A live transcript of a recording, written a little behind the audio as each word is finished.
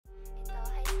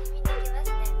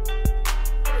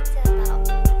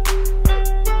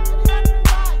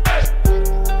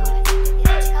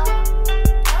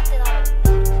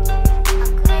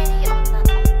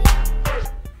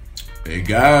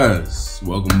guys?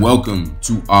 Welcome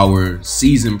to our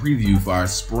season preview for our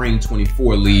Spring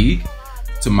 24 League.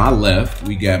 To my left,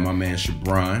 we got my man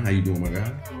Shabron. How you doing, my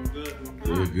guy?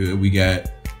 Good. We got,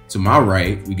 to my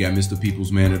right, we got Mr.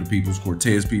 People's Man of the People's,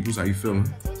 Cortez Peoples. How you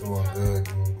feeling? Doing good.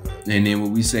 And then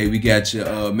when we say we got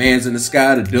your mans in the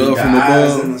sky, the dove from the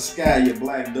eyes above. in the sky, your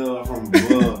black dove from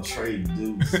above. Trey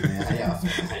Dukes, man. How y'all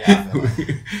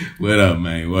feeling? What up,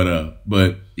 man? What up?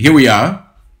 But here we are,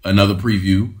 another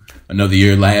preview, another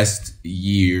year. Last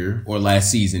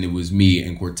season, it was me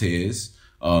and Cortez,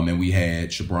 and we had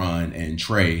Shabron and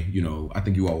Trey. You know, I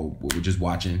think you all were just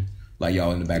watching, like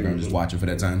y'all in the background, just watching for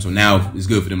that time. So now it's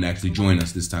good for them to actually join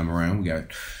us this time around. We got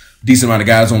decent amount of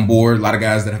guys on board, a lot of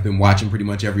guys that have been watching pretty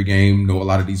much every game, know a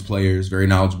lot of these players, very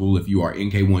knowledgeable. If you are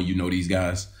in K1, you know these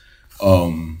guys.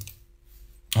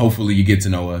 Hopefully you get to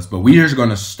know us. But we are going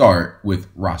to start with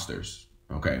rosters.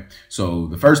 Okay, so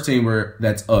the first team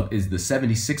that's up is the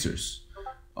 76ers.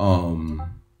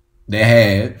 They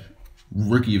had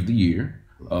Rookie of the Year,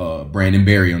 Brandon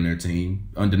Berry on their team,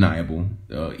 undeniable,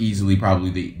 easily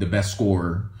probably the best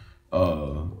scorer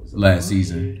last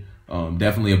season.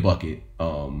 Definitely a bucket.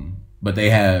 But they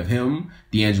have him.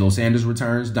 D'Angelo Sanders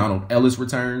returns. Donald Ellis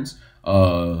returns.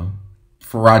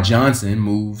 Farrah Johnson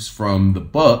moves from the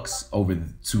Bucks over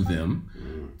to them,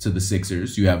 to the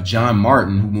Sixers. You have John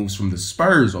Martin, who moves from the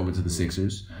Spurs over to the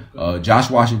Sixers.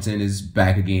 Josh Washington is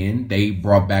back again. They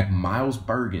brought back Miles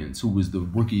Bergens, who was the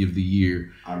Rookie of the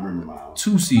Year. I remember Miles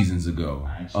 2 seasons ago.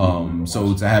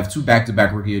 So to have 2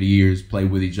 back-to-back Rookie of the Years play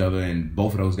with each other, and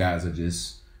both of those guys are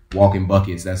just walking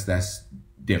buckets. That's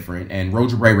different. And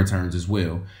Roger Bray returns as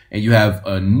well. And you have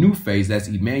a new face, that's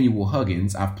Emmanuel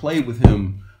Huggins. I've played with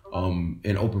him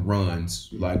in open runs,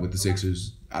 like with the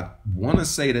Sixers. I want to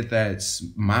say that's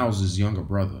Miles' younger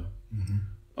brother.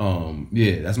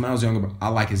 Yeah, that's Miles' younger brother. I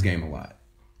like his game a lot.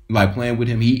 Like playing with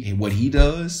him, what he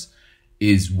does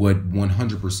is what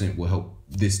 100% will help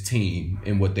this team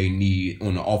and what they need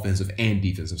on the offensive and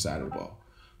defensive side of the ball.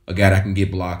 A guy that can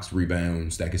get blocks,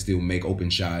 rebounds, that can still make open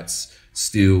shots,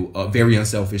 still very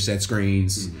unselfish, set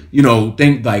screens. You know,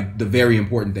 think like the very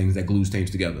important things that glues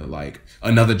teams together. Like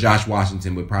another Josh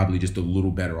Washington, but probably just a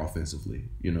little better offensively.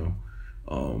 You know,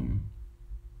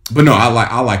 but no,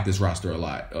 I like this roster a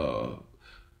lot.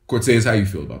 Cortez, how you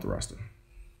feel about the roster?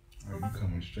 Oh, you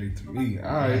coming straight to me?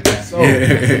 All right, so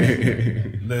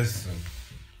listen,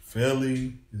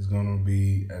 Philly is gonna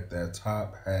be at that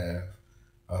top half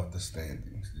of the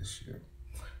standings this year,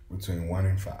 between 1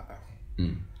 and 5.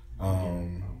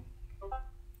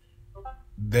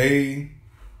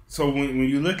 So when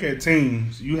you look at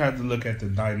teams, you have to look at the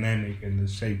dynamic and the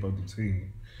shape of the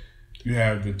team. You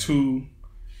have the 2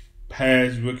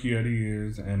 past Rookie of the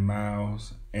Years and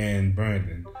Miles and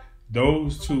Brandon.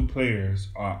 Those 2 players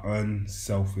are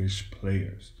unselfish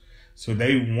players. So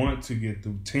they want to get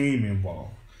the team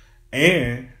involved.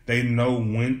 And they know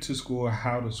when to score,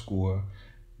 how to score.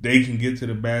 They can get to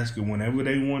the basket whenever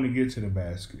they want to get to the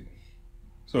basket.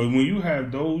 So when you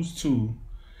have those 2,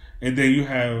 and then you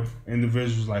have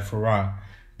individuals like Farrah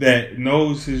that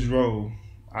knows his role.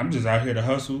 I'm just out here to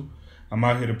hustle. I'm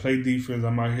out here to play defense.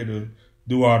 I'm out here to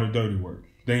do all the dirty work.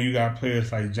 Then you got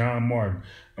players like John Martin.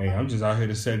 Hey, I'm just out here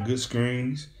to set good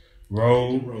screens,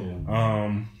 roll,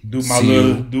 do my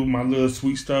little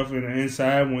sweet stuff in the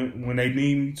inside when they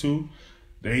need me to.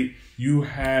 You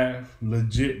have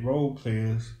legit role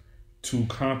players to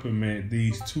complement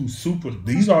these 2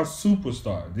 These are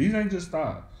superstars. These ain't just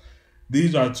stars.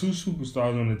 These are 2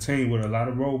 superstars on the team with a lot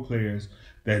of role players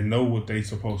that know what they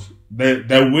supposed to.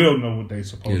 That will know what they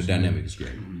supposed to. The dynamic is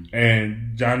great.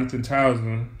 And Jonathan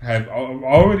Townsend have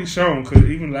already shown, because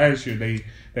even last year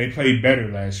they played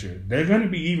better last year. They're going to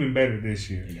be even better this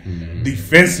year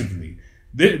defensively.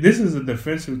 This is a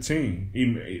defensive team.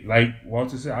 Like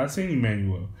Walter said, I've seen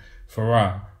Emmanuel,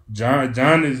 Farrah.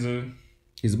 John is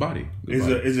He's a body.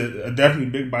 Is a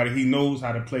definitely big body. He knows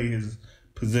how to play his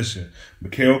position.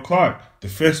 Mikhail Clark,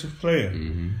 defensive player.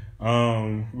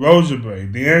 Roger Bray,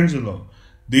 D'Angelo.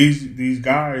 These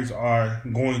guys are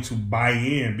going to buy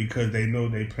in because they know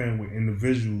they're playing with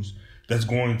individuals that's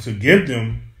going to give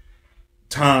them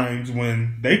times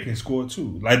when they can score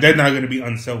too. Like, they're not going to be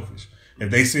unselfish. If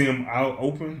they see him out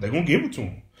open, they're going to give it to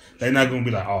him. They're not going to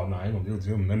be like, oh, no, I ain't going to give it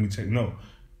to him. Let me take. No.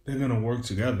 They're going to work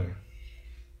together.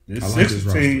 This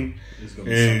Sixers team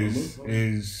is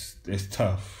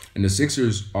tough. And the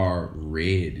Sixers are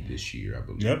red this year, I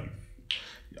believe. Yep.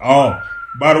 Oh,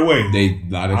 by the way,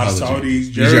 I saw these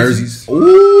jerseys.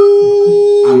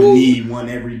 Ooh. I'm gonna need one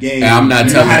every game. I'm not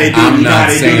saying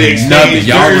nothing.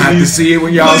 Y'all don't have to see it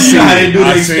when y'all see it.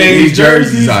 These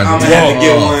jerseys are tough. I'm gonna have to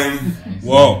get one.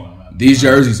 Whoa. These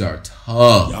jerseys are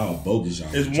tough. Y'all bogus y'all.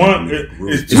 It's one.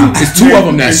 It's two of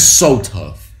them that's so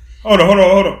tough. Hold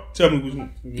on. Tell me which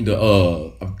one.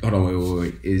 Hold on,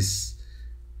 wait. It's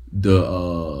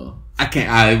the I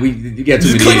can't. You got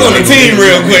too just many. Click on the team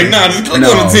real quick. Just click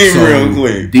on the team real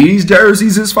quick. These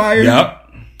jerseys is fire. Yep.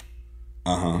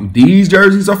 These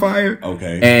jerseys are fire.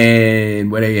 Okay.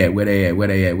 And where they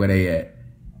at?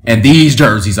 And these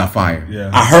jerseys are fire.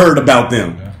 Yeah. I heard about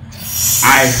them. Yeah.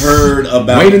 I heard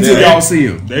about. Wait until y'all see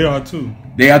them. They are too.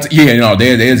 Theirs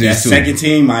is too. Second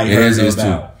team, I heard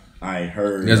about. I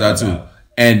heard. Theirs are too.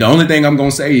 And the only thing I'm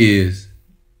gonna say is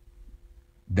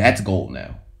that's gold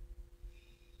now.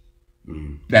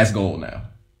 That's gold now.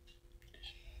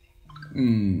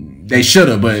 They should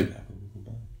have, but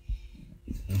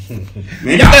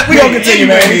we gonna continue,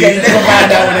 man. They gonna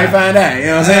find out when they find out. You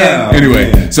know what I'm saying?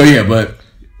 Anyway, man. So yeah, but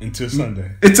until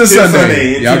Sunday.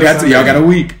 Y'all got a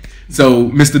week. So,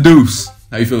 Mr. Deuce,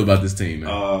 how you feel about this team, man?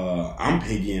 I'm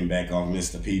piggying back off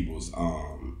Mr. Peoples.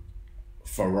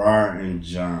 Farrar and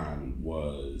John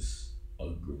was a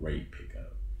great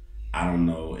pickup. I don't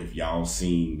know if y'all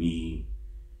seen me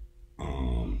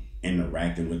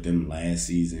interacting with them last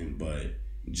season, but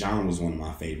John was one of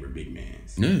my favorite big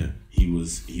mans. Yeah. He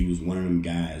was one of them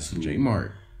guys who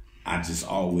J-Mart. I just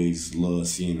always loved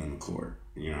seeing on the court.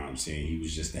 You know what I'm saying? He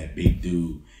was just that big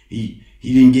dude. He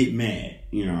didn't get mad.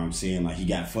 You know what I'm saying? Like, he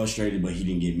got frustrated, but he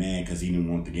didn't get mad because he didn't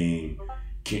want the game.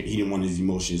 He didn't want his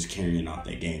emotions carrying out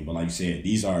that game. But like you said,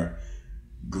 these are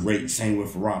great. Same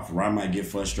with Farrar. Farrar might get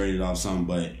frustrated off something,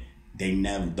 but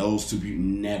those two people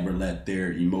never let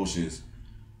their emotions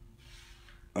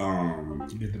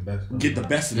get the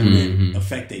best of them and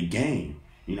affect their game.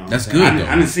 You know, that's good.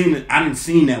 I didn't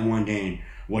see that one game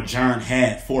where John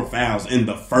had 4 fouls in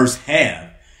the first half,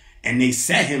 and they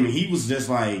sat him, and he was just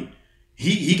like,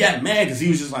 he got mad because he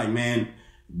was just like, man,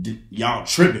 y'all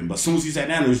tripping. But as soon as he sat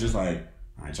down, it was just like,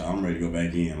 all right, y'all, I'm ready to go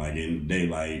back in. Like, in the day,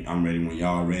 like, I'm ready when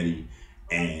y'all ready.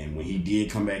 And when he did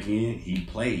come back in, he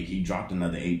played. He dropped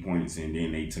another 8 points, and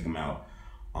then they took him out.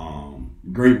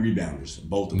 Great rebounders,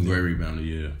 both of them. Great rebounder,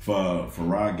 yeah. For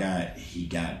Rod,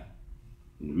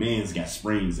 man's got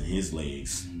springs in his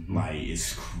legs. Like,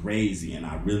 it's crazy. And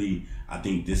I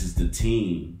think this is the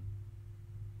team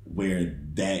where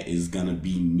that is gonna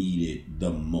be needed the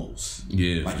most.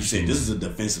 Yeah. Like you said, this is a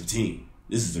defensive team.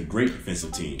 This is a great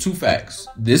defensive team. 2 facts.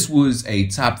 This was a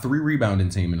top 3 rebounding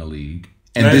team in the league.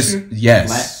 And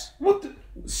What the?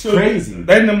 So crazy.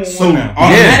 They number one now.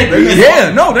 That's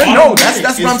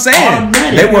what I'm saying.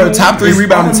 They were a top 3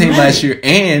 rebounding team last year,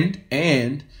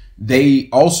 and they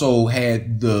also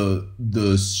had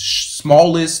the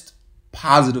smallest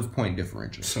positive point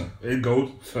differential. It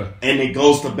goes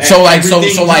to back. So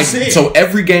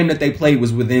every game that they played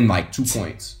was within like 2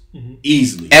 points.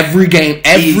 Easily. Every game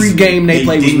they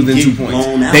played was within 2 points.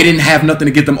 They didn't have nothing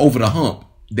to get them over the hump.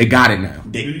 They got it now.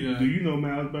 Do you know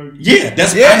Miles Burger? Yeah,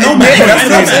 I know Miles. That's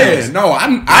what I'm saying. No, I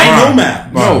know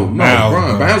Miles. No,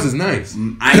 Miles is nice.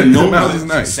 I know Miles is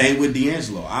nice. Same with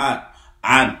D'Angelo.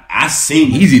 I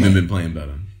seen. He's even been playing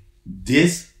better.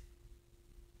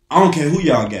 I don't care who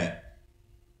y'all got.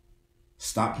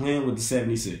 Stop playing with the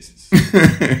 76ers.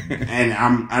 and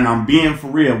I'm being for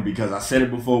real because I said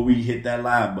it before we hit that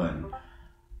live button.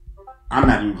 I'm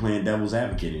not even playing devil's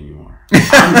advocate anymore.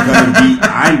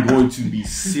 I'm going to be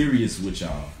serious with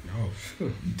y'all.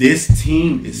 This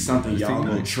team is something y'all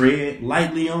gonna tread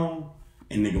lightly on,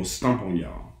 and they go stump on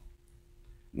y'all.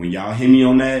 When y'all hit me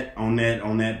on that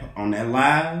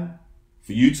live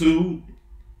for YouTube,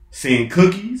 saying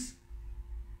cookies,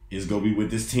 it's gonna be with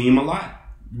this team a lot.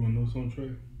 You wanna know something,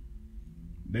 Trey?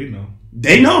 They know.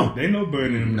 They know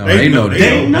Burning. No, they know that.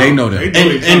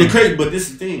 And the crazy, but this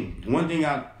is the thing. One thing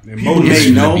people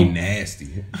may know be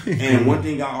nasty. And one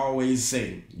thing I always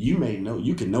say, you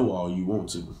can know all you want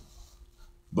to,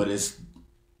 but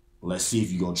let's see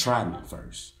if you gonna try me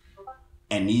first.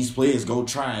 And these players go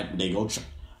try. They go try.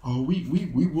 Oh, we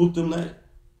whooped them.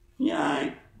 Yeah, all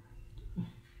right.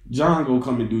 John go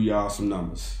come and do y'all some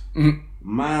numbers. Mm-hmm.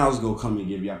 Miles go come and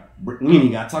give y'all. We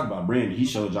ain't got to talk about Brandon. He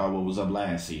showed y'all what was up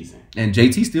last season. And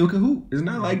JT still can hoop. It's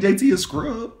not like JT a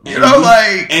scrub. You know,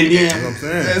 like. And then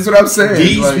that's what I'm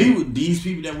saying. These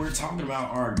people that we're talking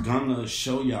about are gonna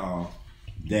show y'all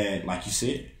that, like you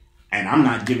said. And I'm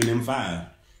not giving them 5.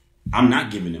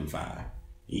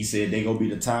 He said they gonna be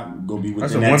the top. Go be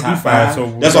within that top 5.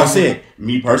 So that's what I said.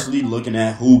 Me personally, llooking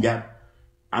at who got.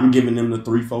 I'm giving them the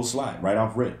 3-4 slot right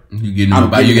off rip. You getting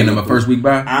them you getting them a first week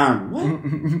bye?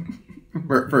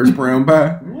 What? First round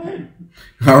bye? What?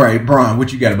 All right, Bron,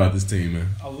 what you got about this team, man?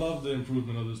 I love the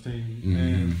improvement of this team.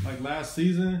 And like last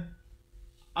season,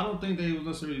 I don't think they was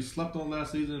necessarily slept on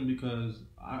last season because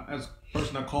as a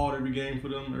person that called every game for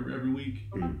them every week,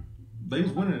 they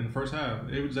was winning in the first half.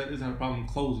 They just have a problem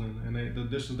closing, and the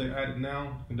additions they added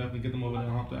now can definitely get them over that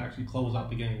hump to actually close out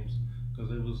the games.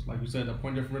 Because it was, like you said, that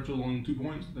point differential on 2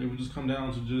 points, they would just come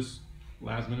down to just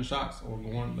last minute shots or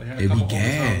going. They'd be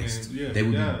gassed. Yeah, they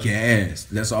would be gassed.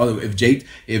 That's all. If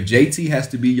JT has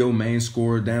to be your main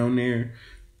scorer down there,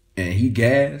 and he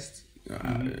gassed,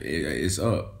 it's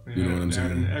up. You know what I'm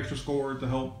saying? An extra scorer to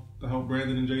help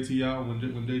Brandon and JT out when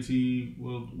JT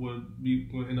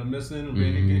would end up missing and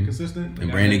Brandon getting consistent.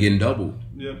 And Brandon getting double.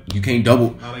 Yep. You can't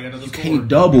double. You can't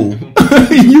double.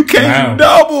 You can't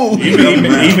double. Even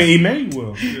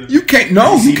Emmanuel. You can't.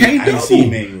 No, you can't double.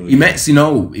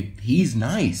 See, he's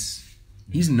nice.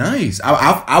 He's nice.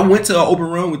 I went to an open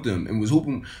run with them and was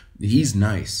hooping. He's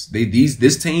nice.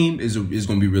 This team is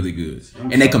going to be really good,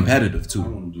 and they're competitive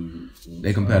too.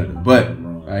 They're competitive, but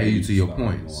I hear you to your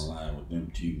points.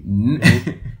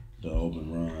 The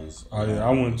open runs. Oh yeah, I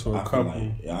went to a couple.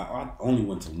 I only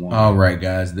went to one. All right,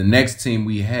 guys. The next team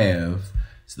we have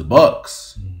is the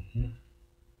Bucks.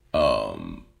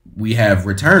 We have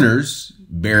returners: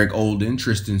 Barrick Olden,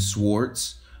 Tristan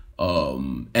Swartz,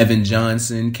 Evan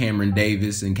Johnson, Cameron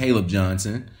Davis, and Caleb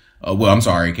Johnson. I'm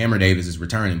sorry, Cameron Davis is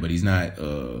returning, but he's not.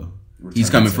 He's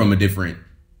coming from a different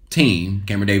team.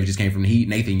 Cameron Davis just came from the Heat.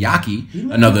 Nathan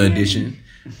Yaki, another addition.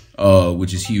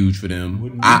 Which is huge for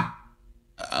them.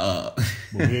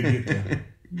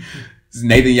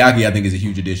 Nathan Yaki, I think, is a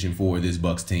huge addition for this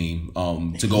Bucks team.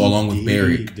 To go along with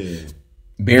Barrick.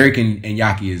 Barrick and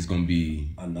Yaki is going to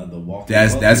be another walk.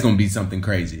 That's going to be something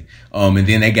crazy. And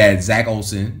then they got Zach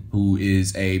Olsen, who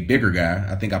is a bigger guy.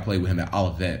 I think I played with him at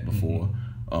Olivet before.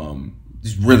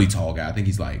 This really tall guy. I think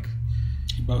he's like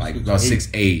about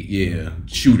 6'8". Yeah,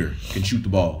 shooter, can shoot the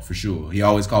ball for sure. He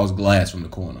always calls glass from the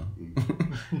corner.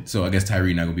 So I guess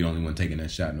Tyree not gonna be the only one taking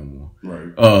that shot no more.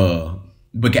 Right.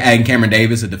 But adding Cameron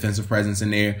Davis, a defensive presence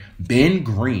in there. Ben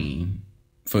Green,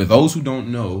 for those who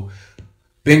don't know,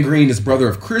 Ben Green is brother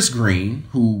of Chris Green,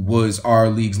 who was our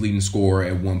league's leading scorer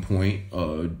at one point.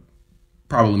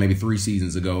 Probably maybe 3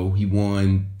 seasons ago. He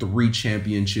won 3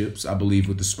 championships, I believe,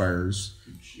 with the Spurs.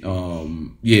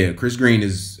 Chris Green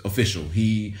is official.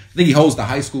 I think he holds the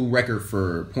high school record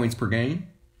for points per game.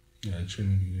 Yeah,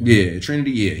 Trinity. Yeah,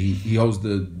 Trinity. Yeah, he holds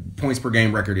the points per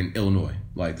game record in Illinois,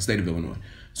 like the state of Illinois.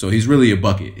 So he's really a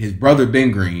bucket. His brother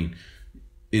Ben Green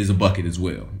is a bucket as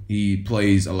well. He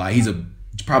plays a lot. He's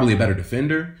probably a better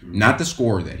defender, not the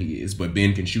scorer that he is, but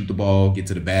Ben can shoot the ball, get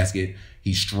to the basket.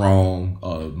 He's strong,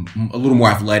 a little more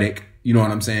athletic. You know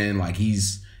what I'm saying? Like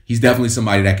he's definitely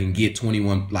somebody that can get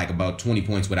about 20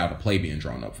 points without a play being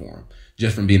drawn up for him.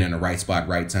 Just from being in the right spot,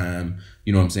 right time.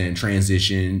 You know what I'm saying?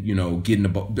 Transition, getting the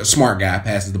ball. A smart guy,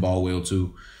 passes the ball well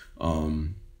too.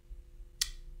 I'm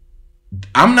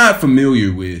not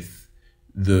familiar with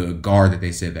the guard that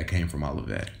they said that came from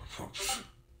Olivet.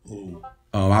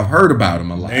 I've heard about him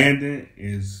a lot. Landon.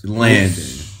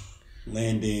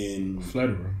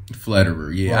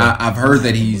 Flederer, yeah. Well, I've heard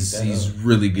that he's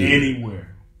really good.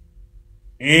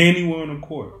 Anywhere on the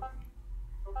court.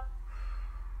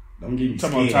 Don't get me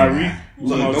scared. Talking about Tyree.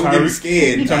 Don't get me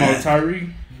scared. You talking about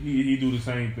Tyree? He do the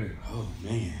same thing. Oh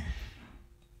man.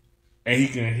 And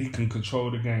he can control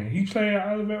the game. He playing at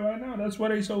Olivet right now. That's why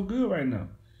they so good right now.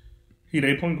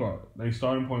 They point guard. They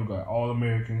starting point guard. All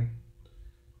American.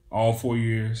 All 4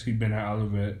 years he been at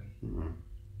Olivet.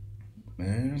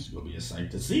 Man, it's gonna be a sight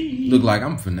to see. Look like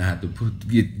I'm finna have to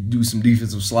do some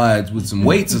defensive slides with some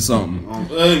weights or something.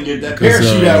 Get that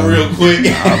parachute out real quick.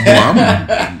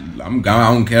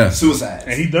 I don't care. Suicide.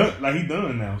 And he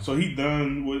done now. So he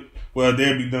done with. Well,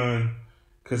 they'll be done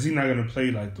because he's not gonna play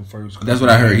like the first. That's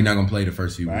what I heard. He's not gonna play the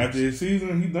first few weeks. After the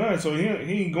season, he done. So he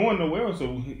ain't going nowhere.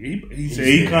 So he said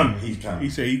he coming. He's coming. He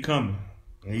said he coming.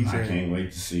 I can't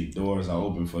wait to see. Doors are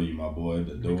open for you, my boy.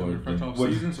 The doors.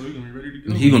 Season, so he's gonna be ready to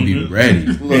go. He gonna be ready.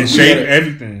 And shape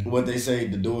everything. What they say,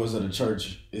 the doors of the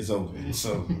church is open,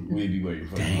 so we'll be waiting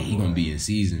for him. Dang, he gonna be in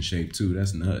season shape too.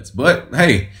 That's nuts. But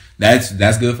hey, that's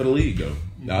good for the league, though.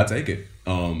 I'll take it.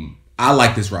 I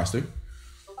like this roster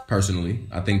personally.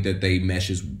 I think that they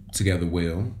meshes together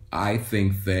well. I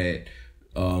think that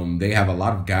they have a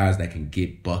lot of guys that can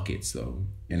get buckets, though.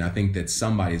 And I think that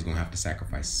somebody's gonna have to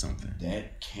sacrifice something.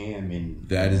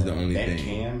 That is the only thing. That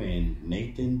Cam and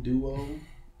Nathan duo.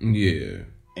 Yeah.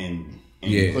 And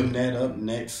putting that up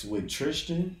next with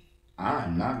Tristan,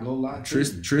 I'm not gonna lie to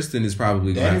you. Tristan is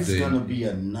probably that is gonna be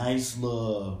a nice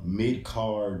little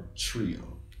mid-card trio.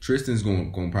 Tristan's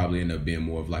gonna probably end up being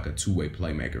more of like a two-way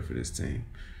playmaker for this team.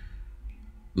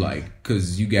 Like,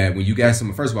 cause when you got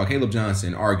some. First of all, Caleb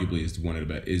Johnson arguably is one of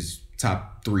the best. Is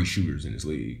top 3 shooters in this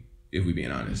league. If we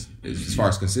being honest, as far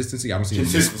as consistency, I don't see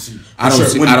consistency. him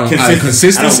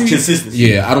consistency.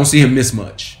 Yeah, I don't see him miss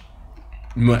much.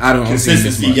 I don't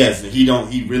consistency. Yes, he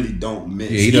really don't miss.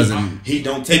 Yeah, he doesn't. He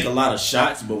don't take a lot of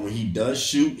shots, but when he does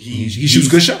shoot, he shoots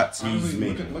good shots.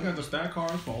 Look at the stat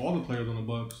cards for all the players on the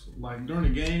Bucks. Like during the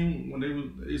game when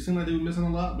it seemed like they were missing a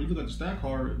lot, but you look at the stat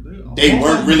card, they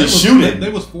weren't really shooting.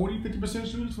 They was 40-50%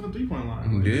 shooters for the 3-point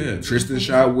line. Yeah, Tristan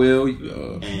shot well.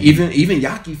 Even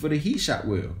Yaki for the Heat shot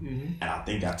well. And I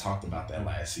think I talked about that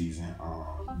last season.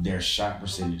 Their shot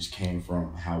percentage came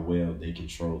from how well they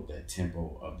controlled that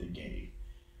tempo of the game.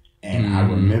 And I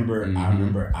remember, because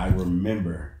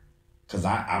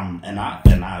and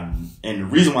the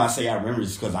reason why I say I remember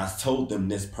is because I told them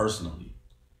this personally.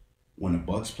 When the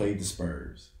Bucks played the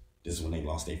Spurs, this is when they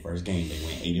lost their first game. They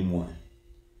went 8-1.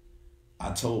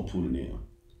 I told Putinil,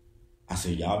 I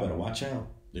said, y'all better watch out.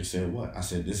 They said, what? I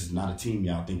said, this is not a team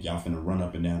y'all think y'all finna run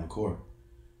up and down the court.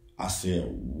 I said,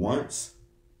 once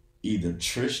either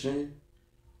Tristan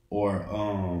or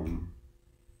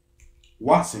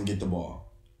Watson get the ball,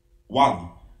 Wally.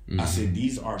 I said,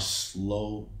 these are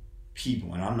slow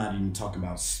people. And I'm not even talking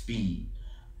about speed.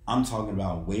 I'm talking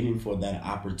about waiting for that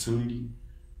opportunity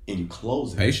and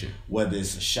closing. Patient. Whether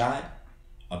it's a shot,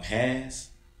 a pass,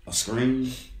 a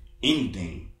screen,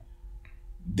 anything.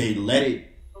 They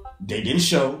didn't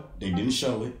show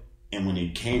it. And when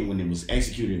it was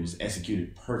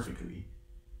executed perfectly.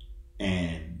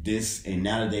 And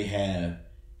now that they have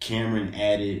Cameron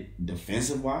added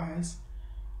defensive wise,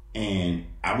 and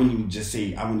I wouldn't even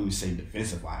say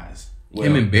defensive wise. Well,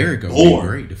 him and Barrett go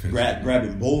great defensive.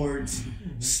 Grabbing boards,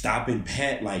 stopping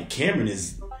Pat. Like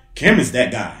Cameron's that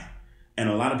guy. And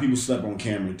a lot of people slept on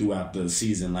Cameron throughout the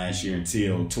season last year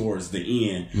until towards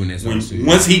the end.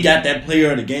 Once he got that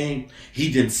player of the game,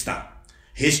 he didn't stop.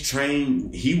 His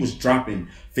train, he was dropping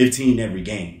 15 every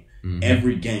game.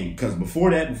 Every game. Because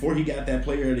before he got that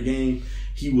player of the game,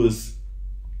 he was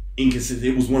inconsistent.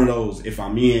 It was one of those, if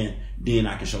I'm in, then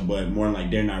I can show, but more like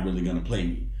they're not really going to play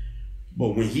me.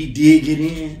 But when he did get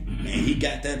in, and he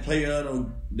got that player,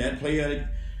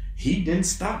 he didn't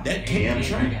stop that Cam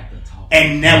train.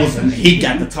 And he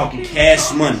got the talking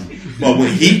cash money. But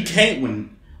when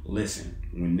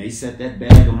when they set that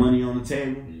bag of money on the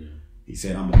table, he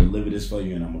said, I'm going to deliver this for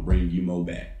you and I'm going to bring you more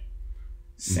back.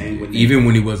 Same with even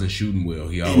when he wasn't shooting well,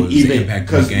 he always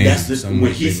impacted the game. That's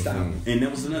when he stopped. And that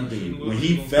was another thing. When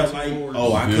he felt like,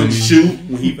 I couldn't shoot.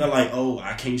 When he felt like,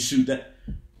 I can't shoot that.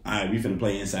 All right, we finna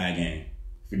play inside game.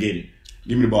 Forget it.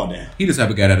 Give me the ball down. He the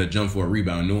type of guy that'll jump for a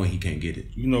rebound knowing he can't get it.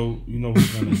 You know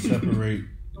what's gonna separate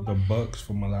the Bucks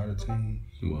from a lot of teams?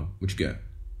 What you got?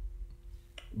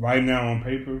 Right now on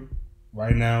paper,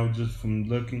 just from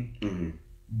looking,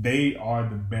 they are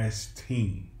the best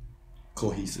team.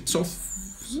 Cohesive.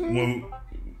 Because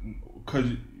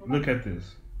look at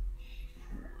this.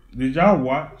 Did y'all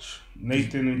watch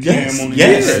Nathan and Cam on the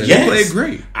Yes, they played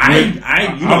great. I'm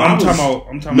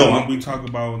talking about when we talk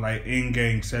about like in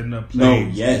game setting up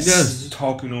plays. Yes.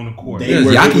 Talking on the court.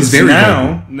 Yaki's very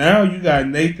good. Now you got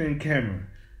Nathan Cameron.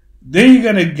 Then you're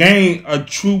gonna gain a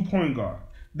true point guard.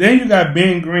 Then you got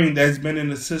Ben Green that's been in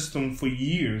the system for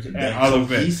years at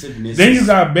Olivet. Then you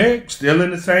got Beck still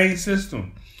in the same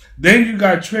system. Then you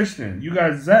got Tristan. You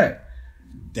got Zach.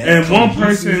 And one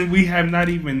person we have not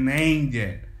even named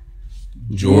yet.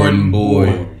 Jordan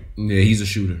Boyd. Yeah, he's a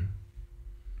shooter.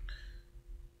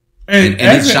 And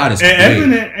his shot is great.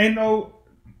 And Evan ain't no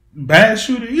bad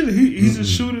shooter either. He's a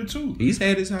shooter too. He's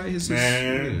had his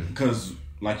man. Because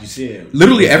like you said,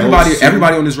 literally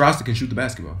everybody on this roster can shoot the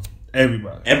basketball.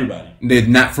 Everybody. They're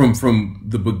not from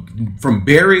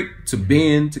Barrett to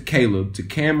Ben to Caleb to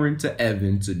Cameron to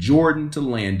Evan to Jordan to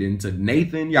Landon to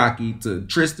Nathan Yaki to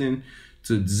Tristan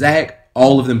to Zach.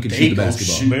 All of them can shoot the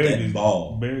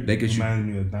basketball. Barrett they can shoot.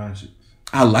 Reminds me of Doncic.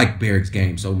 I like Barrett's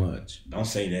game so much. Don't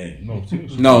say that.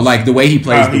 No, like the way he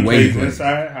plays, how he plays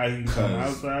inside, how he comes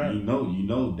outside. You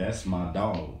know that's my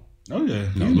dog. Oh yeah,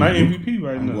 he's my MVP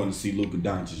right now. I'm going to see Luka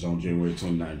Doncic on January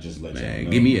 29th. Just let you know.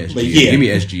 Give me SGA. Give me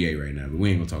SGA right now, but we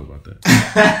ain't gonna talk about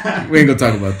that. We ain't gonna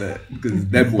talk about that because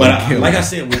that boy. But like I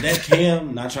said, with that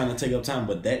Cam, not trying to take up time,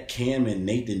 but that Cam and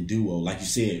Nathan duo, like you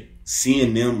said,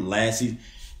 seeing them last season,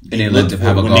 when they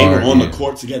were on the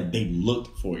court together, they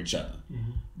looked for each other.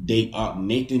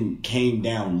 Nathan came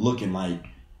down looking like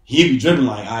he'd be dribbling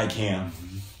like, "All right, Cam,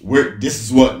 this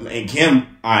is what," and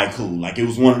Cam, "All right, cool." Like it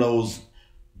was one of those.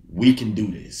 We can do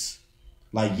this.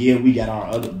 Like, yeah, we got our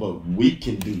other, but we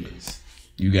can do this.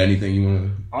 You got anything you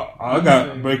want to? I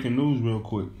got breaking news real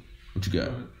quick. What you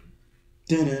got?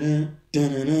 Dun-dun-dun,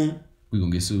 dun-dun-dun. We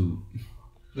gonna get sued.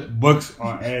 Bucks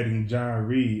are adding John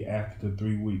Reed after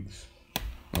 3 weeks.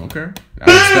 Okay, I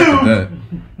expected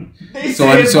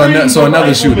that. So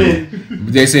another shooter.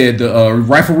 They said the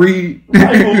Rifle Reed.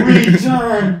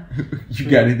 John. You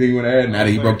got anything you want to add now that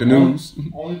he broke the news?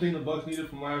 Only thing the Bucks needed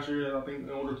from last year, I think, in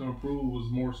order to improve, was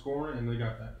more scoring, and they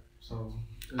got that. So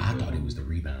I thought it was the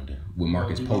rebounding with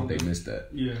Marcus Pope. They missed that.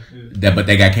 Yeah. But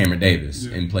they got Cameron Davis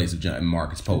in place of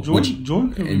Marcus Pope.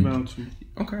 Jordan can rebound too.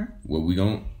 Okay, well we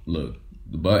gonna look.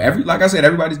 But like I said,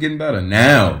 everybody's getting better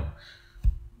now.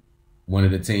 One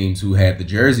of the teams who had the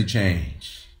jersey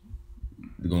change,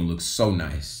 they're gonna look so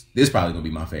nice. This is probably gonna be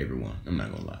my favorite one. I'm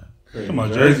not gonna lie. Come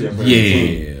on, jersey.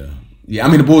 Yeah. I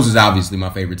mean, the Bulls is obviously my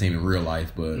favorite team in real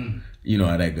life, but you know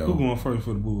how that goes. Who's going first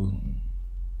for the Bulls?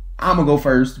 I'm gonna go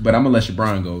first, but I'm gonna let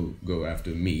LeBron go after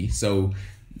me. So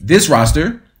this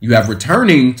roster, you have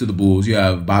returning to the Bulls. You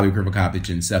have Bobby Krivkovic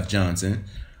and Seth Johnson,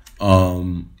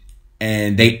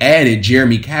 and they added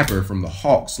Jeremy Capper from the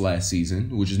Hawks last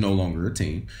season, which is no longer a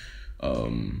team.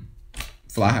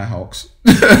 Fly High Hawks.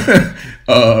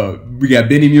 We got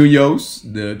Benny Munoz,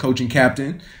 the coaching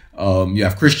captain. You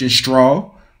have Christian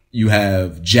Straw. You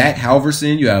have Jack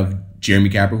Halverson. You have Jeremy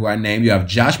Capper, who I named. You have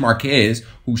Josh Marquez,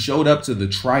 who showed up to the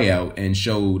tryout and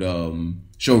showed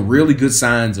really good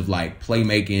signs of like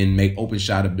playmaking, make open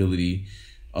shot ability,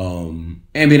 and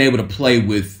being able to play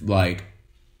with like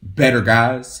better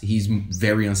guys. He's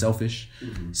very unselfish.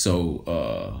 Mm-hmm.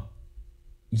 So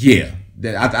yeah.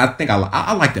 I think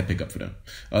I like that pickup for them.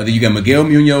 Then you got Miguel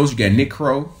Munoz, you got Nick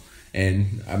Crow,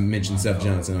 and I mentioned Seth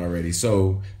Johnson already.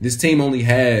 So this team only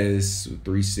has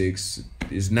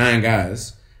 9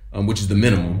 guys, which is the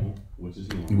minimum.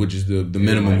 Which is the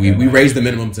minimum. We raised the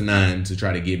minimum to 9 to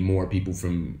try to get more people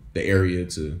from the area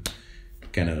to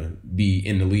kind of be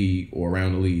in the league or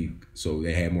around the league, so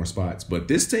they had more spots. But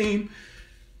this team,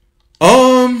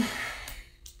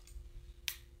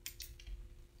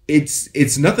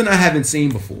 It's nothing I haven't seen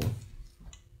before.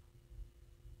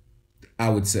 I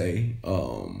would say.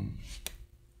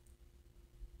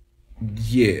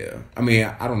 Yeah. I mean,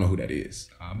 I don't know who that is.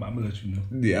 I'm gonna let you know.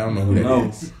 Yeah, I don't know who that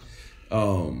is.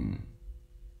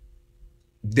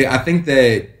 I think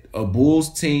that a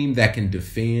Bulls team that can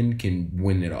defend can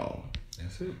win it all.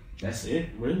 That's it,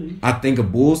 really. I think a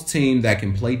Bulls team that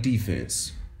can play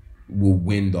defense will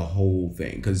win the whole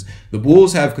thing. Because the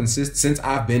Bulls have since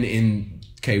I've been in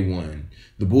K1,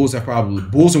 the Bulls have probably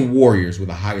Bulls and Warriors were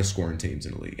the highest scoring teams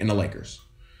in the league, and the Lakers.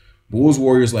 Bulls,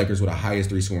 Warriors, Lakers were the highest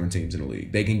 3 scoring teams in the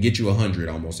league. They can get you 100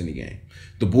 almost any game.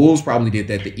 The Bulls probably did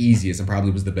that the easiest and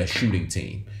probably was the best shooting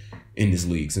team in this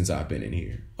league since I've been in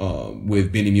here.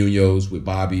 With Benny Munoz, with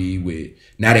Bobby,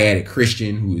 now they added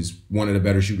Christian, who is one of the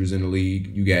better shooters in the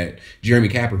league. You got Jeremy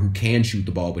Capper, who can shoot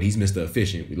the ball, but he's Mr.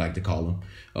 Efficient, we like to call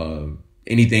him.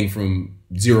 Anything from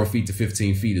 0 feet to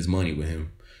 15 feet is money with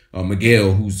him.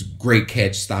 Miguel, who's great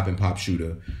catch, stop and pop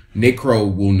shooter. Nick Crow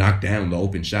will knock down the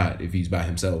open shot if he's by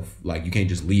himself. Like, you can't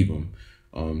just leave him.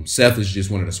 Seth is just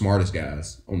one of the smartest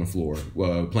guys on the floor.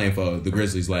 Playing for the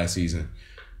Grizzlies last season.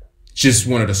 Just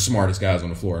one of the smartest guys on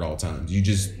the floor at all times.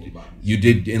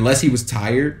 Unless he was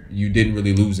tired, you didn't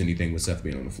really lose anything with Seth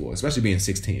being on the floor, especially being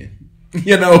 6'10".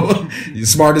 You know, the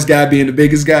smartest guy being the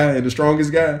biggest guy and the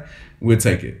strongest guy, we'll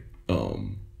take it.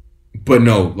 But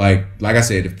no, like I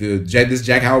said, if this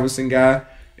Jack Halverson guy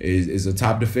is a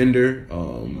top defender,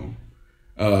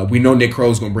 we know Nick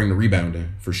Crow's gonna bring the rebounding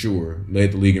for sure.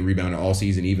 Led the league in rebounding all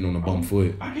season, even on a bum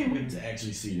foot. I can't wait to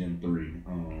actually see them 3.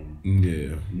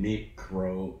 Yeah, Nick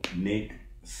Crow, Nick,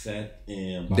 Seth,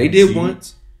 and Bobby they did C.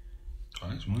 once.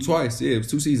 Twice, yeah, it was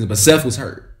 2 seasons. But Seth was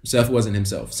hurt. Seth wasn't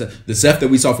himself. The Seth that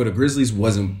we saw for the Grizzlies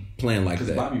wasn't playing like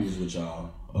that. Bobby was with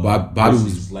y'all. Bobby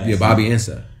was Bobby and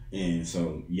Seth. And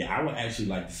so, yeah, I would actually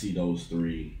like to see those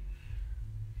 3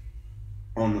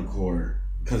 on the court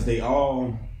because they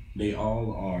all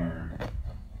are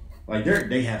like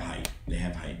they have height. They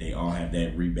have height. They all have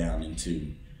that rebounding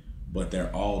too, but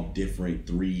they're all different.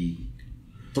 Three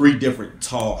different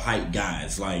tall height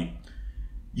guys. Like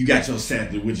you got your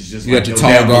center, which is just you got your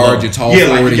tall guard, your tall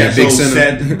forward, and your big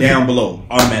center down below,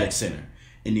 automatic center,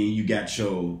 and then you got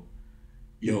your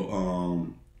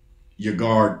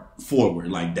guard forward,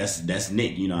 like that's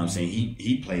Nick. You know what I'm saying?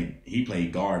 He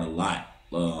played guard a lot.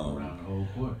 Around the whole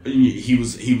court. He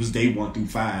was day 1 through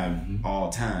 5 all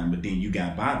time. But then you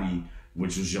got Bobby,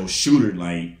 which was your shooter.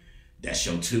 Like that's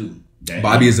your 2.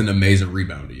 Bobby is an amazing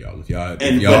rebounder, y'all. If y'all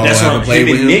haven't played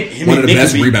with him, one of the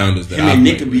best rebounders that I've played.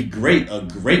 Nick could be a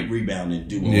great rebounding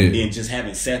duo. Yeah. And then just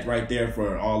having Seth right there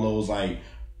for all those like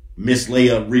missed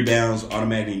layup rebounds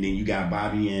automatically. And then you got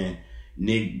Bobby and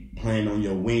Nick playing on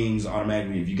your wings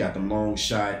automatically. If you got them long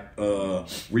shot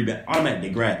rebound, automatically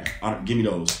they grab it. Give me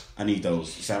those. I need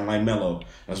those. Sound like Melo.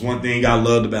 That's one thing I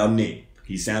loved about Nick.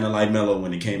 He sounded like Melo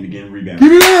when it came to getting rebounds.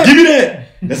 Give me that. Give me that.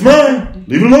 That's mine.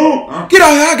 Leave it alone. Get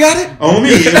out here. I got it. On me.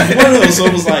 It was one of those. So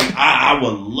it was like, I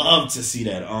would love to see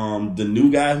that. The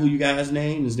new guy who you guys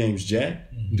named, his name's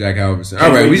Jack. Jack Halverson.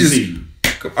 All right, we just.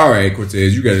 All right,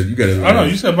 Cortez, you gotta. I know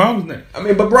you said Brian was next. I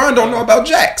mean, but Brian don't know about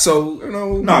Jack, so you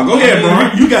know. No, go ahead,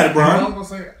 Brian. You got it, Brian. I was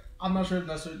gonna say I'm not sure if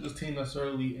this team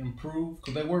necessarily improved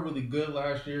because they were really good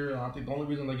last year. I think the only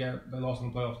reason they lost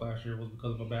in the playoffs last year was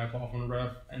because of a bad call from the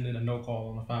ref and then a no call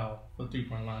on the foul for the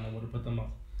 3-point line that would have put them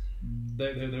up.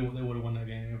 They would have won that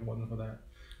game if it wasn't for that.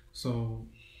 So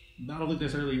I don't think they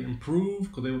necessarily improved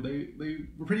because they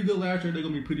were pretty good last year. They're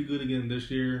gonna be pretty good again this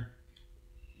year.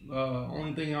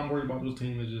 Only thing I'm worried about this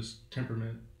team is just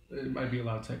temperament. It might be a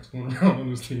lot of text going around on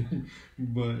this team,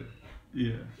 but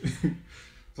yeah.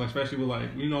 So especially with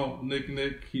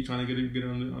Nick, he's trying to get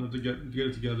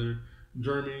it together.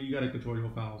 Jeremy, you got to control your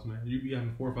fouls, man. You be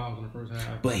having 4 fouls in the first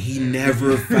half, but he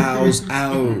never fouls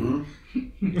out.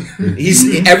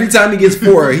 He's every time he gets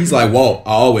 4, he's like, "Whoa,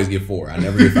 I always get 4. I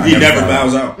never get 5." He never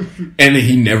fouls out, and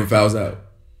he never fouls out.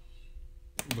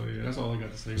 But yeah, that's all I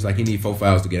got to say. It's like he needs 4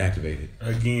 fouls to get activated.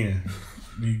 Again,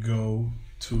 we go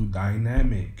to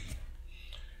dynamic.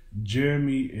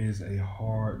 Jeremy is a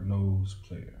hard-nosed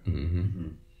player. Mm-hmm.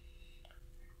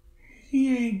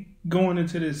 He ain't going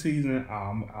into this season,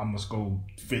 I'm going to score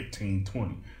 15,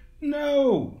 20.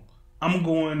 No. I'm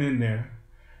going in there,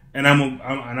 and I'm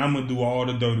going to do all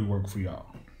the dirty work for y'all.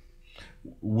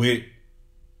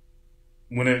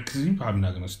 Because he's probably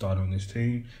not going to start on this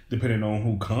team, depending on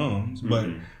who comes. Mm-hmm. But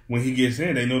when he gets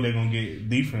in, they know they're going to get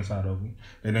defense out of him.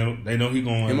 They know he's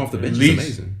going to him off the bench is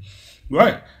amazing.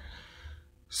 Right.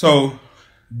 So,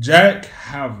 Jack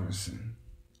Halverson.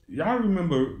 Y'all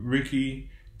remember Ricky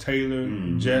Taylor,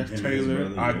 Jeff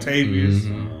Taylor, Octavius?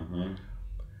 Mm-hmm.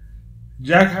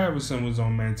 Jack Halverson was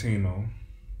on Mantino.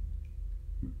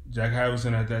 Jack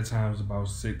Halverson at that time was about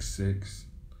 6'6",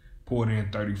 poured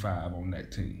in 35 on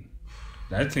that team.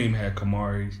 That team had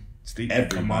Kamari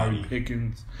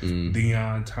Pickens,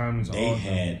 Deion Thomas.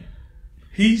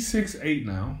 He's 6'8"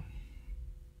 now.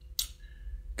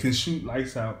 Can shoot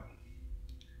lights out.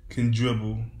 Can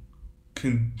dribble.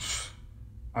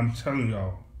 I'm telling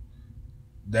y'all,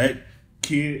 that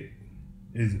kid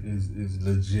is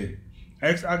legit.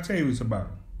 Ask Octavius about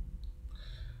him.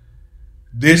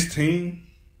 This team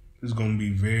is going to be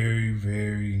very,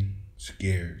 very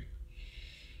scary.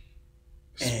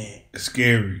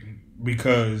 Scary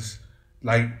because,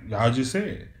 like y'all just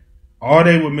said, all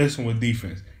they were missing was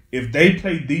defense. If they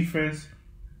play defense,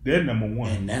 they're number one.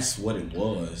 And that's what it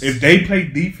was. If they play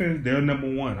defense, they're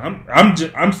number one. I'm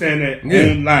saying that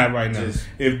on live right now.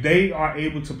 If they are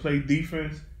able to play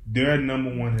defense, they're number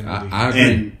one in the league. I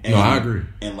agree. I agree.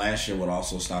 And last year, what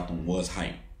also stopped them was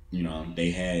height. You know,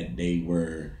 it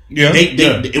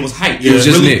was height. It was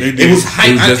just really, Nick. It was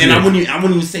height, I wouldn't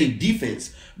even say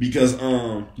defense because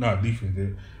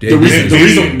defense.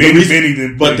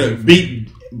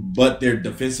 But their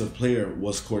defensive player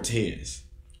was Cortez.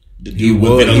 He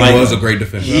was a great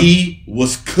defender. He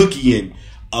was cooking.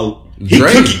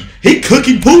 He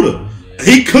cooking Puda.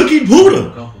 He cooking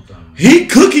Puda. He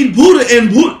cooking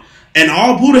Puda and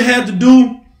all Puda had to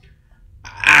do.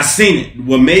 I seen it.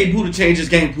 What made Puda change his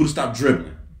game? Puda stopped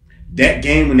dribbling. That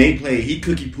game when they played, he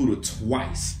cooking Puda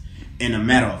twice in a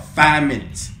matter of 5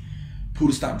 minutes.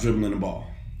 Puda stopped dribbling the ball.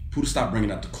 Puda stopped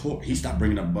bringing up the court. He stopped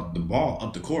bringing up the ball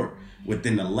up the court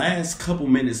within the last couple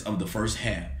minutes of the first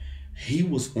half. He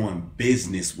was on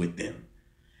business with them.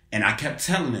 And I kept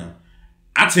telling them,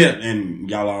 and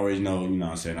y'all already know, you know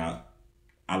what I'm saying,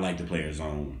 I like the players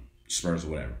on Spurs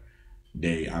or whatever.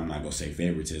 I'm not going to say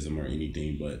favoritism or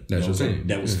anything, but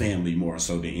that was family more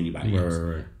so than anybody else.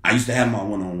 Right. I used to have my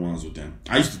one-on-ones with them.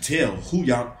 I used to tell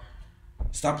y'all,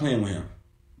 stop playing with him.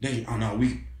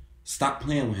 Stop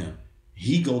playing with him.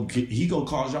 He go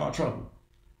cause y'all trouble.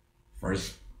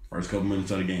 First couple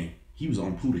minutes of the game, he was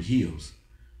on Puda heels.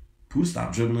 Puda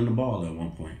stopped dribbling the ball at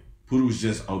one point. Puda was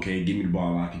just, okay, give me the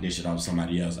ball, I can dish it off to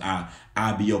somebody else.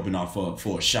 I'll be open off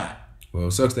for a shot. Well,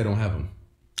 it sucks they don't have him.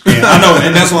 Yeah, I know,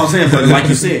 and that's what I'm saying. But like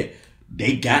you said,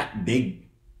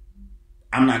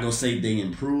 I'm not going to say they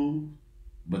improved,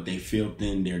 but they filled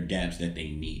in their gaps that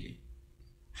they needed.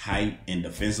 Height and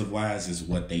defensive-wise is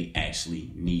what they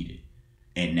actually needed.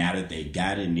 And now that they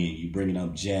got it, and then you bringing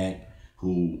up Jack,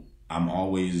 who I'm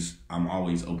always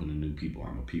open to new people.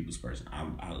 I'm a people's person.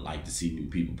 I like to see new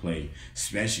people play,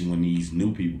 especially when these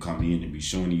new people come in and be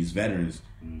showing these veterans,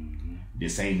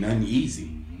 this ain't nothing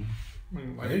easy.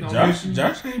 Hey,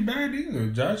 Josh ain't bad either.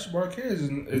 Josh Marquez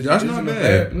is Josh not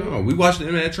bad. No, we watched him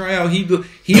in that tryout. He looked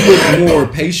more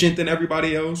patient than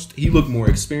everybody else. He looked more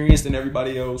experienced than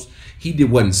everybody else. He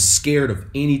wasn't scared of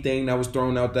anything that was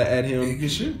thrown out there at him. He can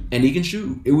shoot. And he can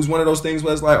shoot. It was one of those things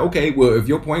where it's like, okay, well, if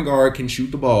your point guard can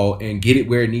shoot the ball and get it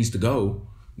where it needs to go,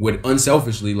 with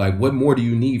unselfishly, like, what more do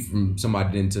you need from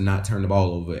somebody than to not turn the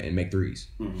ball over and make threes?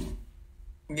 Mm-hmm.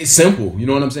 It's simple. You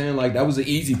know what I'm saying? Like, that was an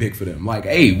easy pick for them. Like,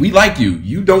 hey, we like you.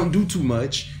 You don't do too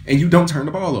much, and you don't turn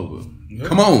the ball over. Yep.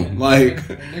 Come on. Like,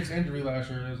 Nick's injury last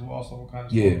year is also kind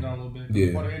of slowed him down a little bit. Yeah.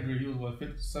 Before the injury, he was,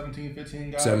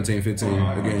 17-15 guy?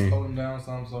 17-15 a game. Slowed him down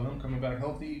some, so him coming back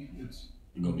healthy, it's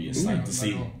going to be a sight to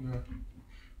see.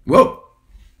 Well,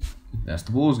 that's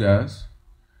the Bulls, guys.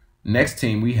 Next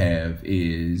team we have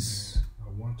is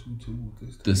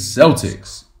 1-2-2. The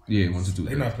Celtics. Yeah, 1-2-2.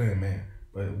 They're not playing man,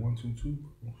 but 1-2-2.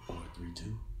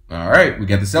 3-2. All right, we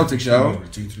got the Celtics, y'all.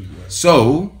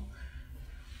 So,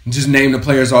 just name the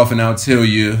players off, and I'll tell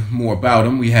you more about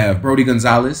them. We have Brody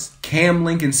Gonzalez, Cam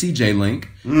Link, and CJ Link.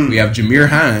 We have Jameer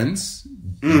Hines,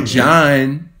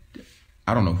 John.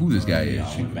 I don't know who this guy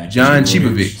is. John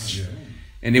Chibovic.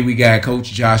 And then we got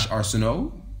Coach Josh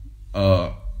Arsenault.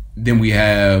 Then we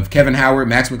have Kevin Howard,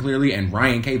 Max McCleary, and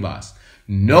Ryan Kavos.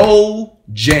 No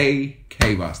Jay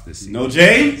Kavos this season. No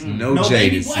Jay? No Jay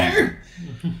this season.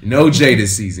 No Jay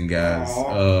this season, guys.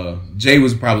 Jay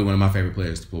was probably one of my favorite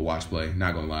players to watch play.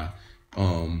 Not gonna lie.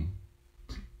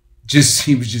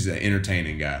 He was just an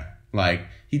entertaining guy. Like,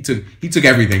 he took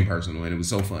everything personal, and it was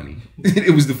so funny.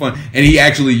 It was the fun, and he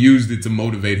actually used it to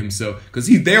motivate himself because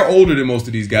they're older than most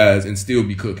of these guys and still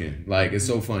be cooking. Like, it's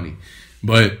so funny.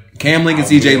 But Cam Link and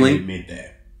CJ Link,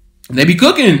 they be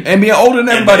cooking and being older than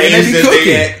everybody. And they be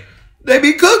cooking. They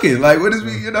be cooking. Like, what is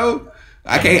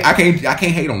I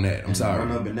can't hate on that. I'm sorry.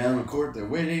 Run up and down the court, the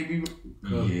way they be.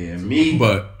 Yeah, me.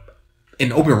 But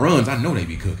in open runs, I know they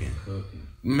be cooking.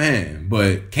 Man,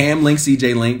 but Cam Link,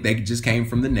 CJ Link, they just came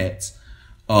from the Nets.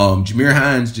 Jameer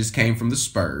Hines just came from the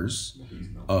Spurs.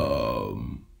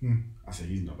 I said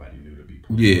he's nobody new to be.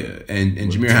 Yeah, and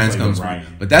Jameer Hines comes from,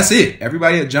 but that's it.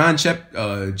 Everybody at John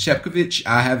Chepkovich,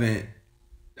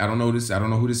 I don't know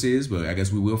who this is, but I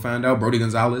guess we will find out. Brody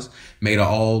Gonzalez made an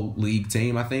all-league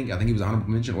team, I think he was honorable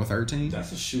mention or third team.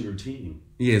 That's a shooter team.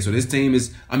 Yeah, so this team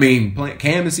is, Cam and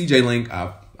CJ Link,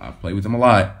 I've played with them a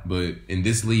lot, but in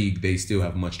this league, they still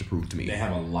have much to prove to me. They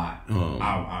have a lot.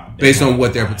 Based on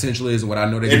what their potential is and what I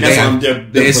know they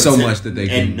can. There's so much that they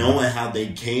can. And knowing how they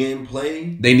can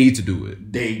play. They need to do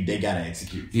it. They got to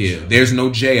execute. Yeah, sure. There's no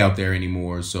Jay out there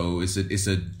anymore, so it's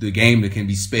the game that can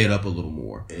be sped up a little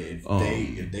more.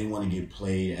 If they want to get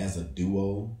played as a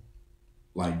duo,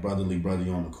 like brotherly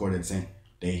on the court, at the same,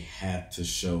 they have to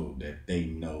show that they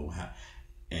know how,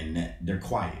 and that they're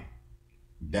quiet.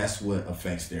 That's what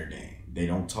affects their game. They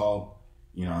don't talk,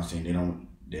 you know what I'm saying? They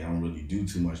don't really do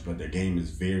too much, but their game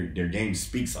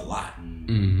speaks a lot.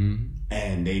 Mm-hmm.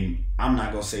 And I'm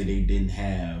not gonna say they didn't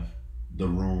have the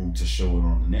room to show it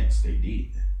on the Nets. They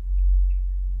did.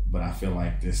 But I feel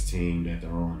like this team that they're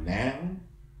on now,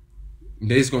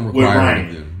 they're gonna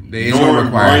require them. They're gonna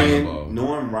require them.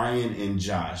 Knowing Ryan and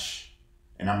Josh,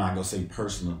 and I'm not gonna say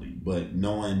personally, but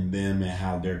knowing them and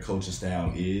how their coaching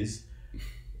style is,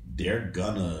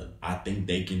 I think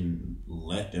they can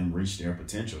let them reach their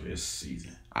potential this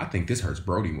season. I think this hurts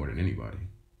Brody more than anybody.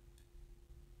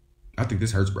 I think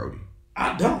this hurts Brody.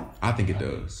 I don't. I think it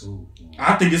does.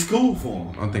 I think it's cool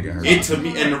for him. I think it hurts. It to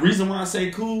me, and the reason why I say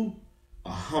cool,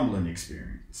 a humbling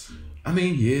experience.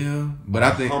 Yeah, but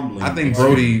I think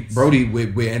Brody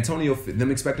with Antonio,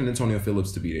 them expecting Antonio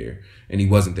Phillips to be there, and he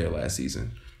wasn't there last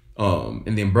season.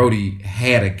 And then Brody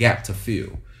had a gap to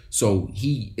fill. So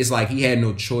it's like he had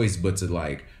no choice but to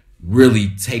like really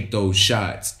take those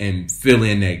shots and fill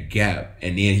in that gap.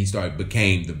 And then he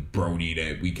became the Brody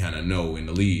that we kind of know in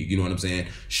the league. You know what I'm saying?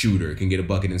 Shooter, can get a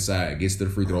bucket inside, gets to the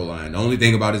free throw line. The only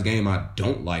thing about his game I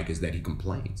don't like is that he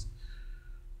complains.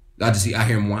 I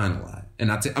hear him whine a lot. And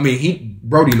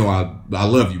Brody know I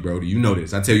love you, Brody. You know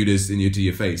this. I tell you this to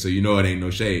your face, so you know it ain't no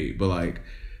shade. But like,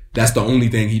 that's the only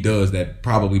thing he does that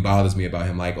probably bothers me about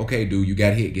him. Like, okay, dude, you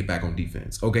got hit, get back on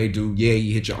defense. Okay, dude, yeah,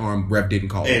 you hit your arm, ref didn't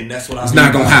call it. And that's what it's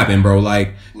not gonna happen, bro.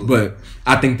 Like, but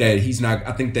I think that he's not.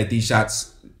 I think that these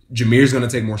shots, Jameer's gonna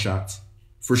take more shots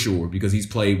for sure because he's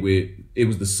played with. It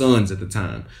was the Suns at the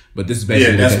time, but this is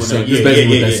basically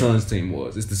what that Suns team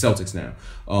was. It's the Celtics now.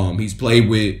 He's played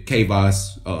with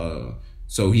Kavos.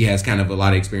 So he has kind of a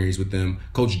lot of experience with them.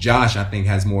 Coach Josh, I think,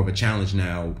 has more of a challenge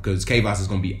now because Kavos is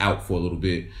going to be out for a little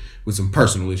bit with some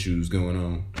personal issues going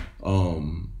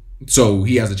on. So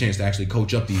he has a chance to actually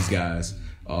coach up these guys.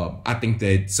 I think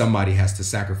that somebody has to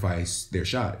sacrifice their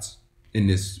shots. in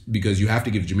this because you have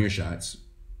to give Jameer shots,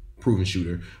 proven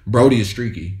shooter. Brody is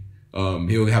streaky.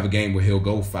 He'll have a game where he'll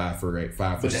go 5 for 8,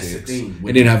 5 for But 6, that's the thing.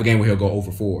 and then have a game where he'll go 0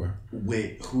 for 4.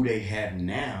 With who they have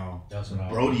now,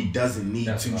 Brody doesn't need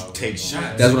to take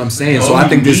shots. That's what I'm saying. So I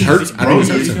think this hurts. I think this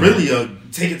hurts Brody's him. really a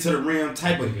take it to the rim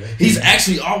type of. He's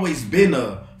actually always been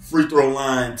a free throw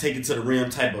line, take it to the rim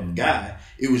type of guy.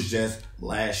 It was just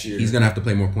last year. He's gonna have to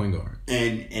play more point guard,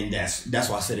 and that's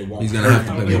why I said it won't. He's gonna have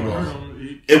to play more.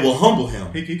 It will humble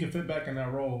him. He can fit back in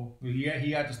that role. He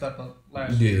had to step up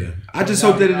last year. Yeah, I just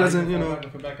hope that it doesn't.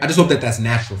 I just hope that that's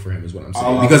natural for him. Is what I'm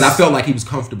saying because I felt like he was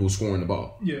comfortable scoring the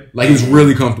ball. Yeah, like he was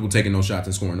really comfortable taking those shots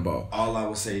and scoring the ball. All I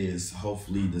would say is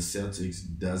hopefully the Celtics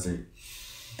doesn't,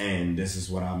 and this is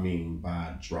what I mean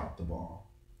by drop the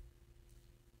ball.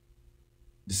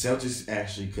 The Celtics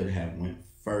actually could have went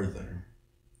further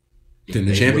in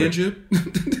the championship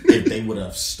if they would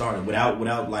have started without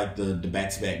like the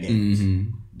back-to-back games.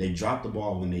 Mm-hmm. They dropped the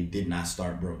ball when they did not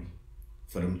start Brody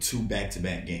for them 2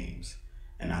 back-to-back games,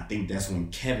 and I think that's when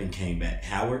Kevin came back.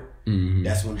 Howard,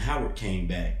 that's when Howard came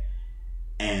back,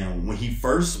 and when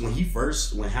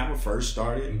Howard first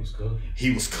started,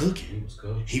 he was cooking.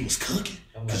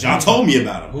 Because y'all told me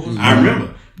about him. I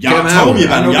remember y'all told me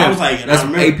about him. Y'all was like, that's I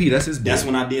remember, AP. That's his. Boy. That's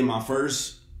when I did my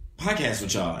first podcast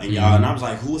with y'all, and y'all, and I was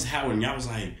like, "Who is Howard?" And y'all was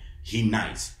like, "He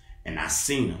nice." And I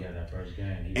seen him. Yeah, that first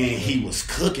game. He was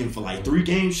cooking for like 3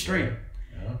 games straight.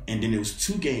 Yeah. And then there was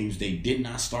 2 games they did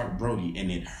not start Brody,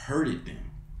 and it hurted them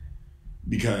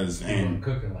because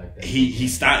cooking like that. He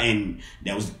stopped, and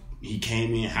he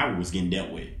came in. Howard was getting dealt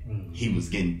with. He was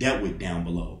getting dealt with down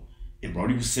below, and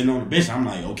Brody was sitting on the bench. I'm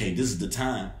like, okay, this is the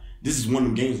time. This is one of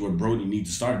them games where Brody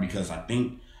needs to start because I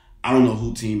don't know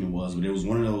who team it was, but it was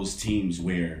one of those teams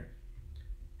where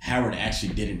Howard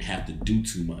actually didn't have to do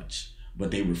too much. But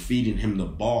they were feeding him the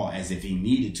ball as if he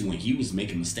needed to, and he was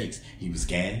making mistakes. He was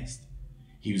gassed.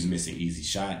 He was missing easy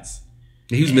shots.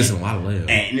 He was missing a lot of layups.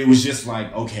 And it was just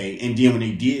like, okay. And then when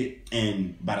they did,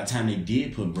 and by the time they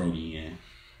did put Brody in,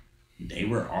 they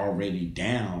were already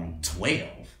down 12.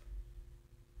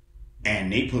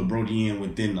 And they put Brody in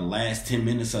within the last 10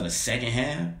 minutes of the second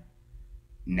half.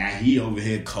 Now he over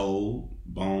here cold.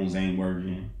 Bones ain't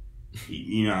working.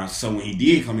 So when he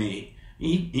did come in,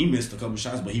 he missed a couple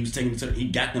shots, but he was he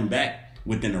got them back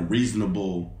within a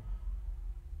reasonable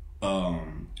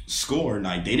score.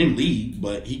 Like they didn't lead,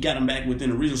 but he got them back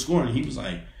within a reasonable score, and he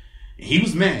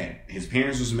was mad. His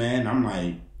parents was mad, and I'm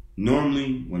like,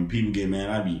 normally when people get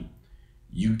mad,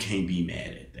 you can't be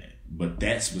mad at that. But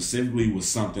that specifically was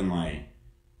something like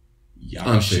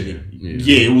y'all should have.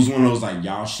 Yeah, it was one of those like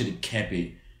y'all should have kept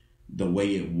it the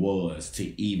way it was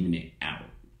to even it out.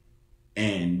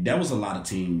 And that was a lot of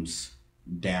teams'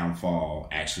 downfall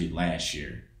actually last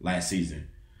season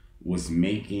was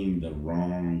making the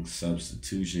wrong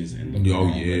substitutions and the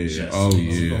wrong adjustments. Oh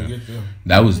yeah.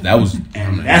 That was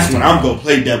and that's when I'm gonna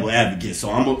play devil advocate. So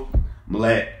I'm gonna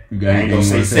let I ain't gonna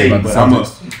say but I'm gonna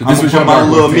put my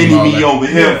little mini me over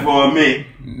here for a minute.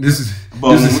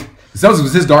 Celtics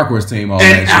was his dark horse team all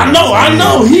last year. I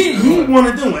know. He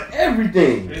wanted to do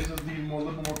everything. It's just need a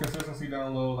little more consistency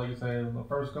down low. Like you said, the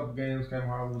first couple games, Kevin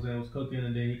Hart was cooking,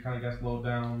 and then he kind of got slowed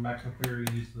down. Max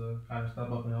McCreary used to kind of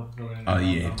step up and help fill in. Oh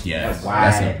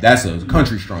yeah. That's a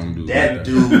country strong dude. That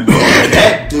dude.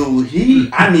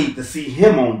 I need to see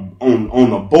him on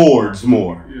the boards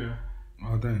more. Yeah.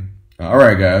 Oh dang. All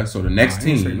right, guys. So the next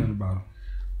team. I didn't say nothing about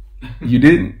him. You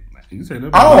didn't. You said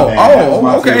nothing.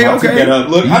 Okay. I took that up.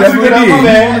 Look, you I took it up. My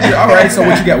bad. All right. So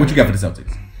what you got? What you got for the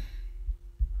Celtics?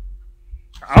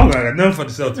 I don't got nothing for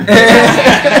the Celtics.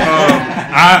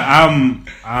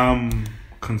 I'm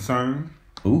concerned.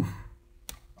 Oof.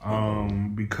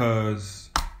 Because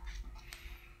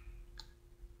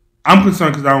I'm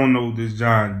concerned because I don't know this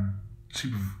John.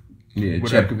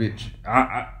 Chepkovich.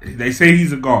 They say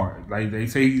he's a guard. Like they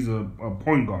say he's a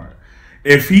point guard.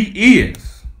 If he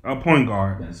is a point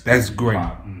guard, that's great.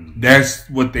 That's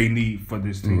what they need for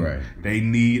this team. Right. They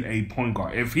need a point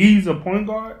guard. If he's a point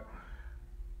guard,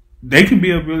 they can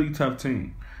be a really tough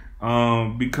team.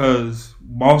 Because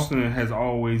Boston has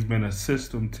always been a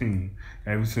system team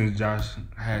ever since Josh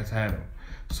has had him.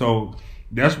 So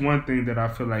that's one thing that I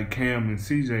feel like Cam and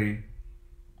CJ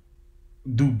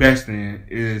do best in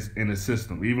is in a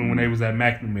system. Even when they was at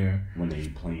McNamara, when they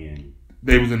playing,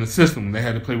 they was in a system. They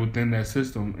had to play within that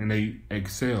system, and they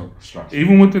excelled. Structure.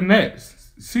 Even with the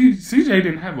Nets, CJ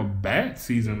didn't have a bad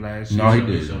season last year. No, he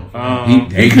did.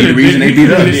 He could have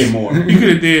did more. He could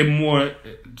have did more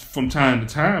from time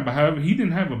to time, but however, he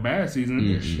didn't have a bad season,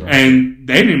 and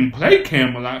they didn't play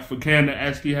Cam a lot for Cam to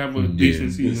actually have a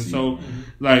decent season. So,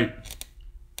 like,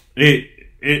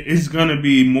 it's gonna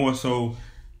be more so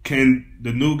can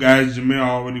the new guys? Jameer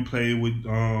already played with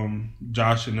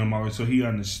Josh and them already, so he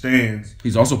understands.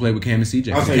 He's also played with Cam and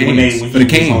CJ. I'll say when the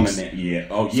Canes. Yeah.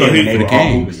 Oh so yeah, he, when they for were the all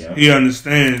Canes, hoopers, yeah. he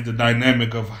understands the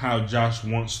dynamic of how Josh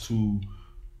wants to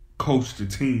coach the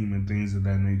team and things of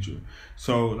that nature.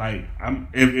 So like,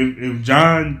 if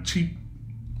John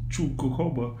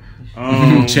Chukwukoba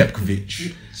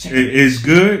Chepkovich is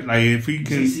good, like if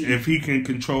he can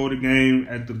control the game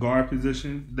at the guard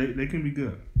position, they can be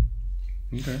good.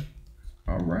 Okay.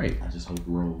 All right. I just hope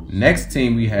Rose. Next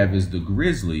team we have is the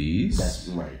Grizzlies. That's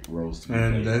right, Rose.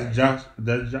 And that's Josh.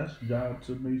 That's Josh's job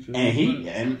to make sure.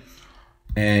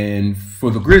 And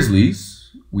for the Grizzlies,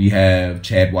 we have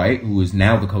Chad White, who is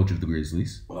now the coach of the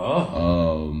Grizzlies.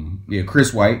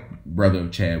 Chris White, brother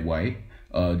of Chad White.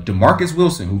 DeMarcus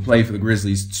Wilson, who played for the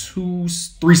Grizzlies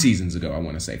 3 seasons ago, I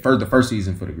want to say. The first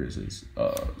season for the Grizzlies.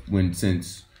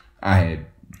 Since I had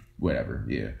whatever,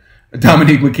 yeah.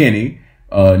 Dominique McKinney,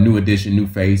 new addition, new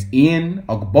face. Ian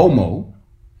Ogbomo,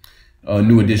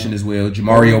 new addition as well.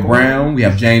 Jamario Brown. We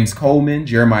have James Coleman,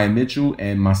 Jeremiah Mitchell,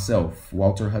 and myself,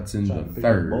 Walter Hudson III.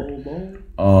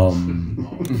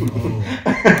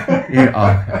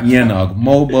 Ian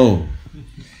Ogbomo.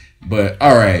 But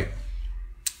all right.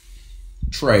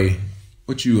 Trey,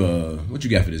 what you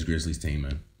got for this Grizzlies team,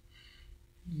 man?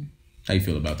 How you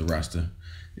feel about the roster?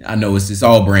 I know it's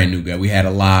all brand new guys. We had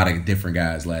a lot of different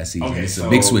guys last season. Okay, it's so a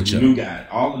big switch up. New guy,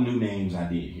 all the new names I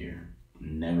did here.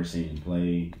 Never seen them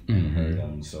play, never heard of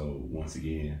them. So once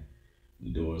again,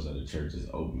 the doors of the church is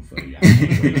open for you.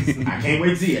 I can't wait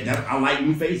to see it. I like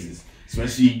new faces,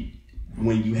 especially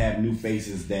when you have new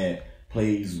faces that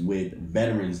plays with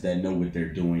veterans that know what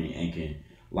they're doing and can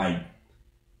like.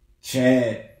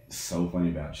 Chad, so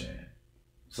funny about Chad.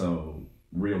 So,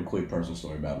 real quick personal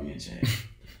story about me and Chad.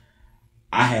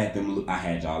 I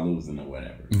had y'all losing or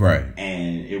whatever. Right.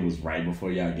 And it was right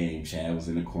before y'all game. Chad was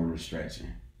in the corner stretching.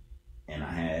 And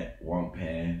I had walked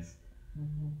past.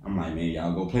 I'm like, man,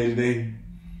 y'all go play today?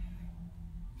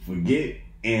 Forget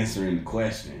answering the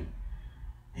question.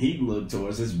 He looked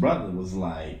towards his brother, was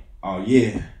like, oh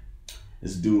yeah.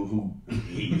 This dude who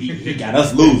he got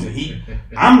us losing.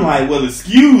 I'm like, well,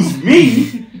 excuse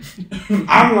me.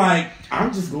 I'm like,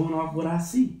 I'm just going off what I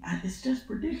see. It's just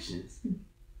predictions,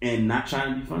 and not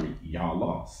trying to be funny. Y'all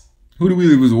lost. Who do we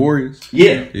leave? Was the Warriors?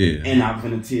 Yeah. Yeah. And I'm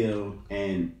gonna tell,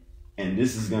 and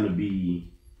this is gonna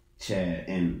be Chad,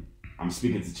 and I'm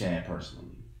speaking to Chad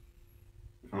personally.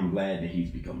 I'm glad that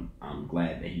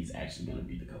he's actually gonna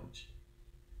be the coach.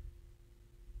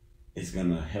 It's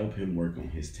gonna help him work on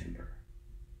his temper.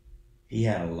 He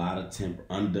had a lot of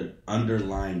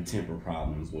underlying temper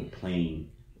problems with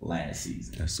playing last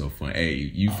season. That's so funny. Hey,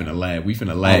 you finna laugh. We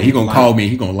finna laugh. He gonna call me.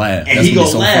 He gonna laugh. And that's he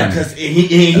gonna laugh because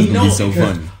he knows so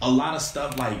because funny. A lot of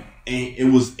stuff like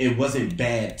it wasn't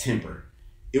bad temper.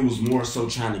 It was more so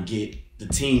trying to get the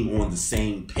team on the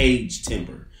same page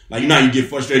temper. Like, you know how you get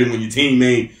frustrated when your team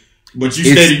ain't, but you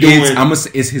steady doing.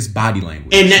 It's his body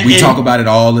language. We talk about it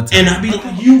all the time. And I be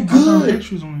like, you good.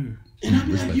 And I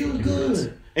be like, you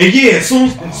good. And yeah, as soon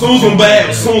as one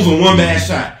bad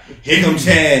shot, here comes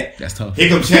Chad. That's tough. Here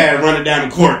comes Chad running down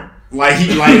the court like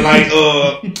he like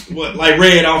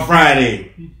Red on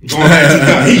Friday. Going back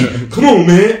to come on,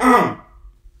 man.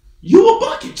 You a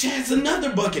bucket. Chad's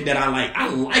another bucket that I like. I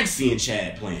like seeing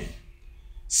Chad playing.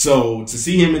 So to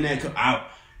see him in that out,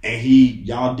 and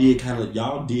y'all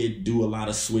did do a lot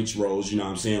of switch roles. You know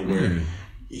what I'm saying? Where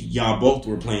y'all both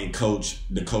were playing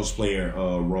the coach player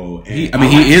role. And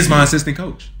he is my assistant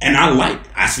coach. And I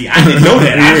didn't know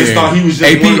that. I just thought he was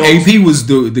just one of those. AP was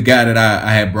the guy that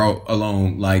I had brought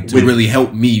along, like, to really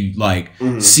help me, like,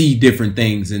 see different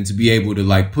things and to be able to,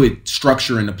 like, put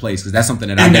structure into place, because that's something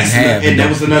that I didn't have. And that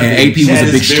was another thing. And AP was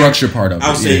a big structure part of it.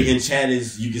 I would say, and Chad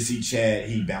you can see Chad,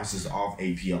 he bounces off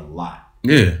AP a lot.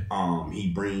 Yeah.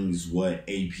 He brings what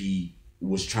AP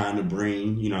was trying to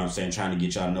bring, you know what I'm saying, trying to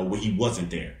get y'all to know when he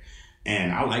wasn't there.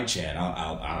 And I like Chad.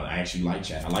 I actually like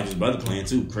Chad. I like his brother playing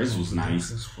too. Chris was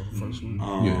nice.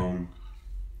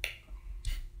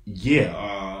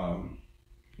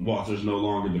 Walter's no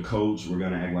longer the coach. We're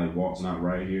gonna act like Walt's not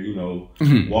right here. You know,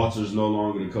 Walter's no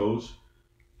longer the coach.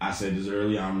 I said this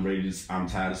earlier. I'm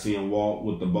tired of seeing Walt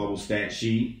with the bubble stat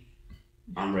sheet.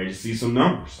 I'm ready to see some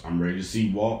numbers. I'm ready to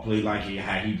see Walt play like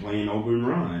how he playing open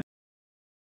run.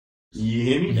 You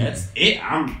hear me? That's it.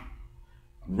 I'm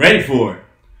ready for it.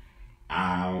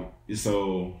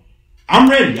 So I'm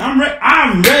ready.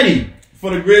 I'm ready for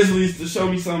the Grizzlies to show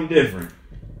me something different.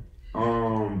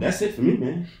 That's it for me,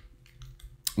 man.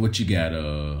 What you got,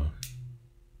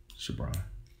 Shabron?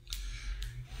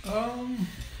 I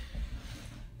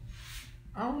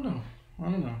don't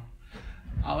know.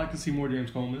 I like to see more James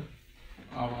Coleman.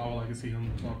 I would like to see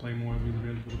him play more and be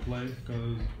available to play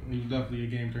because he was definitely a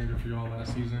game changer for y'all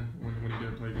last season when he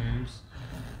did play games.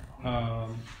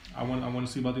 I want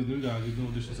to see about these new guys, these new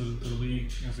additions to the league,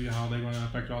 and see how they're going to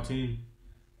affect y'all team.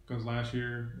 Because last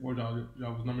year,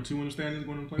 y'all was number 2 in the standings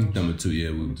going to play. Number 2,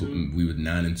 yeah, we were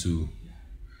 9-2.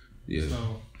 Yeah.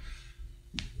 So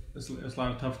it's a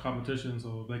lot of tough competition.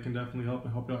 So they can definitely help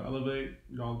y'all elevate.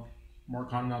 Y'all, Mark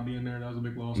Connor not being there, that was a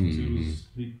big loss.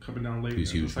 He coming down late in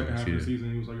the second half of the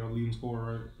season. He was like y'all leading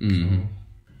scorer, right? Mm-hmm. So,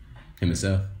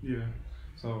 himself. Yeah.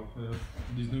 So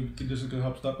these new conditions can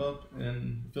help step up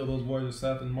and fill those voids of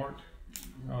Seth and Mark.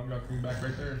 Y'all coming back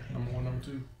right there, number 1, number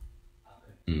 2.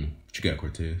 What you got,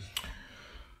 Cortez?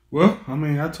 Well, I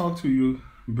mean, I talked to you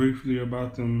briefly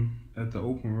about them at the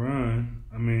open run.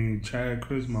 I mean, Chad,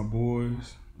 Chris, my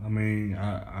boys. I mean,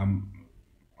 I'm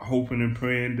hoping and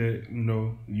praying that, you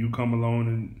know, you come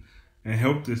along and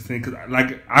help this thing. Because,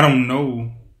 like, I don't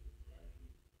know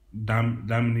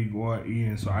Dominique or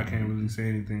Ian, so I can't really say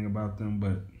anything about them.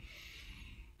 But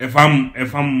if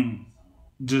I'm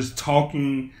just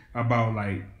talking about,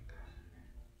 like,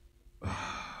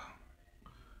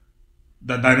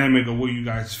 the dynamic of where you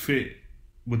guys fit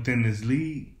within this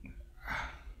league,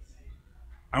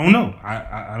 I don't know.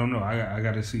 I don't know. I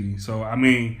got to see. So, I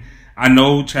mean, I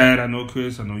know Chad, I know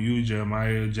Chris, I know you,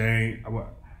 Jeremiah, James,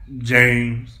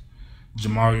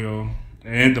 Jamario,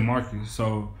 and DeMarcus.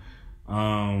 So,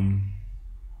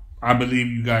 I believe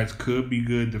you guys could be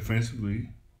good defensively.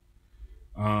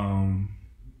 Yeah,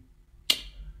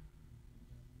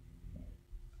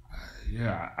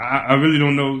 I really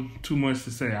don't know too much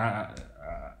to say.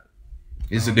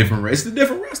 It's a different roster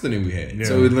than we had. Yeah.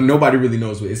 So nobody really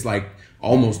knows. It's like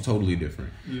almost totally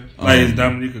different. Yeah. Like is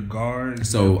Dominique a guard?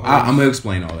 So I'm gonna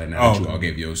explain all that now that you all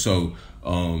gave you. So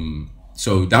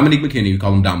Dominique McKinney, we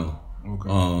call him Damo.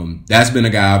 Okay. That's been a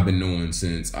guy I've been knowing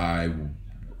since I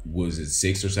was in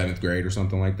 6th or 7th grade or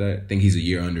something like that. I think he's a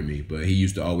year under me, but he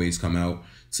used to always come out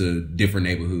to different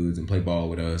neighborhoods and play ball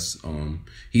with us.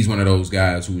 He's one of those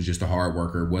guys who was just a hard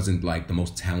worker, wasn't like the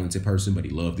most talented person, but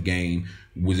he loved the game,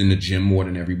 was in the gym more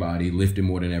than everybody, lifted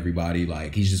more than everybody.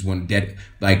 Like he's just one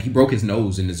like he broke his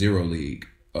nose in the 0 league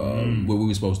where we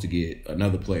were supposed to get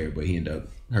another player, but he ended up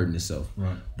hurting himself.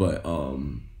 Right. But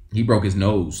he broke his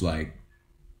nose like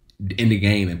in the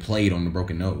game and played on the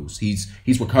broken nose. He's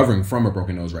recovering from a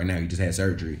broken nose right now. He just had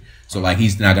surgery. So like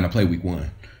he's not gonna play week 1.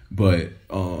 But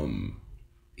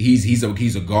he's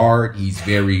a guard. He's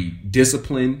very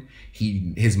disciplined.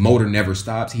 His motor never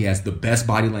stops. He has the best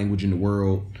body language in the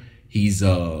world. He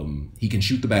can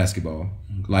shoot the basketball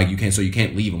like you can, so you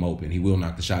can't leave him open. He will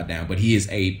knock the shot down. But he is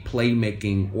a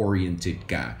playmaking oriented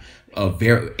guy.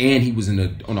 And he was on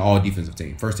the all defensive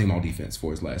team, first team all defense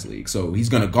for his last league. So he's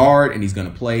gonna guard and he's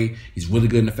gonna play. He's really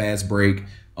good in the fast break,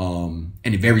 and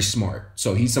he's very smart.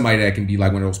 So he's somebody that can be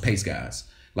like one of those pace guys,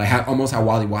 like almost how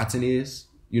Wally Watson is,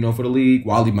 for the league.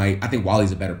 I think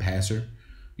Wally's a better passer.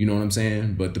 You know what I'm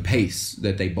saying? But the pace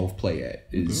that they both play at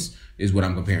is what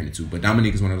I'm comparing it to. But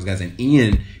Dominique is one of those guys, and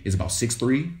Ian is about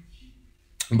 6'3",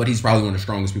 but he's probably one of the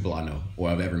strongest people I know or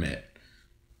I've ever met.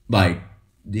 Like.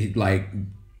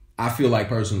 I feel like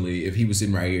personally, if he was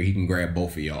sitting right here, he can grab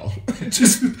both of y'all.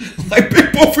 Just like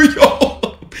pick both of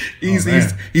y'all.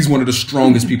 He's one of the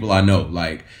strongest people I know.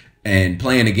 Like, and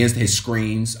playing against his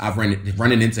screens,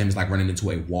 running into him is like running into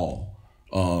a wall.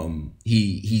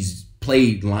 He's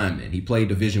played lineman. He played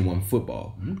Division I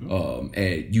football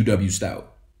at UW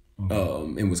Stout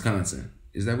in Wisconsin.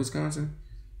 Is that Wisconsin?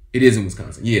 It is in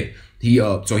Wisconsin. Yeah.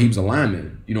 So he was a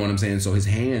lineman. You know what I'm saying? So his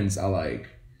hands are like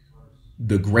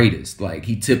the greatest. Like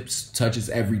he touches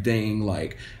everything.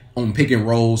 Like on pick and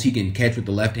rolls, he can catch with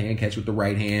the left hand, catch with the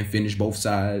right hand, finish both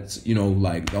sides.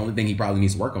 Like the only thing he probably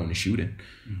needs to work on is shooting.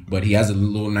 But he has a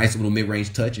nice little mid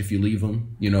range touch if you leave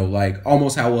him. Like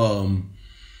almost how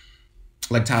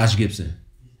like Taj Gibson.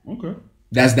 Okay.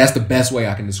 That's the best way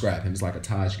I can describe him. It's like a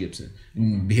Taj Gibson.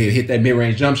 He'll hit that mid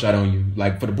range jump shot on you,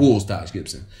 like for the Bulls, Taj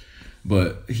Gibson.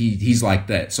 But he's like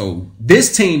that. So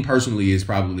this team personally is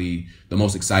probably the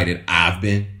most excited I've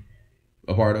been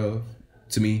a part of,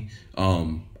 to me.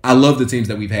 I love the teams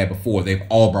that we've had before. They've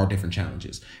all brought different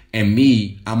challenges. And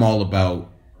me, I'm all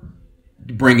about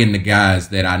bringing the guys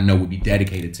that I know would be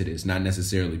dedicated to this, not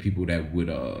necessarily people that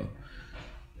would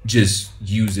just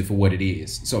use it for what it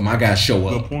is. So my guys show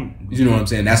up. Good point. You know what I'm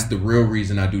saying? That's the real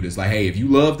reason I do this. Like, hey, if you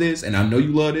love this and I know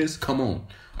you love this, come on.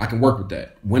 I can work with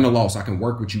that. Win or loss, I can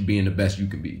work with you being the best you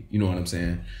can be. You know what I'm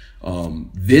saying?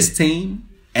 This team,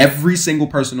 every single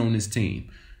person on this team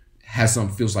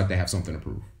feels like they have something to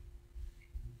prove.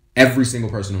 Every single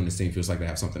person on this team feels like they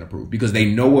have something to prove because they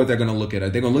know what they're going to look at.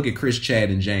 They're going to look at Chris, Chad,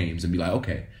 and James and be like,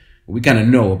 okay, well, we kind of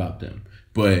know about them.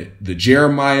 But the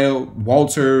Jeremiah,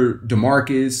 Walter,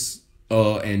 DeMarcus,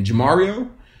 and Jamario,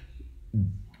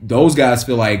 those guys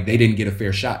feel like they didn't get a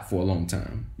fair shot for a long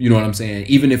time. You know what I'm saying?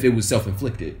 Even if it was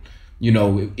self-inflicted, you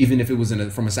know, even if it was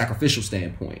from a sacrificial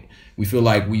standpoint, we feel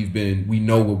like we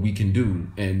know what we can do,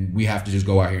 and we have to just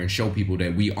go out here and show people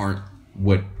that we aren't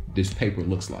what this paper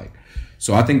looks like.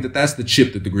 So I think that's the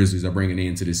chip that the Grizzlies are bringing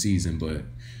into this season. But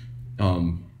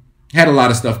had a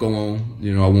lot of stuff go on,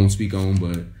 you know, I won't speak on,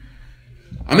 but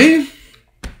I mean,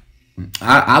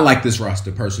 I like this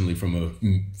roster personally from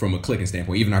a clicking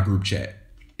standpoint. Even our group chat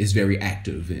is very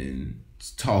active and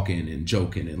talking and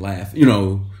joking and laughing. You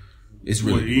know, it's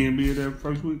really. Will Ian be there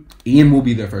first week? Ian will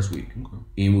be there first week. Okay.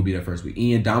 Ian will be there first week.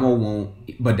 Ian Damo won't,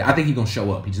 but I think he's gonna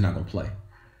show up. He's just not gonna play.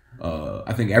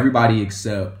 I think everybody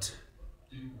except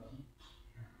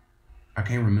I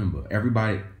can't remember.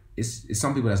 Everybody, it's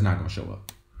some people that's not gonna show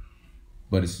up.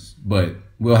 But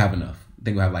we'll have enough. I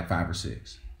think we'll have like 5 or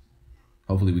 6.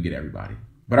 Hopefully we get everybody.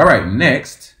 But all right,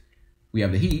 next we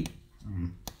have the Heat.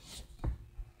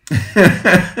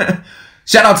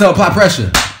 Shout out to Apply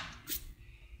Pressure.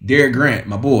 Derek Grant,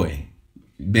 my boy.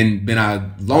 Been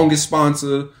our longest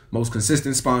sponsor, most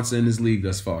consistent sponsor in this league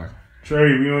thus far.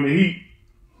 Trey, we on the Heat.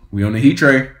 We on the Heat,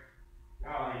 Trey.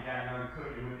 Y'all ain't got nothing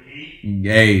cooking with the Heat.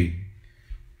 Yay.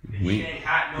 The Heat ain't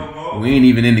hot no more. We ain't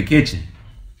even in the kitchen.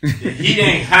 The Heat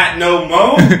ain't hot no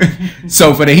more.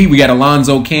 So for the Heat, we got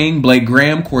Alonzo King, Blake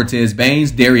Graham, Cortez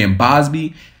Baines, Darian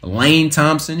Bosby, Lane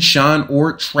Thompson, Sean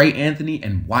Ort, Trey Anthony,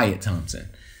 and Wyatt Thompson.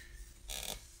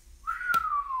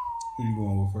 Who you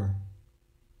going with first?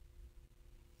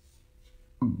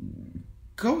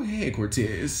 Go ahead,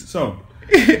 Cortez. So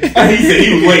He said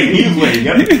he was waiting.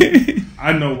 Yep.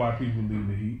 I know why people leave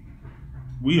the Heat.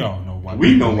 We all know why.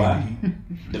 We know leave why. the Heat.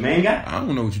 The main guy? I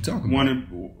don't know what you're talking about.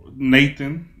 One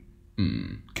Nathan,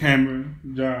 Cameron,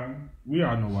 John. We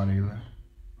all know why they left.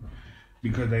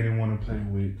 Because they didn't want to play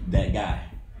with That guy.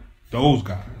 those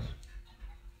guys.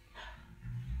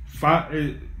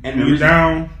 And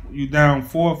You down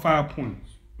 4 or 5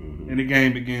 points in the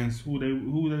game against who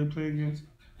they play against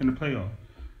in the playoff.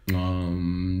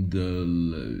 One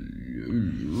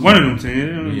of them teams. It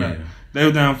doesn't matter. They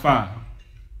were down 5.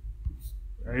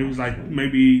 It was like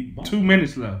maybe 2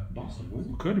 minutes left.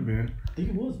 Could have been. I think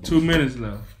it was. 2 minutes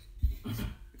left.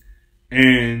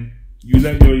 And you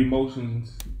let your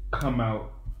emotions come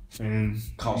out and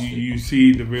you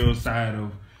see the real side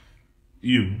of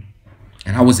you.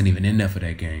 And I wasn't even in there for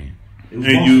that game. And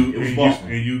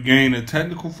you gain a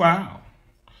technical foul.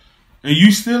 And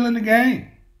you still in the game.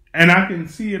 And I can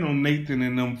see it on Nathan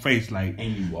and them face like,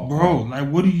 And you walk bro, off. like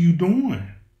what are you doing?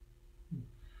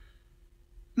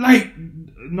 Like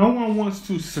no one wants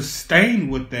to sustain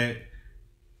with that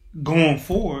going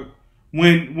forward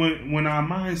when our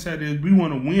mindset is we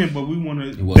want to win, but we want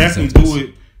to definitely do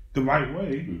it the right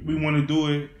way. We want to do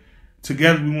it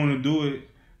together. We want to do it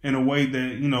in a way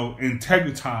that, you know,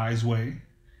 integritize way.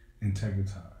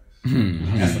 Integritize.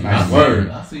 That's a nice word.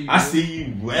 I see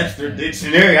you, Webster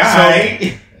Dictionary. All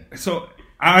right. So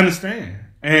I understand.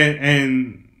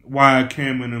 And why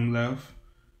Cam and them left.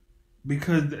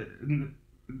 Because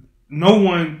no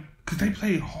one, because they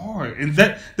played hard. And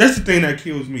that's the thing that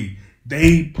kills me.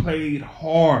 They played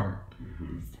hard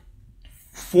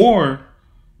for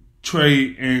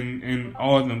Trey and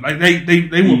all of them. Like they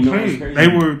were playing.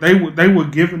 They were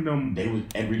giving them. They was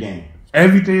every game.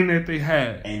 Everything that they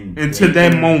had. And until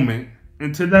that moment.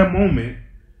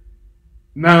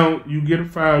 Now you get a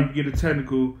foul, you get a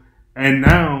technical, and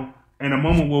now in a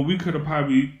moment where we could have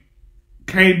probably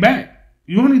came back.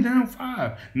 You only down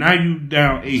 5. Now you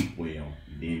down 8. Well,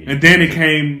 and then it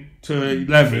came to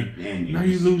 11. Now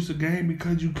you lose the game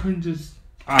because you couldn't just.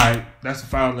 All right, that's a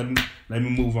foul. Let me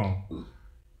move on.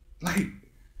 Like,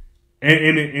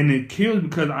 and it kills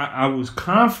because I was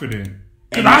confident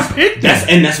because I picked them.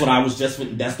 And that's what I was just.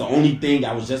 That's the only thing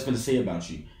I was just going to say about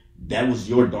you. That was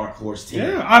your dark horse team.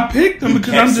 Yeah, I picked them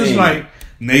because I'm just like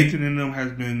Nathan and them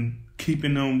has been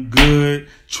keeping them good.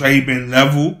 Trey been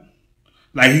level.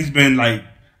 Like he's been like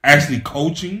actually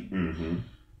coaching. Mm-hmm.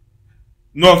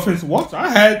 No offense to Walter, I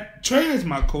had Trey as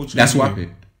my coach. That's who I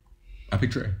picked. I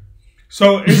picked Trey.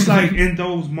 So it's like in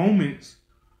those moments,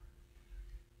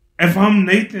 if I'm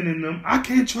Nathan and them, I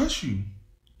can't trust you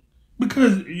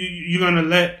because you're gonna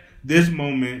let this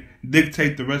moment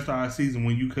dictate the rest of our season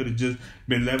when you could have just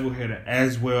been level-headed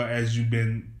as well as you've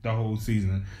been the whole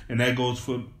season, and that goes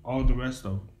for all the rest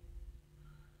of it.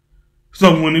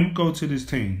 So when we go to this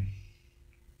team.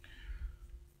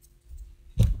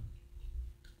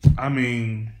 I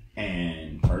mean,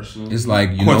 and personally, it's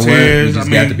like you Cortez, know what? We just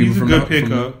got the people he's a good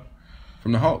pickup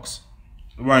from the Hawks.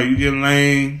 Right, you get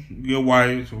Lane, you get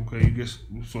White, okay, you get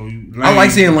Lane. I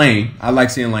like seeing Lane. I like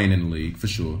seeing Lane in the league for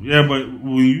sure. Yeah, but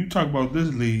when you talk about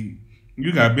this league,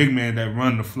 you got big man that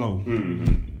run the flow.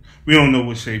 Mm-hmm. We don't know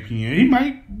what shape he in. He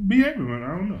might be everyone. I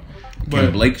don't know. But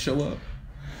Can Blake show up?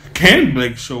 Can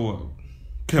Blake show up?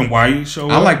 Can Wyatt show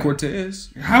up? I like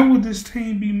Cortez. How would this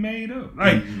team be made up?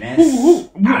 Like,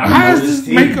 how is this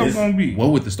makeup going to be? What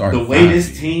would the start? The way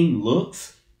this team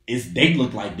looks, they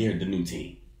look like they're the new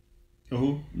team.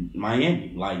 Who?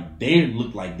 Miami. Like, they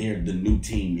look like they're the new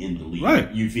team in the league. Right.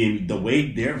 You feel me? The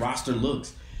way their roster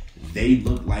looks, they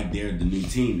look like they're the new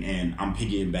team. And I'm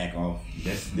picking back off.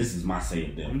 This is my say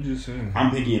of them. I'm just saying.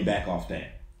 I'm picking back off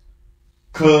that.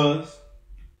 Cuz,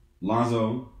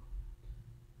 Lonzo,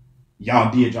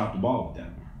 y'all did drop the ball with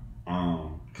that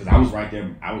one. Because I was right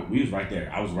there. We was right there.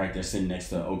 I was right there sitting next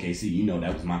to OKC. You know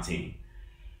that was my team.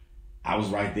 I was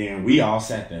right there, and we all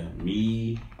sat there.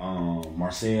 Me,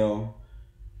 Marcel,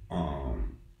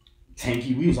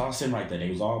 Tanky, we was all sitting right there. They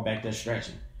was all back there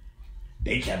stretching.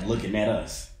 They kept looking at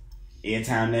us. Every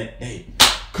time that, hey,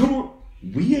 come on,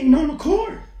 we ain't on the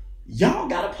court. Y'all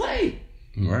gotta play.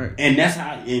 Right. And that's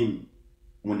how,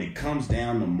 when it comes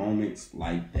down to moments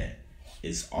like that,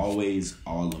 it's always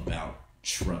all about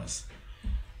trust.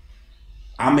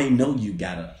 I may know you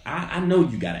got I know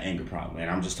you got an anger problem,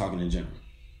 and I'm just talking in general.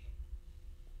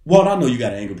 Well, I know you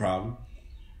got an anger problem,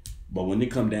 but when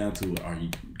it come down to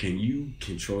it, can you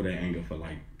control that anger for,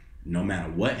 like, no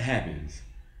matter what happens,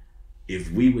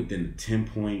 if we within the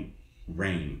 10-point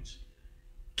range,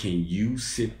 can you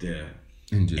sit there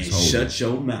and shut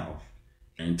your mouth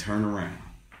and turn around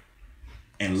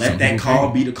and let that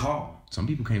call be the call? Some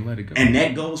people can't let it go. And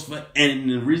that goes for, and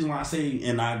the reason why I say,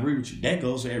 and I agree with you, that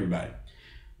goes for everybody.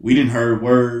 We didn't heard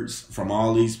words from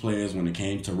all these players when it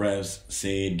came to refs,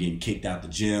 said getting kicked out the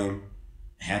gym,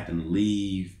 having to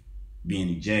leave, being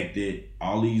ejected,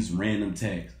 all these random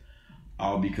texts,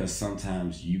 all because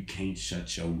sometimes you can't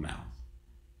shut your mouth.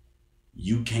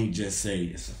 You can't just say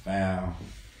it's a foul.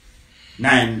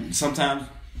 Now, and sometimes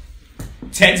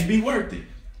texts be worth it.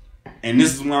 And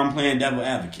this is why I'm playing devil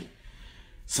advocate.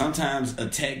 Sometimes a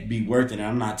tech be worth it, and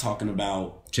I'm not talking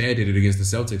about. Chad did it against the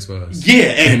Celtics for us. Yeah,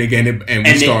 and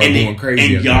we started going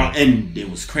crazy. And it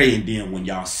was crazy. And then when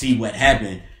y'all see what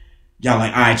happened, y'all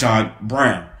like, all right, y'all,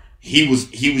 Brown, he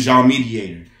was y'all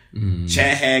mediator. Mm-hmm.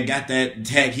 Chad had got that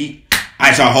tech. All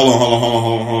right, y'all,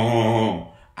 hold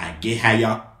on. I get how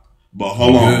y'all, but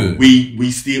hold on,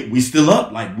 we still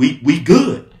up, like we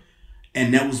good.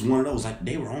 And that was one of those, like,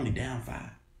 they were only down 5.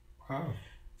 Wow.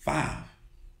 5.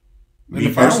 And the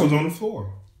foul was on the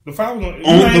floor. The foul was on. You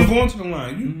ain't going to the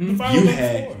line. The foul was on the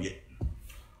floor. Yeah,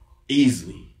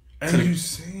 easily. And you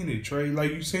saying it, Trey.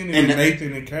 Like, you saying it in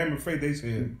Nathan and Cameron face. They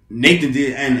said. Nathan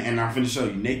did, and I'm finna show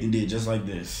you. Nathan did just like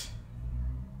this.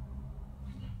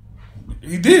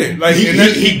 He did. Like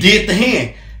he did the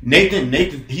hand. Nathan,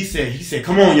 he said,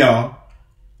 come on, y'all.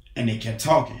 And they kept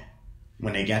talking.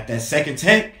 When they got that second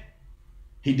tech,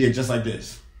 he did just like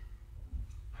this.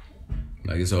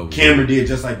 Like it's over. Cameron did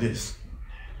just like this.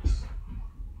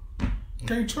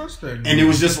 Can't trust that dude. And it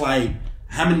was just like,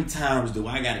 how many times do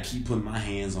I gotta keep putting my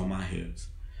hands on my hips?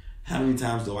 How many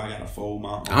times do I gotta fold my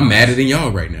arms? I'm madder than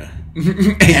y'all right now.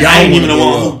 And I ain't even the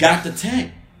one who got the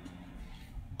tech.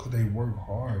 Cause they work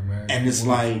hard, man. And it's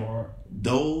like,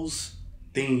 those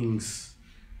things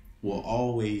will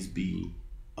always be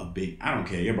a big, I don't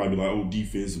care. Everybody be like, oh,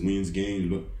 defense wins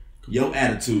games, but your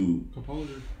attitude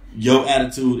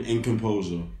and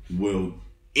composure will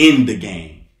end the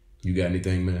game. You got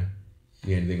anything, man?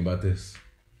 You got anything about this?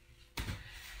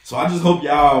 So I just hope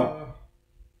y'all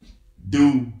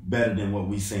do better than what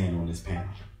we saying on this panel.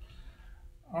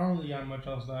 I don't really got much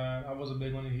else to add. I wasn't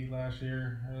big on the Heat last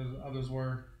year, as others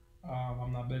were.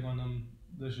 I'm not big on them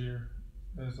this year.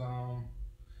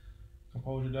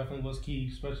 Composure definitely was key,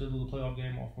 especially the playoff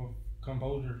game off of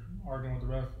composure. Arguing with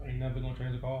the ref ain't never gonna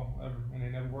change the call ever, and they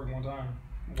never worked one time.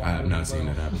 I have not seen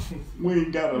that happen. We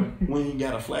ain't got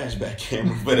a flashback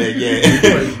camera for that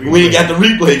yet. We ain't got the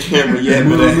replay camera yet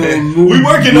for that. We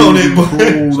working on it.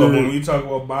 But. So when we talk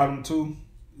about bottom 2,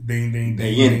 ding, ding,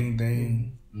 ding, ding,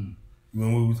 ding.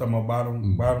 When we were talking about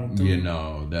bottom 2, yeah,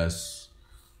 no, that's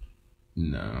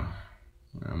no.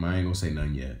 I ain't gonna say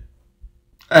nothing yet.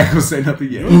 I ain't gonna say nothing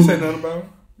yet. You ain't say nothing about it.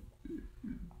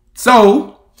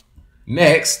 So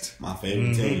next, my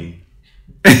favorite team.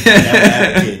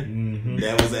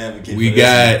 That was advocate. We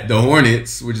got the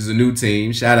Hornets, which is a new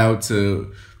team. Shout out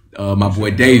to my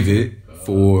boy David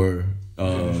for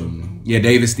Yeah,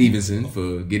 David Stevenson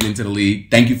for getting into the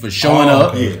league. Thank you for showing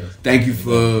up. Yeah. Thank you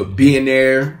for being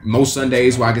there most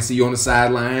Sundays where I can see you on the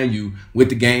sideline. You with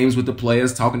the games, with the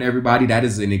players, talking to everybody. That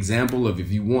is an example of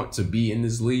if you want to be in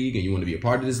this league and you want to be a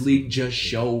part of this league, just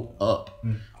show up.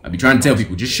 I be trying to tell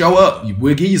people, just show up.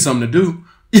 We'll give you something to do.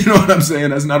 You know what I'm saying?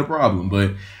 That's not a problem.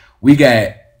 But we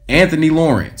got Anthony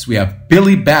Lawrence. We have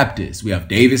Billy Baptist. We have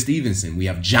David Stevenson. We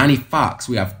have Johnny Fox.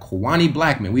 We have Kwani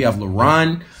Blackman. We have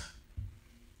LaRon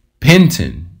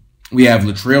Penton. We have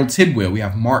Latrell Tidwell. We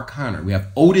have Mark Connor. We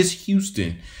have Otis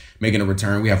Houston making a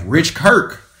return. We have Rich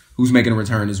Kirk, who's making a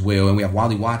return as well. And we have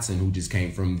Wally Watson, who just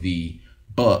came from the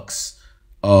Bucks.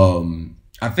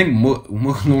 I think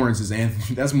Mook Lawrence is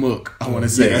Anthony. That's Mook, I want to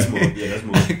say. Yeah, that's Mook. Yeah, that's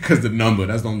Mook. Because the number,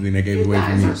 that's the only thing that gave it away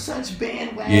from me. Are such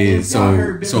bandwagons. Yeah,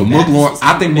 so Mook Lawrence,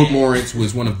 I think Mook Lawrence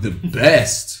was one of the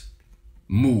best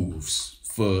moves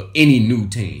for any new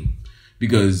team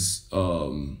because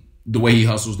the way he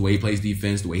hustles, the way he plays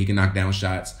defense, the way he can knock down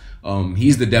shots.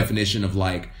 He's the definition of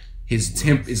like his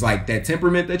is like that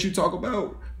temperament that you talk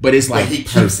about, but it's like he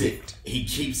keeps it. He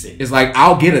keeps it. It's like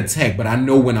I'll get a tech, but I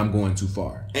know when I'm going too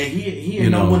far. And he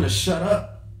ain't know when to shut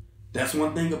up. That's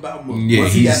one thing about Mook. Yeah,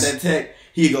 once he got that tech,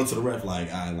 he'd go to the ref like,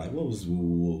 what was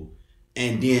woo.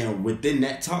 And then within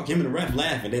that talk, him and the ref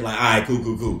laughing. They like, all right,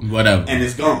 cool. Whatever. And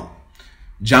it's gone.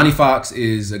 Johnny Fox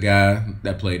is a guy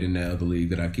that played in the other league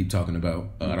that I keep talking about.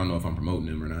 I don't know if I'm promoting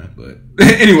him or not, but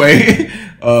anyway,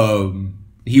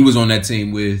 he was on that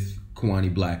team with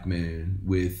Kwani Blackman,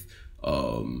 with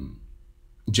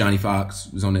Johnny Fox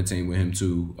was on that team with him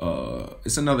too.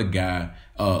 It's another guy.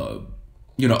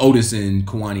 Otis and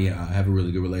Kwani have a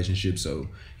really good relationship, so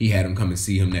he had him come and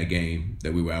see him that game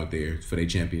that we were out there for their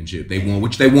championship. They won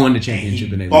the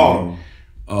championship and they won.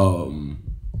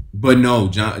 But no,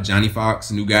 Johnny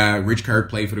Fox, new guy. Rich Kirk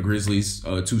played for the Grizzlies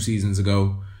 2 seasons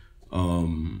ago.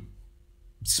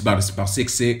 It's about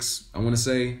 6'6", I want to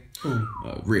say.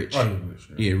 Rich.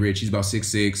 Yeah, Rich. He's about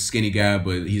 6'6", skinny guy,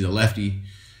 but he's a lefty.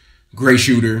 Great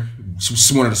shooter.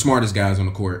 One of the smartest guys on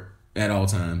the court at all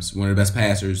times. One of the best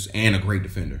passers and a great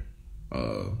defender.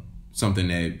 Something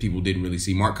that people didn't really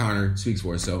see. Mark Connor speaks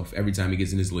for himself. Every time he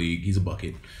gets in this league, he's a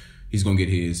bucket. He's going to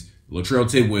get his.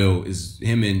 Latrell Tidwell is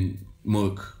him and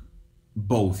Mook,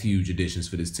 both huge additions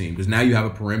for this team because now you have a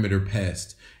perimeter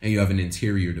pest and you have an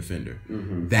interior defender.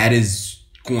 Mm-hmm. That is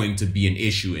going to be an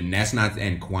issue, and that's not.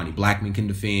 And Kwani Blackman can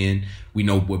defend. We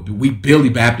know Billy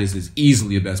Baptist is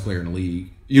easily the best player in the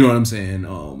league. You know what I'm saying?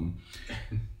 And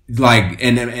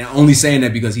only saying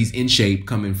that because he's in shape,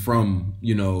 coming from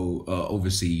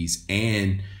overseas,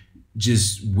 and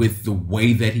just with the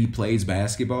way that he plays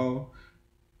basketball,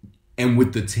 and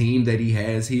with the team that he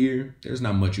has here, there's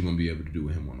not much you're gonna be able to do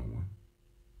with him one-on-one.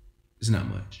 It's not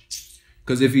much.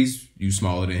 Because if you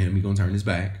smaller than him, he's going to turn his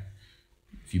back.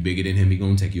 If you bigger than him, he's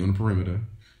going to take you on the perimeter.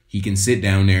 He can sit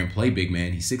down there and play big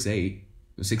man. He's 6'8",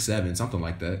 6'7", something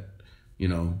like that.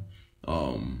 There's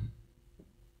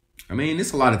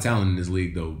a lot of talent in this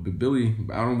league, though. But Billy,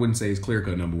 I wouldn't say he's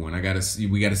clear-cut number one. We got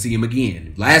to see him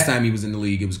again. Last time he was in the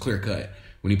league, it was clear-cut.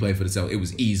 When he played for the Celtics, it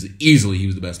was easily he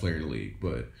was the best player in the league.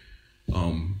 But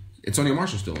Antonio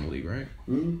Marshall's still in the league, right?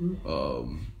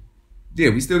 Mm-hmm.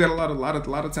 Yeah, we still got a lot of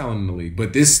talent in the league.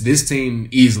 But this team,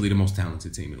 easily the most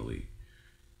talented team in the league.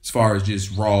 As far as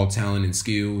just raw talent and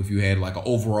skill, if you had like an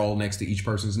overall next to each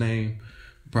person's name,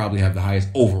 you probably have the highest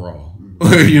overall.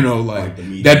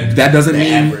 That doesn't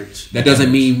mean average. That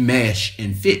doesn't mean mesh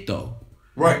and fit though.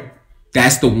 Right.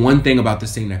 That's the one thing about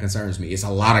this team that concerns me. It's a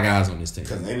lot of guys on this team.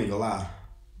 Because they ain't gonna lie,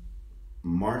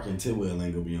 Mark and Tidwell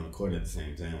ain't gonna be on the court at the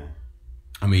same time.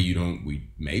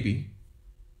 Maybe.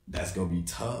 That's gonna be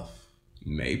tough.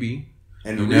 Maybe.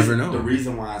 And you never know. The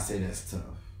reason why I say that's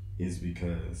tough is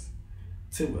because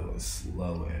Tidwell is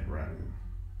slow at running.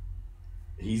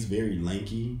 He's very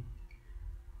lanky,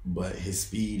 but his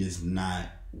speed is not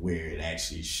where it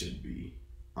actually should be.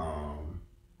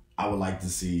 I would like to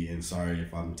see, and sorry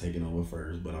if I'm taking over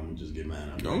first, but I'm gonna just get mad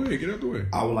at him. Oh yeah, get out the way.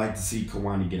 I would like to see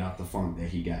Kwani get out the funk that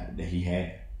he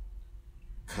had,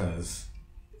 cause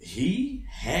he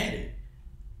had it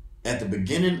at the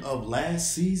beginning of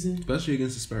last season, especially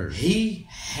against the Spurs. He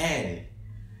had it,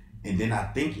 and then I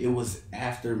think it was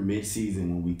after midseason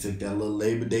when we took that little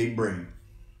Labor Day break.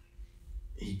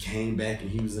 He came back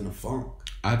and he was in a funk.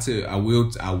 I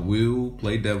will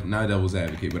play not devil's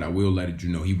advocate, but I will let you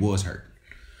know he was hurt.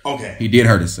 Okay. He did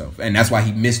hurt himself, and that's why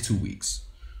he missed 2 weeks.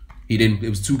 He didn't. It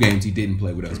was 2 games he didn't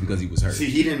play with us because he was hurt. See,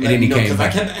 he didn't and let then me he know came because I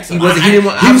back. kept asking. He wasn't. He didn't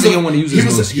want. Obviously, he didn't want to use his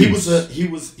no excuse.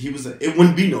 He was. It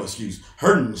wouldn't be no excuse.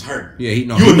 Hurting was hurting. Yeah, he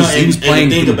was playing.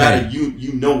 And the thing about it,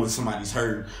 you know when somebody's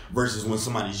hurting versus when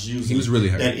somebody's using. He was really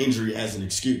hurt. That injury as an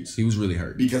excuse. He was really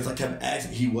hurt because I kept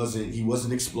asking. He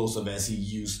wasn't explosive as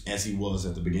he was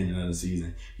at the beginning of the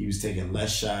season. He was taking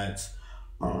less shots.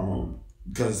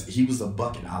 Because he was a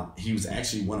bucket. He was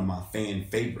actually one of my fan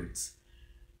favorites.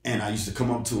 And I used to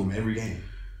come up to him every game.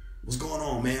 What's going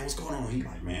on, man? What's going on? He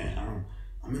like, man,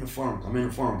 I'm in a funk.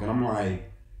 And I'm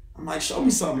like, show me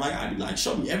something. Like, I'd be like,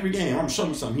 show me every game. I'm show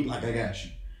me something. He like, I got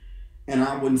you. And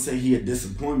I wouldn't say he had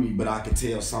disappointed me, but I could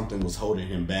tell something was holding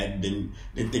him back. Didn't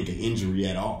think of injury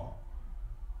at all.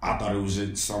 I thought it was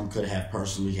just something could have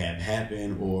personally have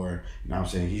happened, or you know what I'm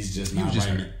saying, he's just not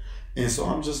right now. And so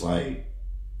I'm just like,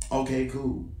 okay,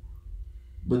 cool.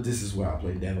 But this is where I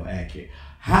play devil advocate.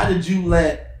 How did you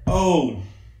let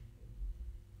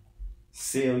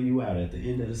sell you out at the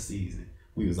end of the season?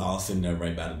 We was all sitting there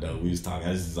right by the door. We was talking.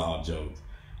 This is all jokes.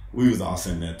 We was all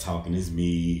sitting there talking. It's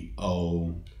me,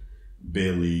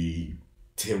 Billy,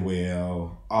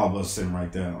 Tidwell, all of us sitting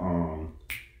right there.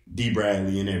 D.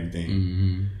 Bradley and everything.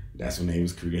 Mm-hmm. That's when they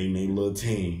was creating a little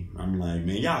team. I'm like,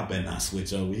 man, y'all better not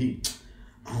switch over.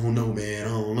 I don't know, man. I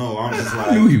don't know. I'm just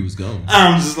like, I knew he was going.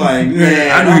 I'm just like,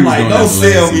 man. I'm like, don't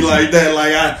sell me like that.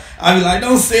 Like I be like,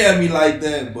 don't sell me like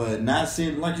that. But not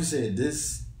seeing, like you said,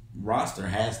 this roster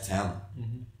has talent.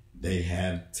 Mm-hmm. They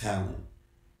have talent.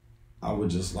 I would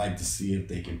just like to see if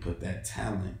they can put that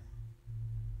talent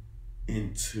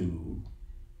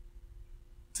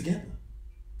together,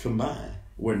 combined,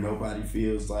 where nobody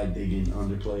feels like they getting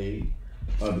underplayed.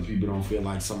 Other people don't feel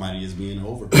like somebody is being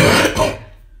overplayed.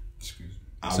 Excuse me.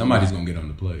 Somebody's gonna get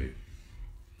underplayed.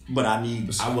 But I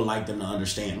would like them to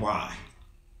understand why.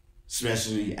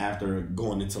 Especially after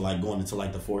going into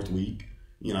the 4th week.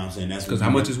 You know what I'm saying? That's because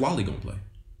how much is Wally gonna play?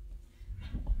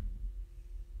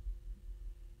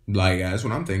 Like that's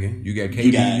what I'm thinking. You got KB,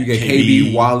 you got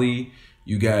KB, Wally,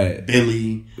 you got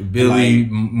Billy, like,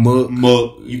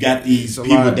 Mook. You got these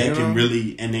people that can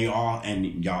really, and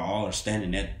y'all all are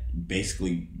standing at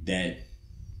basically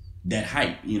that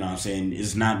height, you know what I'm saying?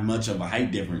 It's not much of a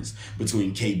height difference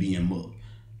between KB and Mook.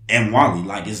 And Wally,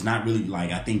 like, it's not really,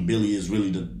 like, I think Billy is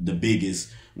really the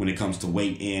biggest when it comes to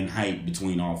weight and height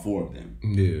between all 4 of them.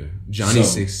 Yeah.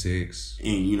 Johnny's 6'6".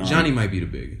 And, you know. Johnny might be the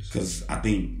biggest. Because I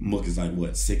think Mook is like,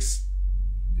 what, 6?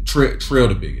 Trail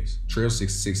the biggest. Trail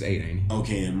 6'8", ain't he?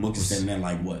 Okay, and Mook is standing there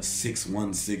like, what,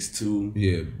 6'1", 6'2"?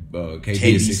 Yeah.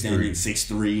 KB is standing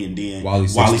 6'3", and then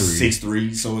Wally's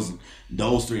 6'3". So it's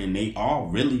those 3, and they all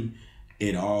really,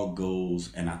 it all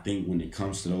goes, and I think when it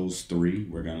comes to those 3,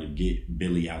 we're going to get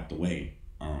Billy out the way,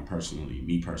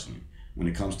 me personally. When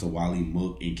it comes to Wally,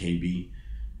 Mook, and KB,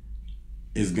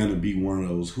 it's going to be one of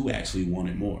those who actually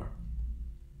wanted more.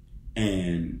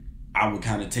 And I would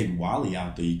kind of take Wally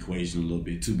out the equation a little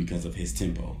bit too because of his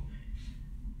tempo.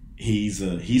 He's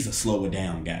a slow it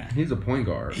down guy. He's a point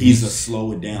guard. He's a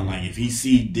slow it down. Like if he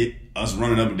see us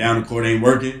running up and down the court ain't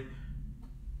working,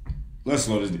 let's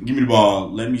slow this. Give me the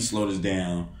ball. Let me slow this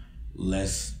down.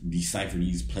 Let's decipher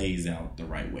these plays out the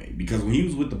right way. Because when he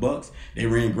was with the Bucks, they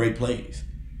ran great plays.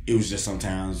 It was just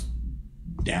sometimes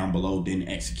down below didn't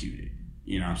execute it.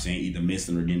 You know what I'm saying? Either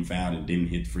missing or getting fouled and didn't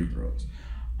hit the free throws.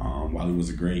 While he was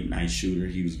a great, nice shooter,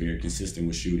 he was very consistent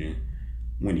with shooting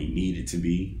when he needed to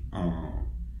be.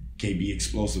 KB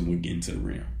explosive when getting to the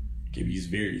rim. KB is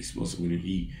very explosive when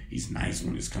he's nice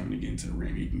when it's coming to get into the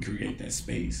rim. He can create that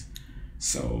space.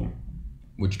 So,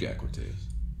 what you got, Cortez?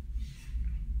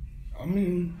 I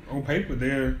mean, on paper,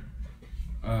 they're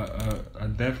a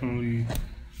definitely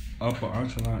upper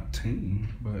echelon team.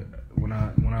 But when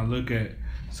I look at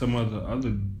some of the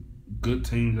other good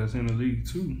teams that's in the league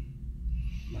too,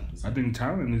 I think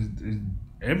talent is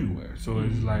everywhere. So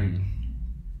it's like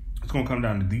it's gonna come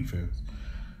down to defense.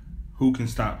 Who can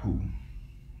stop who?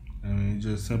 I mean, it's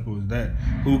just simple as that.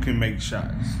 Who can make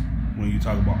shots when you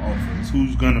talk about offense?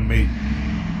 Who's gonna make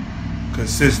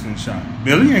consistent shots?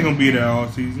 Billy ain't gonna be there all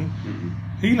season.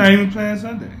 He's not even playing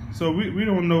Sunday. So we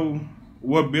don't know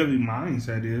what Billy's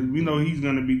mindset is. We know he's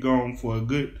gonna be gone for a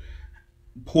good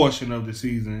portion of the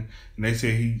season, and they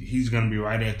say he's gonna be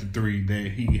right at the 3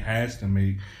 that he has to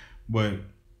make. But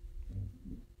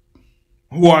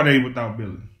who are they without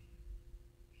Billy?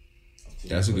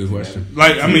 That's a good question.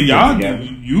 Like, I mean, y'all,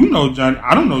 you know Johnny.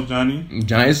 I don't know Johnny.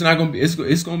 Johnny, it's not gonna be.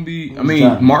 It's gonna be. I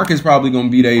mean, Mark is probably gonna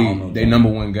be they number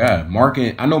 1 guy.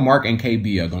 I know Mark and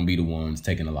KB are gonna be the ones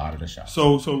taking a lot of the shots.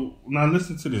 So now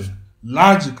listen to this.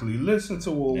 Logically, listen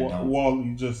to what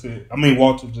Walter just said.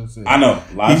 I know.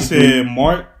 Logically. He said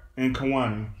Mark and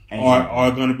Kawhi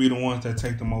are going to be the ones that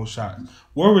take the most shots.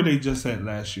 Where were they just at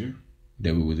last year?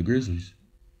 They were with the Grizzlies.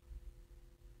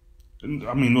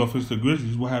 I mean, no offense to the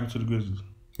Grizzlies. What happened to the Grizzlies?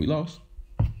 We lost.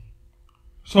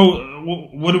 So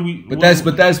what do we? But that's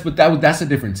a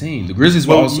different team. The Grizzlies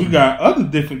were also. We got other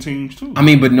different teams too. I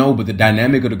mean, but the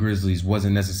dynamic of the Grizzlies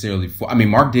wasn't necessarily.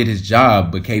 Mark did his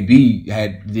job, but KB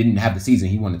didn't have the season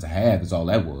he wanted to have. Is all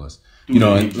that was.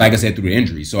 Like I said, through the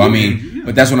injury. So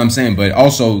but that's what I'm saying. But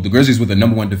also, the Grizzlies were the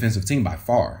number one defensive team by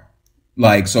far.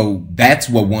 Like, so that's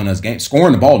what won us games.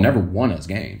 Scoring the ball never won us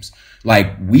games.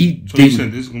 Like, we. So you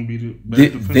said this is going to be the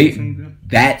best defensive team then?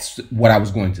 That's what I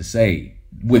was going to say.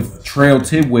 With Trail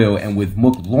Tidwell and with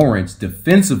Mook Lawrence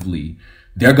defensively,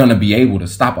 they're going to be able to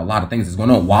stop a lot of things that's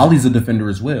going on. Wally's a defender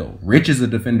as well. Rich is a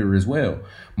defender as well.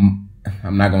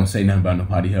 I'm not going to say nothing about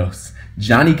nobody else.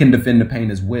 Johnny can defend the paint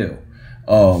as well.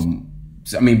 Being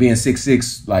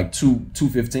 6'6", like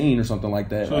 215 or something like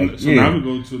that. So now we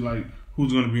go to like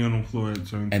who's going to be on the floor at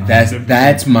certain and times.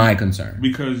 That's my concern.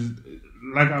 Because,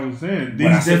 like I was saying,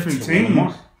 these different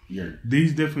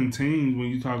teams, when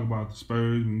you talk about the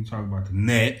Spurs, when you talk about the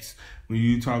Nets, when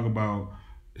you talk about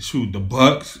the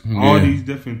Bucks, all these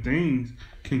different things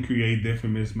can create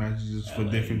different mismatches for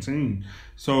different teams.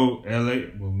 So LA,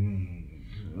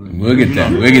 we'll get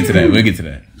to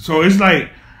that. So it's like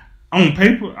on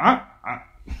paper,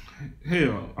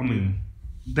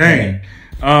 dang.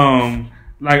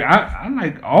 Like I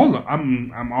like all of.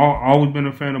 I'm always been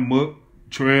a fan of Mook,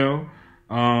 Trail,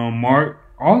 Mark,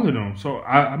 all of them. So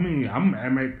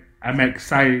I'm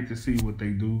excited to see what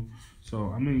they do.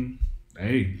 So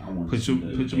hey, put your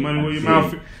money where your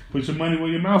mouth. Put your money where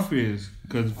your mouth is.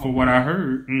 Because for what I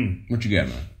heard, what you got,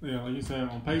 man? Yeah, like you said,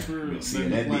 on paper,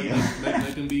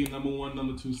 they can be number 1,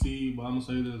 number 2 seed. But I'm gonna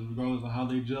say this, regardless of how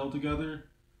they gel together,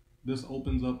 this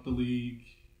opens up the league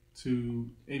to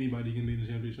anybody can be in the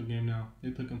championship game now.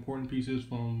 They took important pieces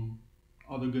from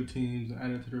other good teams and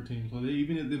added to their team. So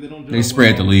even if they don't, they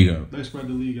spread the league out. They spread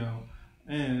the league out,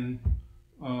 and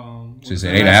just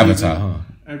say they the Avatar, huh?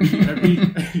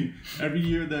 Every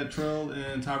year that Trell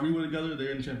and Tyree were together,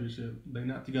 they're in the championship. They're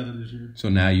not together this year. So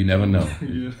now you never know.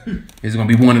 Yeah. It's gonna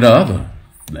be one or the other.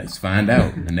 Let's find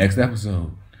out in the next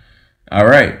episode. All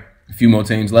right, a few more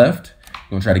teams left.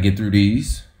 Gonna try to get through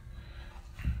these.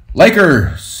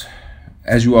 Lakers,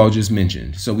 as you all just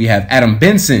mentioned. So we have Adam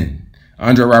Benson,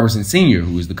 Andre Robertson Sr.,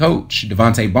 who is the coach,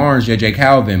 Devontae Barnes, J.J.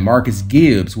 Calvin, Marcus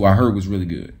Gibbs, who I heard was really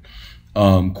good,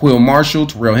 Quill Marshall,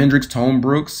 Terrell Hendricks, Tone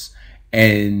Brooks,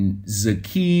 and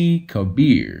Zaki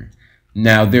Kabir.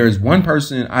 Now, there is one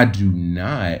person I do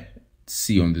not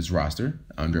see on this roster,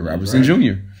 Andre Robertson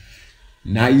Jr.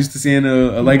 Not used to seeing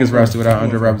a Lakers roster without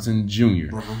Andre Robertson Jr.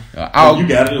 You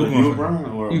got it.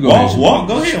 You go ahead. Walk.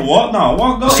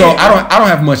 So I don't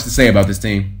have much to say about this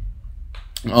team.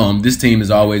 This team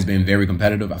has always been very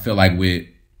competitive. I feel like with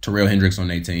Terrell Hendricks on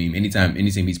their team, any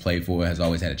team he's played for has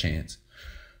always had a chance.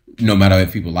 No matter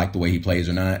if people like the way he plays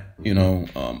or not,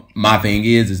 my thing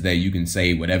is that you can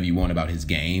say whatever you want about his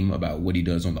game, about what he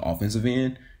does on the offensive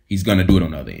end. He's going to do it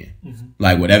on the other end. Mm-hmm.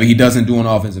 Like, whatever he doesn't do on the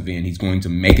offensive end, he's going to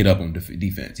make it up on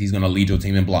defense. He's going to lead your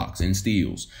team in blocks and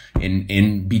steals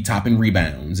and be top in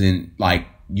rebounds. And, like,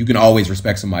 you can always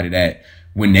respect somebody that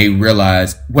when they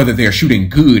realize whether they're shooting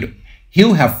good,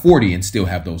 he'll have 40 and still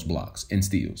have those blocks and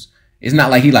steals. It's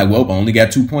not like I only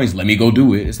got 2 points. Let me go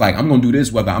do it. It's like, I'm going to do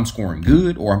this whether I'm scoring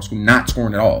good or I'm not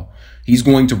scoring at all. He's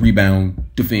going to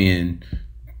rebound, defend,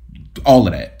 all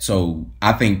of that. So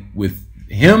I think with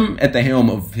him at the helm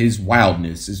of his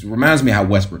wildness, it reminds me of how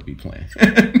Westbrook be playing.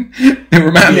 It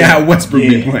reminds me of how Westbrook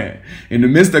be playing. In the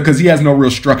midst of, because he has no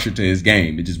real structure to his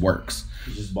game. It just works.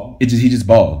 He just ball. He just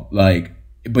ball. Like,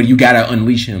 but you got to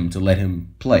unleash him to let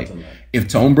him play. If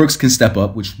Tone Brooks can step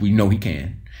up, which we know he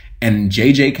can, and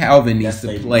J.J. Calvin needs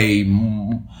to play.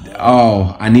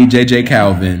 I need J.J.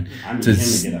 Calvin to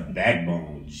get a backbone.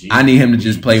 I need him to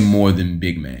just play more than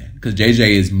big man, because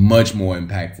JJ is much more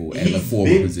impactful at the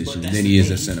forward position than he is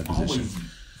at center position.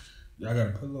 I got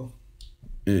a pillow.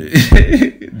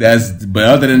 But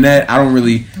other than that, I don't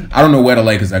know where the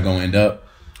Lakers are going to end up.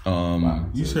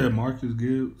 You said Marcus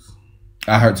Gibbs.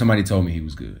 I heard somebody told me he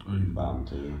was good.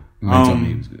 Somebody told me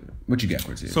he was good. What you got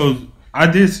for it? So I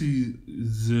did see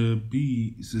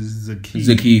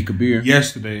Zaki Kabir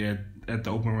yesterday at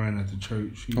the open run at the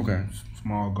church. He's a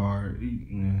small guard.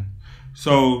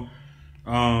 So,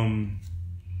 I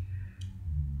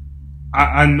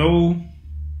know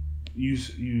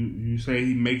you say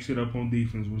he makes it up on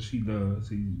defense, which he does.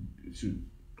 He should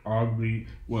arguably,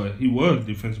 he was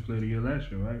defensive player of the year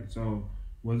last year, right? So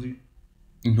was he?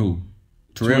 Who?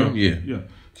 Terrell? Yeah.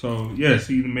 So yes,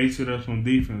 he makes it up on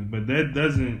defense, but that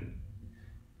doesn't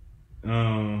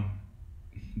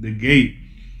the gate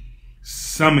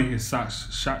some of his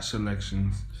shot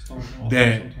selections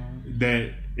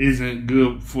that isn't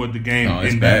good for the game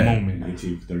in that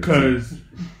moment. Because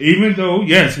even though,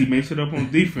 yes, he makes it up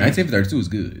on defense. 19 for 32 is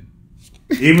good.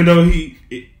 Even though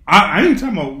I ain't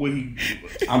talking about what he.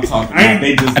 I'm talking.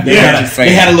 They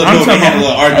had a little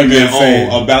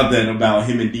argument about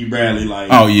him and D Bradley. Like,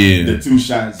 oh yeah, the two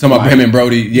shots. Talking about him and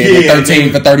Brody. Yeah,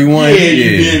 13 for 31. Yeah,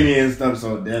 you feel me and stuff.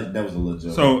 So that was a little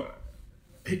joke. So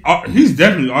he's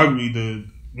definitely arguably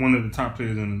one of the top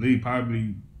players in the league,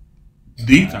 probably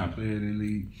the top player in the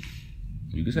league.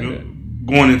 You can say that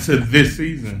going into this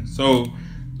season. So,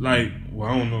 like, well,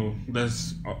 I don't know.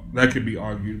 That could be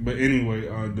argued, but anyway,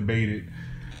 debated.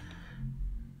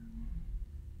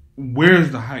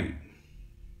 Where's the height?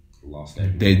 Lost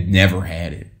that. They never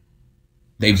had it.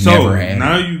 They've never had it.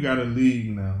 Now you got a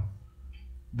league now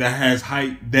that has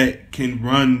height that can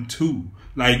run too.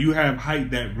 Like, you have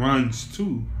height that runs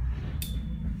too.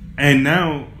 And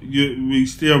now we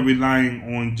still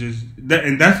relying on just that,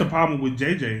 and that's the problem with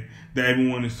JJ that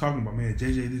everyone is talking about. Man,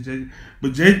 JJ.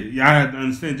 But JJ, y'all have to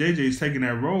understand, JJ is taking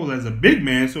that role as a big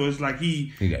man, so it's like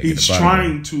he's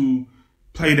trying to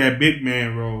play that big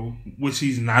man role, which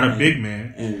he's not a big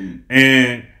man,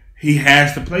 and he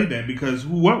has to play that because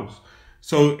who else?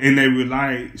 So, and they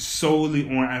rely solely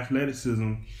on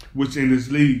athleticism, which in this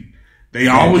league they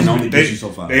always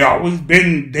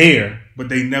been there, but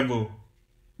they never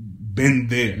been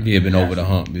there. Yeah, been over the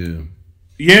hump.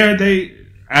 Yeah. They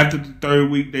after the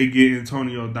third week they get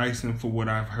Antonio Dyson for what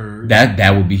I've heard.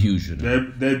 That would be huge for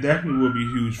them. That definitely would be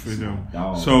huge for them.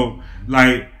 So,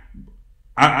 like,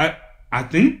 I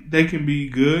think they can be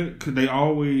good because they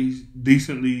always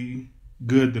decently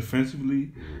good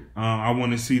defensively. I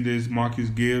want to see this Marcus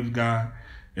Gibbs guy.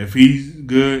 If he's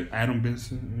good, Adam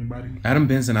Benson, anybody? Adam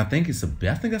Benson, I think that's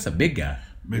a big guy.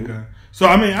 Big guy. So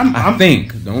I mean, I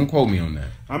think. Don't quote me on that.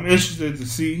 I'm interested to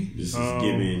see. This is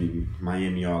giving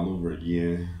Miami all over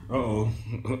again. Uh-oh.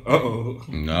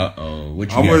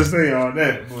 What you I wasn't saying all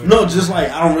that. But. No, just like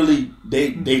I don't really.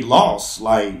 They lost.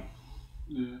 Like,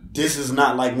 this is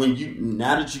not like when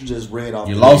now that you just read off.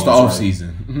 You lost the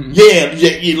offseason. Yeah.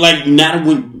 Like, now that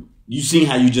when you seen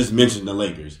how you just mentioned the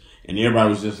Lakers, and everybody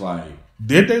was just like,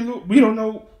 did they lose? We don't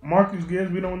know Marcus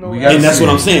Gibbs. We don't know. And that's what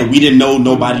I'm saying. We didn't know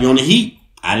nobody on the Heat.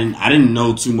 I didn't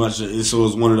know too much, so it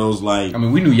was one of those like. I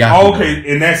mean, we knew y'all. Okay,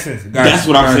 in that sense, that's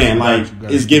what I'm saying. Like,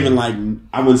 it's given like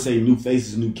I wouldn't say new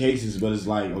faces, new cases, but it's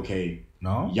like, okay,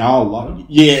 no, y'all lost.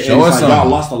 Yeah, it's like y'all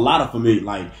lost a lot of familiar.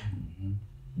 Like,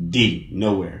 D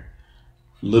nowhere,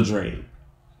 Ladre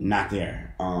not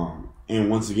there. And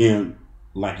once again,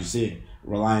 like you said,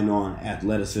 relying on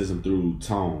athleticism through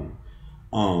Tone,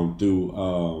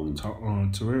 through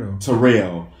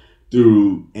Terrell.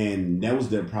 And that was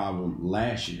their problem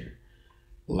last year.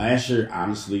 Last year,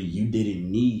 honestly, you didn't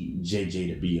need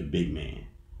JJ to be a big man.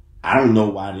 I don't know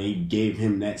why they gave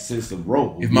him that sense of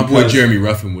role. If my boy Jeremy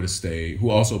Ruffin would have stayed, who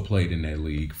also played in that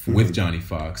league with Johnny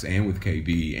Fox and with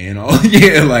KB and all,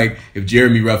 like if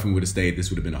Jeremy Ruffin would have stayed, this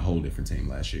would have been a whole different team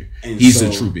last year. And he's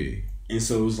a true big. And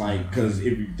so it's like, because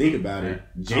if you think about it,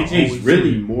 JJ's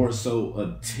really more so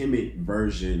a timid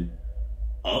version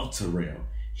of Terrell.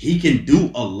 He can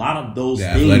do a lot of those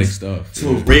things stuff,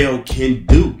 Terrell can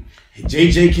do.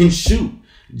 JJ can shoot.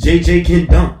 JJ can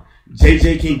dunk.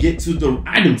 JJ can get to the.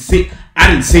 I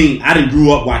didn't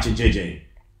grew up watching JJ,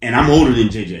 and I'm older than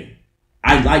JJ.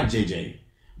 I like JJ,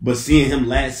 but seeing him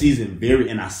last season,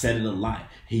 and I said it a lot,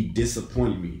 he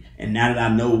disappointed me. And now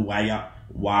that I know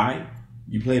why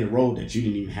you played a role that you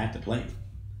didn't even have to play.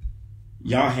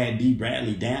 Y'all had D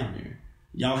Bradley down there.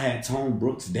 Y'all had Tone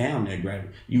Brooks down there grabbing.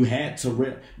 You had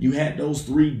Terrell. You had those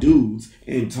three dudes,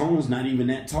 and Tone's not even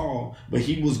that tall, but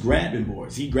he was grabbing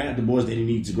boys. He grabbed the boys that he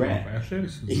needed to grab.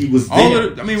 He was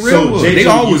there. They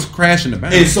always crashing the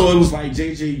bounce. And so it was like,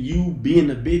 JJ, you being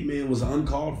the big man was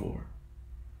uncalled for.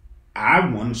 I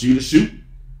wanted you to shoot.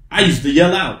 I used to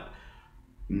yell out.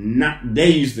 They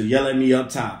used to yell at me up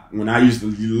top when I used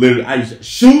to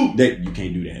shoot. That you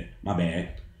can't do that. My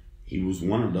bad. He was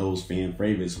one of those fan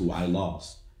favorites who I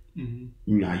lost. Mm-hmm.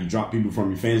 You know how you drop people from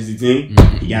your fantasy team?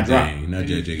 Mm-hmm. He got dropped. Now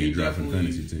JJ get dropped from the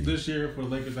fantasy team. This year, for the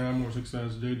Lakers to have more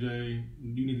success, JJ,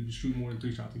 you needed to shoot more than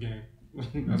 3 shots a game.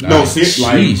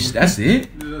 That's it?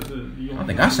 I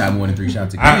think I shot more than 3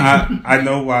 shots a game. I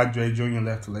know why Dre Jr.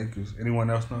 left the Lakers. Anyone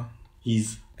else know? He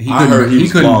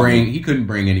couldn't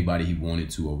bring anybody he wanted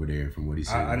to over there from what he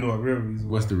said. I know a real reason.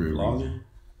 What's the real reason?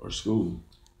 Or school?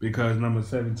 Because number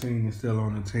 17 is still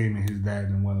on the team and his dad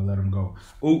didn't want to let him go.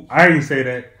 Oh, I didn't say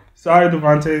that. Sorry,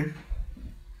 Devontae.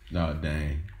 No,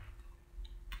 dang.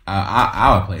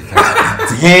 I'll play Tay.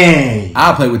 Dang.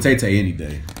 I'll play with Tay any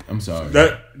day. I'm sorry.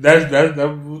 That's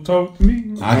what talk to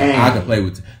me. I can play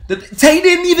with Tay.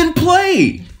 Didn't even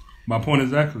play. My point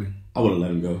exactly. I would have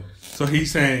let him go. So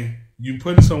he's saying you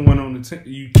putting someone on the team,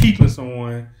 you keeping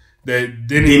someone that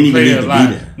didn't even play a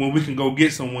lot when we can go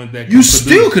get someone that can you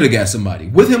still could have got somebody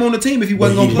with him on the team if he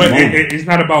wasn't going to play. But it's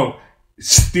not about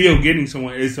still getting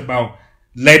someone. It's about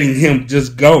letting him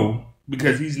just go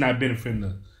because he's not benefiting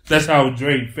us. That's how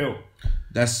Dre felt.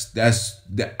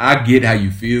 I get how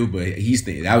you feel, but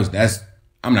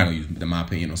I'm not gonna use my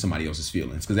opinion on somebody else's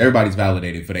feelings because everybody's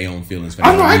validated for their own feelings.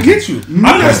 I know, I get you. I'm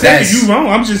not saying you wrong.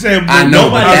 I'm just saying I know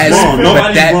nobody's wrong.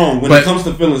 Nobody's wrong when it comes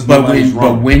to feelings. Nobody's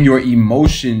wrong. But when your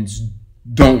emotions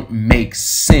don't make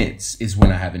sense, is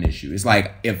when I have an issue. It's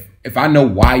like if I know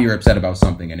why you're upset about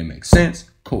something and it makes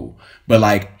sense, cool. But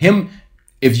like him,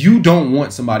 if you don't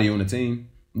want somebody on the team,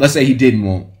 let's say he didn't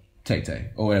want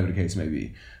Tay or whatever the case may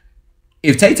be.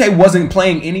 If Tay wasn't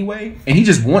playing anyway, and he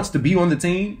just wants to be on the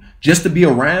team, just to be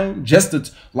around, just to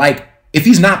like, if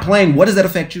he's not playing, what does that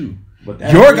affect you?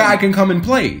 Your guy can come and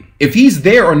play. If he's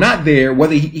there or not there,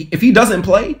 if he doesn't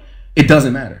play, it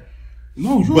doesn't matter.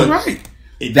 No, you're right.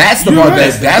 That's the part.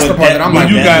 That's the part that I'm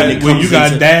like. When you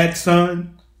got dad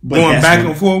son going back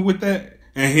and forth with that,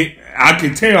 and I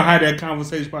can tell how that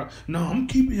conversation. No, I'm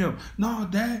keeping him. No,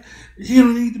 Dad, he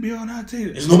don't need to be on our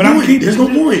team. There's no point. There's no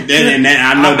point.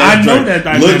 I know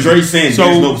that. Look, Dre saying so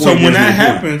when that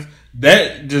happens,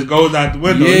 that just goes out the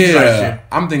window. Yeah,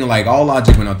 I'm thinking like all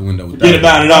logic went out the window. Forget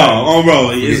about it all,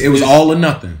 bro. It was all or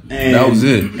nothing. That was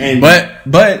it.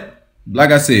 But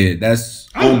like I said, that's.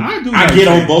 I get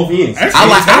on both ends.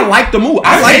 I like the move.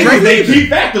 I like Dre. They key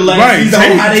factor last season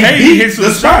on how they beat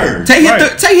the Spurs. Tay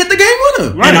hit the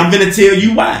game winner, and I'm gonna tell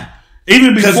you why.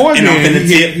 Even before and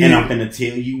I'm gonna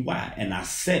tell you why. And I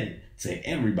said it to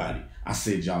everybody. I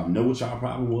said, y'all know what y'all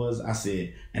problem was. I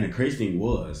said, and the crazy thing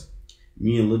was,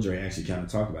 me and Lil Dre actually kind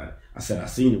of talked about it. I said, I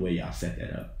seen the way y'all set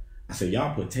that up. I said,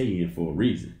 y'all put Tay in for a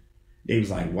reason. They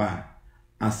was like, why?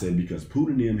 I said, because Poot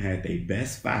and them had their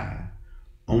best five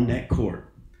on that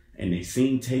court, and they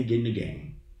seen Tay get in the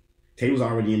game. Tay was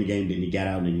already in the game, then he got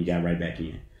out, and then he got right back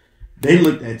in. They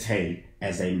looked at Tay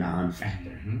as a non-factor.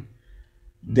 Mm-hmm.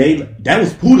 That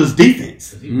was Poota's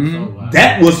defense. Mm-hmm.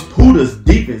 That was Poota's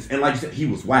defense. And like you said, he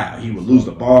was wild. He would lose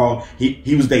the ball.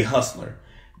 He was their hustler.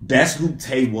 That's who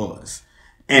Tay was.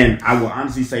 And I will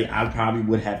honestly say I probably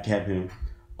would have kept him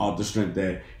off the strength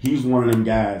that he was one of them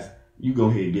guys. You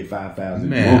go ahead and get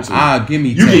 5,000 if you want to. Give me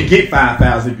you Tay. can get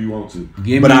 5,000 if you want to.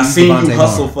 But I seen you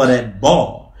hustle for that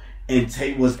ball. And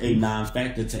Tay was a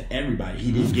non-factor to everybody.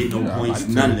 He didn't get no points,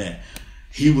 none of that.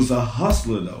 He was a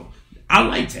hustler, though. I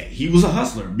like Tay. He was a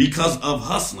hustler because of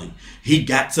hustling. He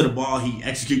got to the ball. He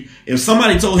executed. If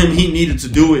somebody told him he needed to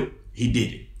do it, he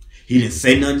did it. He didn't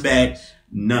say nothing back.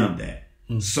 None of that.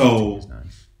 So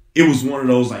it was one of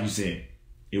those, like you said,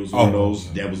 it was one of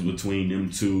those that was between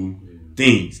them two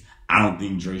things. I don't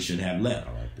think Dre should have left.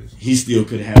 He still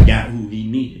could have got who he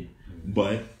needed.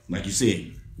 But, like you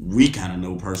said, we kind of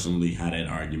know personally how that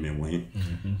argument went.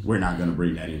 Mm-hmm. We're not going to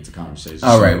bring that into conversation.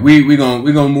 All right. We're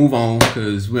gonna move on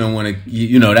because we don't want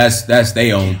to, that's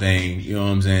their own thing. You know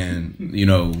what I'm saying?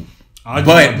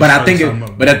 But I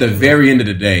think but at the very end of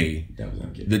the day,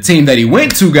 the team that he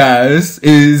went to, guys,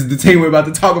 is the team we're about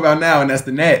to talk about now, and that's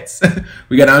the Nets.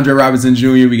 We got Andre Robinson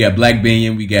Jr., we got Black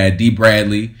Binion, we got D.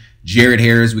 Bradley, Jared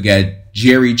Harris, we got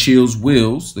Jerry Chills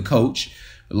Wills, the coach,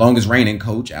 the longest reigning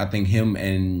coach. I think him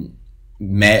and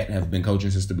Matt have been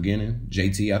coaching since the beginning.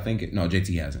 JT, I think. No,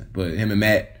 JT hasn't. But him and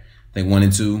Matt, I think 1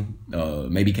 and 2.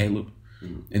 Maybe Caleb.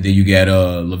 And then you got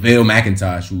LaVale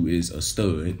McIntosh, who is a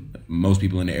stud. Most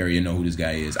people in the area know who this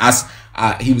guy is.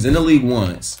 He was in the league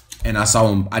once, and I saw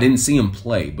him. I didn't see him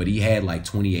play, but he had like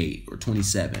 28 or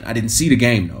 27. I didn't see the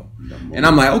game, though. And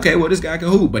I'm like, okay, well, this guy can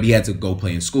hoop. But he had to go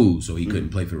play in school, so he couldn't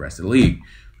play for the rest of the league.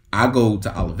 I go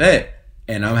to Olivet,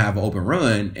 and I have an open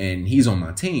run, and he's on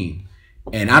my team.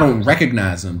 And I don't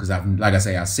recognize him because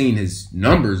I've seen his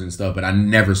numbers and stuff, but I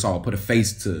never put a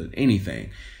face to anything.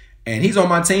 And he's on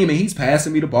my team and he's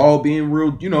passing me the ball, being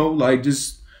real,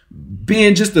 just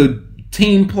being just a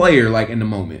team player, like in the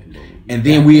moment. And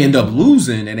then we end up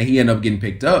losing and then he ended up getting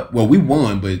picked up. Well, we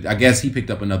won, but I guess he picked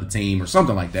up another team or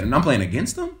something like that. And I'm playing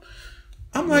against him.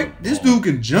 I'm like, this dude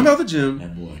can jump out the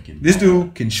gym. This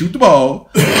dude can shoot the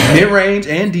ball, mid-range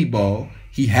and deep ball.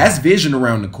 He has vision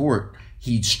around the court.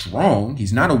 He's strong.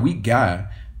 He's not a weak guy.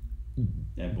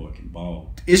 That boy can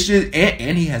ball. It's just,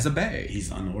 and he has a bag.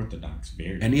 He's unorthodox,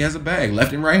 very. And he has a bag,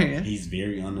 left and right hand. He's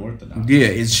very unorthodox. Yeah,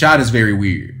 his shot is very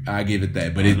weird. I give it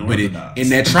that. But in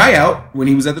that tryout, when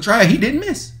he was at the tryout, he didn't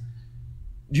miss.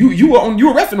 You were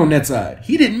reffing on that side.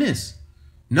 He didn't miss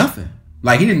nothing.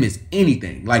 Like he didn't miss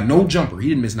anything. Like no jumper. He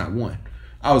didn't miss not one.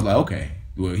 I was like, okay.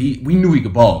 Well, we knew he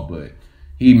could ball, but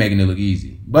he making it look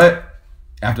easy. But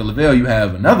after Lavelle, you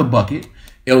have another bucket,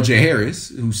 L.J. Harris,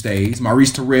 who stays.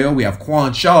 Maurice Terrell. We have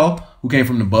Quan Shaw, who came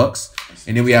from the Bucks.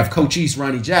 And then we have Coach East,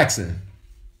 Ronnie Jackson.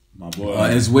 My boy.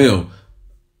 As well.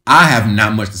 I have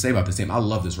not much to say about this team. I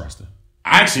love this roster.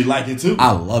 I actually like it too.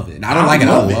 I love it. And I don't like it.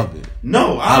 I love it.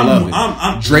 No, I love it.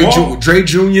 I'm Dre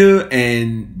Jr.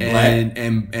 and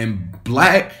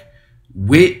Black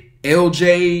with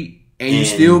LJ. And you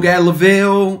still got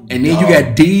Lavelle, and then you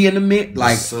got D in the mix.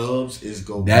 Like subs is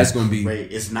going. That's going to be.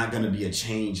 It's not going to be a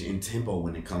change in tempo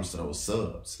when it comes to those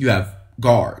subs. You have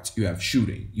guards, you have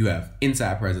shooting, you have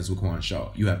inside presence with Quan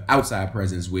Shaw, you have outside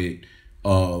presence with.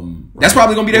 That's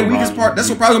probably going to be their weakest part.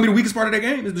 That's probably going to be the weakest part of their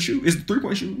game is the shoot. Is the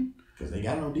 3-point shooting. Because they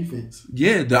got no defense.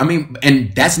 Yeah,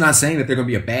 and that's not saying that they're going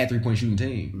to be a bad 3-point shooting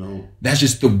team. No, that's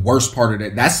just the worst part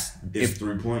of that. It's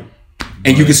 3-point.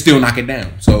 And you can still knock it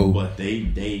down. So, but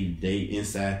they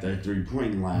inside their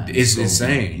 3-point line. It's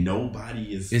insane.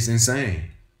 Nobody is. It's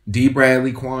insane. D.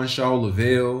 Bradley, Quan Shaw,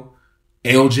 Lavelle,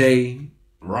 LJ,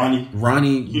 Ronnie.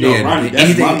 Ronnie.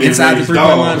 Anything inside the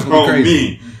 3-point line is going to be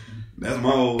crazy. That's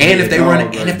my old. And if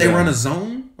they run a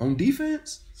zone on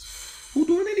defense, who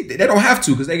doing anything? They don't have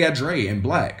to because they got Dre and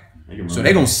Black, so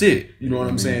they gonna sit. You know what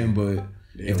I'm saying? But.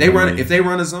 If they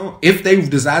run a zone, if they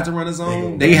decide to run a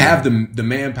zone, they have the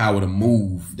manpower to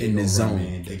move in the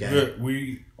zone.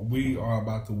 We are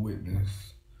about to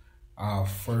witness our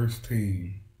first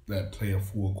team that play a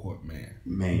full court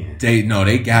man.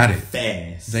 They got it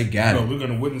fast. They got it. We're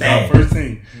gonna witness our first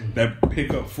team that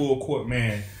pick up full court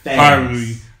man.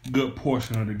 Probably good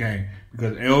portion of the game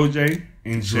because LJ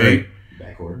in shape,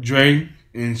 Dre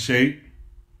in shape,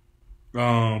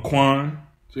 Quan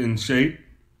in shape.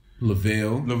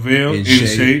 Lavelle in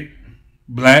shape.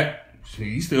 Black,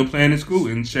 he's still playing in school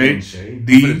in shape.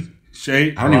 D,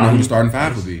 shape. I don't even know who the starting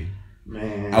five would be.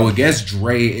 Man. I would guess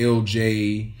Dre,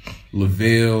 LJ,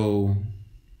 Lavelle.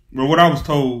 Well, what I was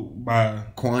told by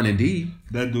Quan and D,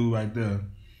 that dude right there,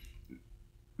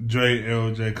 Dre,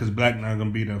 LJ, because Black not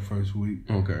gonna be there first week.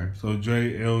 Okay. So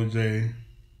Dre, LJ,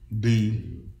 D,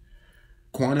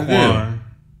 Quan and Ville.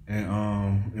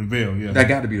 And Ville, yeah. That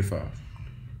got to be the five.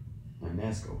 And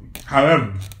that's going to be.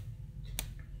 However,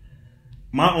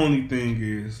 my only thing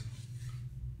is,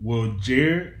 will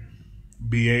Jared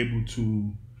be able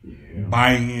to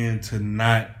buy into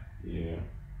not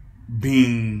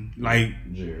being like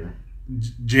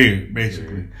Jared, basically?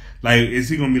 Jared. Like, is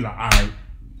he going to be like, all right,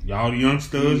 y'all the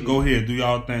youngsters, go ahead, do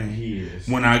y'all thing. He is.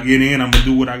 When I get in, I'm going to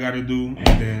do what I got to do. And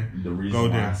then the reason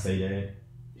why I say that,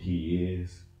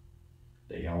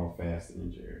 they all faster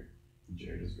than Jared.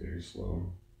 Jared is very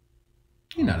slow.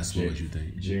 He's not as slow as you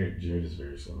think. Jared is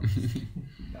very slow.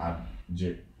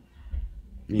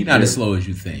 He's not as slow as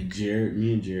you think.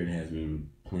 Me and Jared has been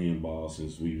playing ball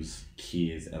since we was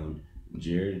kids.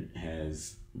 Jared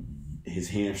has his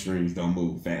hamstrings don't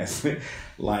move fast.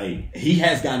 Like he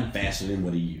has gotten faster than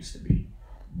what he used to be.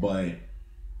 But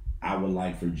I would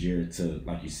like for Jared to,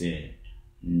 like you said,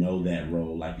 know that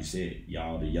role. Like you said,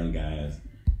 y'all the young guys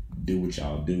do what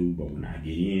y'all do. But when I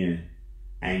get in,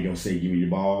 I ain't gonna say give me the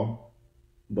ball.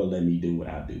 But let me do what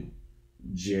I do.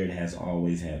 Jared has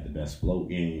always had the best float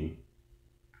game.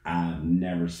 I've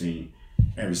never seen,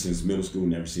 ever since middle school,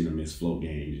 never seen him miss float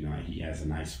games. You know, he has a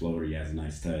nice floater. He has a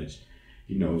nice touch.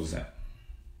 He knows that.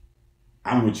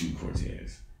 I'm with you,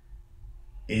 Cortez.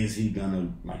 Is he going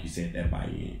to, like you said, that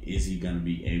buy-in? Is he going to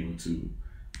be able to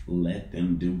let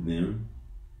them do them?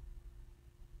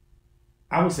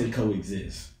 I would say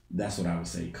coexist. That's what I would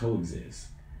say, coexist.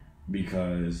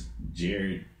 Because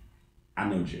Jared, I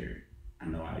know Jared. I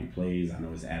know how he plays. I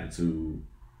know his attitude.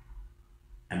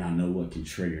 And I know what can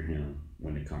trigger him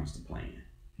when it comes to playing.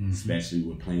 Mm-hmm. Especially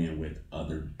with playing with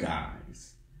other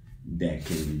guys that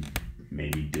can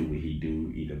maybe do what he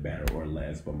do, either better or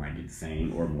less, but might get the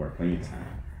same or more playing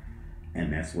time.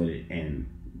 And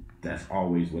that's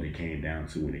always what it came down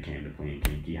to when it came to playing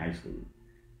Kankakee High School.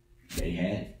 They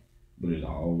had it, but it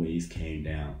always came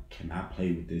down, can I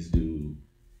play with this dude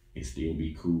and still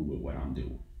be cool with what I'm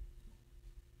doing?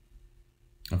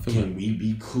 Can we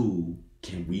be cool?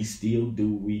 Can we still do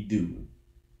what we do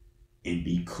and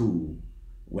be cool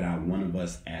without one of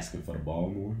us asking for the ball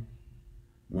more?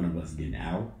 One of us getting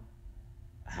out?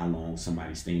 How long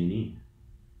somebody staying in?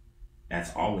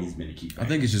 That's always been a key factor. I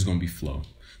think it's just gonna be flow.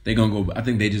 They're gonna go. I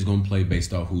think they just gonna play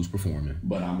based off who's performing.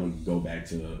 But I'm gonna go back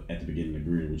to at the beginning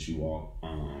agreeing with you all.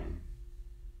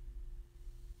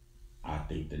 I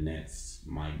think the Nets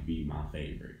might be my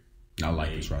favorite I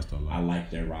like this roster a lot. I like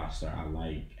their roster. I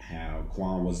like how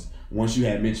Quan was. Once you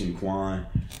had mentioned Quan,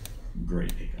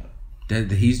 great pickup.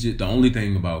 He's just the only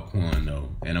thing about Quan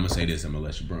though, and I'm gonna say this. I'm gonna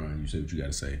let you, Brian. You say what you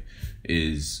gotta say.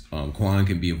 Is Quan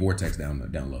can be a vortex down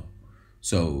low.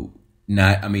 So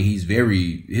he's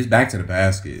his back to the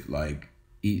basket. Like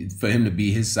for him to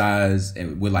be his size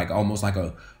and with like almost like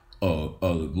a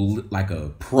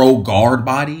pro guard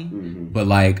body, but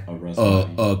like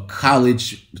a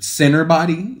college center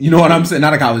body. You know what I'm saying?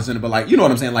 Not a college center, but like you know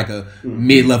what I'm saying, like a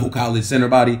mid-level college center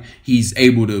body. He's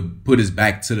able to put his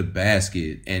back to the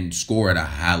basket and score at a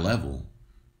high level,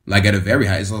 like at a very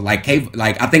high. So like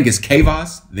I think it's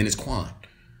Kavos, then it's Quan.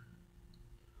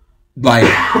 Like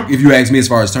if you ask me, as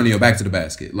far as turning your back to the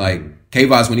basket, like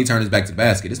Kavos when he turned his back to the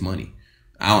basket, it's money.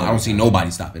 I don't see nobody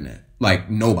stopping that.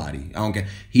 Like nobody. I don't care.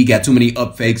 He got too many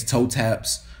up fakes, toe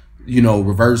taps,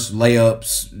 reverse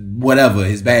layups, whatever,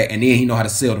 his back, and then he know how to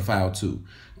sell the foul too.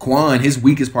 Quan, his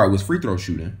weakest part was free throw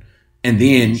shooting. And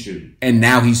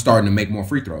now he's starting to make more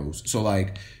free throws. So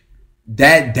like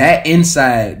that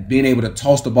inside, being able to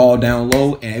toss the ball down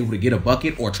low and able to get a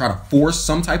bucket or try to force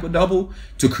some type of double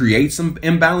to create some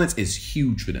imbalance is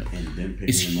huge for them.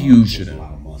 It's huge for them. A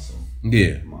lot of muscle.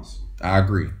 Yeah. I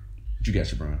agree. What you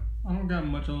got, Brian? I don't got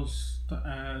much else to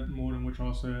add more than what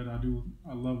y'all said.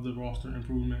 I love the roster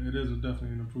improvement. It is definitely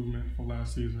an improvement from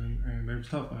last season, and they was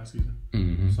tough last season.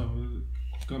 Mm-hmm. So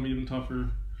it's gonna be even tougher.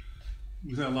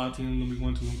 We said a lot of teams gonna be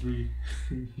 1, 2, and 3.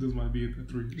 This might be at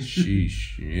 3.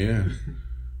 Sheesh.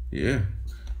 Yeah.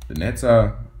 The Nets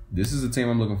this is a team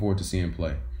I'm looking forward to seeing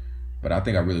play. But I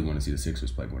think I really want to see the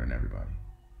Sixers play more than everybody.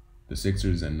 The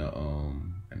Sixers and the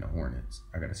Hornets.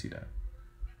 I gotta see that.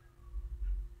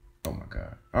 Oh my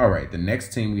God. All right. The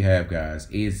next team we have, guys,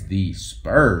 is the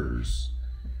Spurs,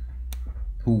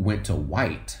 who went to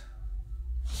white.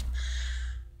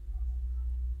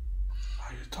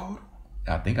 Are you total?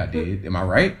 I think I did. Am I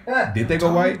right? Did they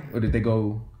go white or did they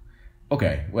go?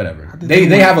 Okay, whatever. They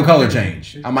have a color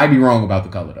change. I might be wrong about the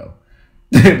color though.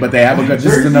 But they have a color.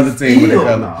 This is another team with a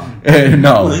color.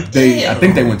 No, I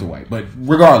think they went to white. But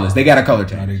regardless, they got a color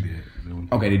change. No, they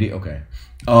did. Okay, they did. Okay.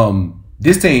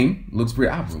 This team looks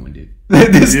pretty. I ruined it.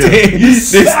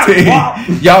 This team.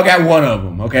 Y'all got one of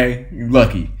them. Okay, you're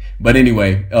lucky. But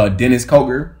anyway, Dennis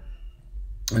Coger,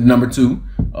 number 2.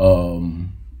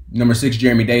 Number 6,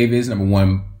 Jeremy Davis. Number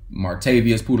 1,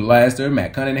 Martavius Poudalaster,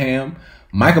 Matt Cunningham.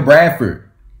 Micah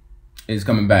Bradford is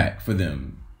coming back for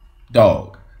them.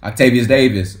 Dog. Octavius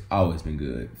Davis, always been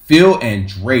good. Phil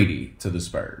Andrade to the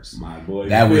Spurs. My boy,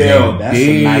 that was Phil. That's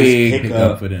a nice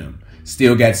pickup for them.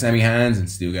 Still got Sammy Hines and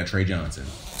still got Trey Johnson.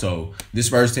 So this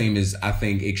Spurs team is, I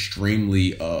think,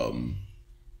 extremely.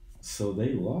 So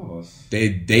they lost.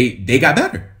 They got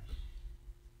better.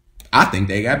 I think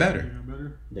they got better.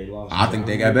 They lost. I think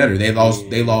they got better. They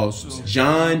lost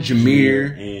John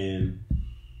Jameer and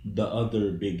the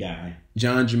other big guy.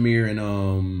 John Jameer and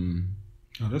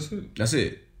Oh, that's it. That's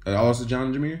it. Also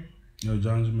John Jameer. No,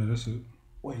 John Jameer. That's it.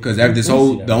 Because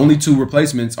the only 2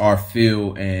 replacements are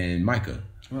Phil and Micah.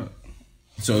 Right.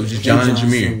 So it was just John and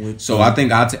Jameer. So I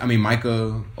think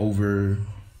Micah over.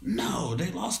 No,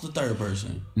 they lost the third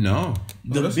person. No,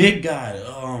 the big guy.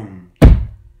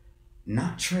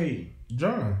 Not Trey.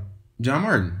 John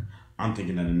Martin. I'm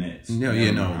thinking of the Nets. No,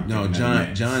 John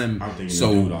and I'm thinking of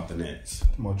the dude off the Nets.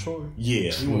 More Troy. Yeah,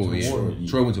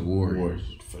 Troy went to Warriors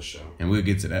for sure, and we'll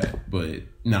get to that. But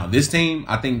now this team,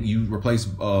 I think you replace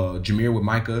Jameer with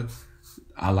Micah.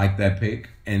 I like that pick,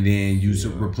 and then you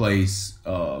replace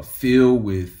Phil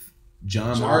with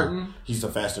John Martin. He's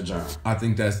a faster John. I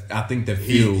think that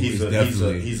Phil is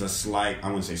definitely he's a slight. I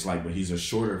wouldn't say slight, but he's a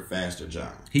shorter, faster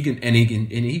John. He can.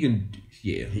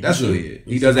 Yeah, that's really it.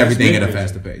 He does everything at a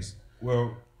faster pace.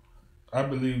 Well, I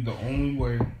believe the only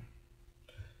way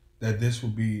that this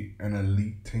will be an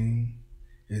elite team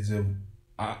is if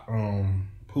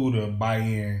Puda buy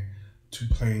in to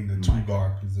playing the 2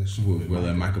 guard position. Well,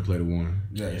 let Micah play the 1.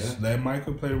 Yes, let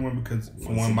Micah play the 1 because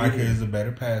for one, Micah is a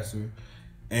better passer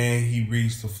and he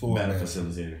reads the floor. Better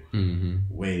facilitator.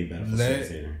 Mm-hmm. Way better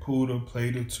facilitator. Let Puda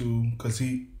play the 2 because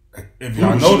he. If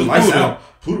y'all know the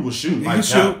Puda will shoot. He can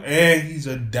shoot, and he's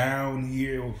a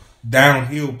downhill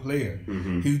player.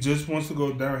 Mm-hmm. He just wants to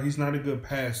go down. He's not a good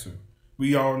passer.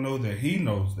 We all know that. He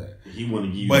knows that. He want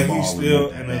to give you but the ball, he's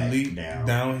still an elite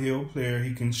downhill player.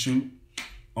 He can shoot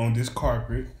on this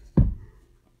carpet.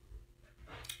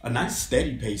 A nice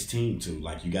steady pace team too.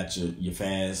 Like you got your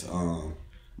fast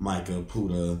Micah,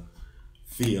 Puda,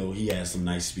 Phil. He has some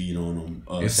nice speed on him.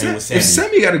 If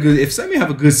Sammy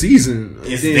have a good season,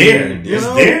 it's there.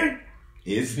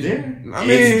 It's there. I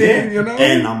mean,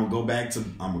 And I'm gonna go back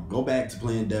to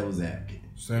playing devil's advocate.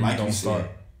 Sammy like don't start.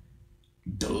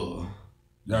 Duh.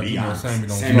 Y'all Be do know honest. Sammy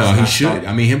don't Sammy- No, he not should. starting.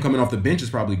 I mean, him coming off the bench is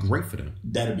probably great for them.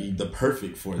 That'd be the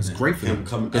perfect for It's them. great for him them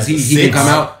coming because as a he can six. come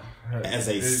out. As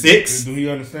a six. Do he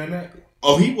understand that?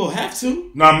 Oh, he will have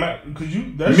to. No, because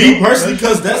you. That's Me your- personally,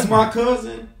 because your that's my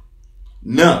cousin.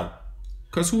 No,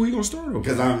 Because who he gonna start over?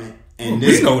 because I'm and We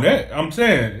this. know that. I'm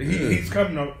saying he's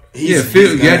coming up. Yeah,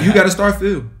 Phil. Yeah, you got to start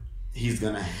Phil. He's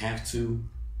gonna have to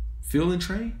Phil and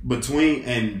Trey. but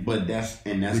that's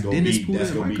With gonna Dennis be Poole that's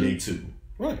and gonna be Michael? day two.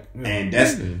 Right. Yeah. And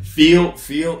that's Yeah.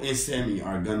 Phil and Sammy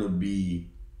are gonna be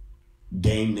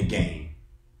game to game.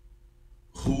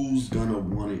 Who's gonna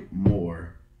want it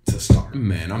more to start?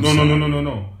 Man, I'm No.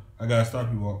 sorry. I gotta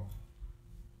stop you all.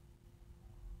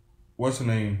 What's the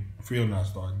name? Phil not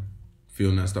starting.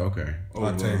 Phil not start. Okay,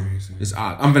 Latavius. it's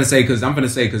odd. I'm gonna say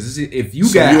because if you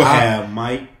So got you have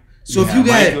Mike. So if you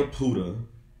got- Micah Puda,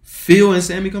 Phil and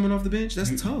Sammy coming off the bench,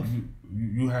 that's tough.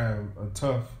 You have a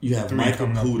tough. You have three Michael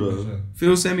coming up Puda. for this.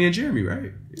 Phil, Sammy, and Jeremy,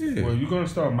 right? Yeah. Well, you're gonna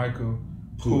start Michael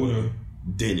Puda, Puda,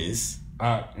 Dennis.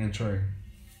 and Trey.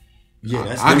 Yeah,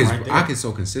 that's I them can right there. I can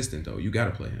so consistent though. You got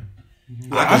to play him.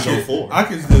 I can show four.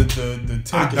 Ike is the I Tim can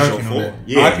show Duncan on four. that.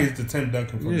 Yeah. Ike is the Tim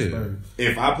Duncan for the Yeah. Spurs.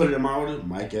 If I put it in my order,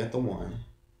 Mike at the 1,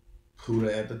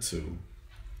 Puda at the 2,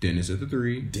 Dennis at the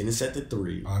 3. Dennis at the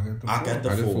 3, Ike at the Ike at the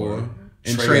Ike at 4, 4,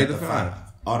 and Trey Trey at the 5.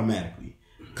 Automatically.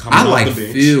 Coming I off like the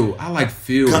bench. Phil. I like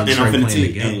Phil and And I'm Trey finna playing tell you,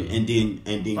 together. and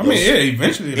then I mean, yeah,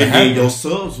 eventually it'll and then happen. your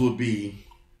subs would be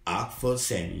Ak for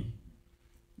Sammy.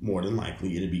 More than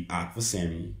likely, it'll be Ak for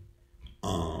Sammy,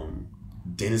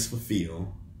 Dennis for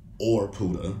Phil, or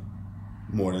Puda.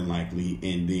 More than likely,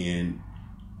 and then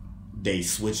they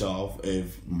switch off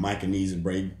if Micah needs a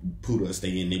break. Puda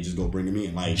stay in, they just go bring him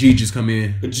in. Like G just come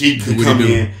in. G could What come he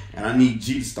do? in, and I need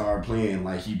G to start playing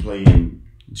like he played in.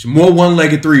 More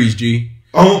one-legged threes, G.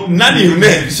 Oh, not even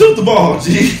that. Shoot the ball,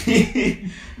 G.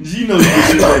 G knows you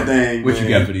can shoot that thing. What man. you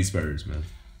got for these Spurs, man?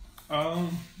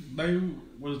 They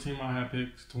was a team I had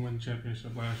picked to win the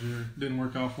championship last year. Didn't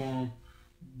work out for them,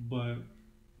 but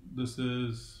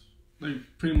they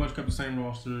pretty much kept the same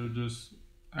roster, just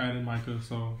adding Micah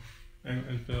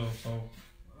and Phil. So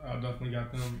I definitely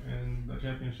got them in the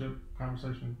championship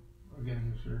conversation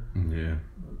again this year. Yeah,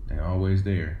 they're always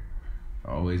there,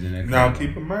 always in that. Now corner.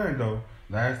 keep in mind though,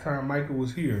 last time Michael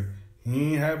was here,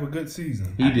 he didn't have a good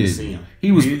season. He I didn't see did. him.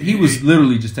 He was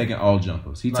literally just taking all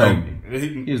jumpers. He told me.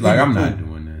 He was like, I'm not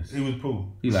doing this. He was poor.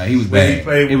 He was When bad. he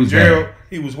played it with was Gerald, bad.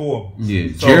 he was horrible.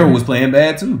 Yeah, So- Gerald was playing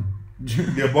bad too.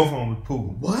 Yeah, both of them was poor.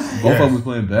 What? Both of them was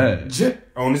playing bad.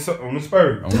 On the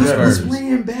Spurs. On the That was Spurs.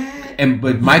 playing bad.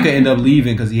 But Micah ended up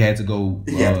leaving because he had to go.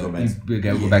 He had to go back. He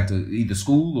got to go back to either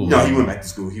school or No, he went back to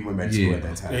school. He went back to school Yeah. at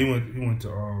that time. Yeah, he went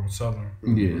to Southern.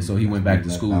 Yeah, so he went back to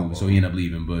Left school. out. So he ended up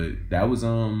leaving. But that was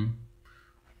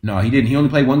no, he didn't. He only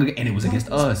played one game, and it was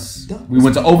against us. We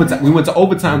went to overtime. We went to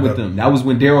overtime with them. That was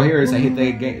when Daryl Harris had hit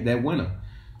that game, that winner.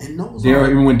 And those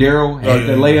Daryl, when Daryl had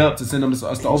the yeah. layup to send them to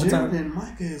us to Gerald overtime. and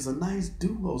Micah is a nice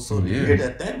duo. So Oh, you yeah. hear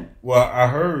that Well, I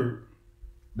heard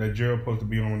that Gerald supposed to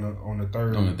be on the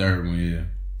third. On the third one, yeah.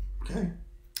 okay.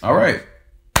 All right.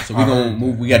 So we're gonna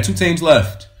move. We got 2 teams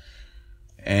left,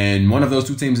 and one of those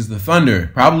 2 teams is the Thunder.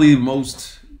 Probably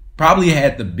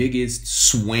had the biggest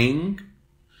swing,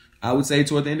 I would say,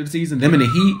 toward the end of the season. Them and the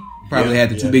Heat probably had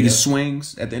the 2 biggest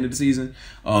swings at the end of the season.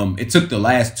 It took the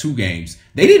last 2 games.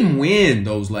 They didn't win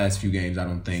those last few games, I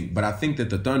don't think, but I think that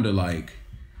the Thunder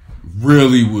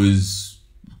really was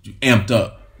amped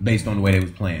up based on the way they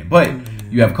was playing. But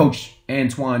you have Coach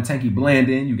Antoine Tanky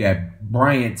Blandon, you got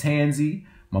Bryant Tansey,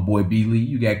 my boy Beasley,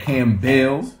 you got Cam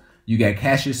Bell, you got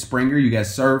Cassius Springer, you got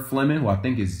Sir Fleming, who I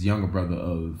think is younger brother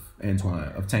of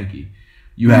Tanky.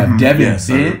 You have Devin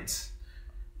Bent.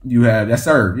 You have that's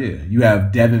Serve, yeah. You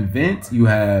have Devin Vent. You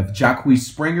have Jacquees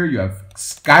Springer. You have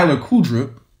Skylar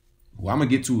Kudrup, who I'm gonna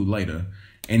get to later,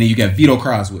 and then you got Vito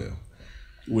Croswell,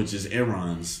 Which is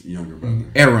Aaron's younger brother.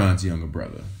 Aaron's younger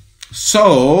brother.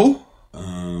 So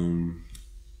I'm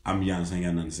gonna be honest, I ain't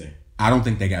got nothing to say. I don't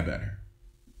think they got better.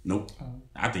 Nope.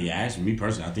 I think you asked me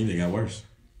personally, I think they got worse.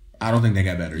 I don't think they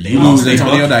got better. They You lost lose their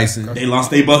Antonio bucket. Dyson. They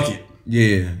lost their bucket.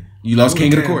 Yeah, you lost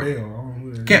King of the Court.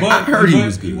 I heard he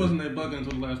was good. He wasn't that bucket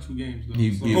until the last 2 games.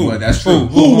 Though. Well, that's true.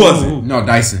 Who was it? No,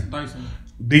 Dyson. Dyson.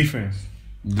 Defense.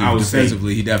 I would say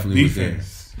Defensively, he definitely was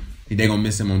Defense. there. They gonna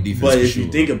miss him on defense. But for if sure.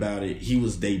 you think about it, he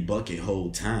was their bucket whole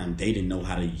time. They didn't know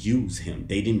how to use him.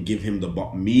 They didn't give him the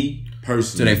ball. Me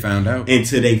personally, Till they found out.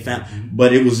 Until they found,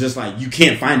 but it was just like you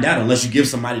can't find out unless you give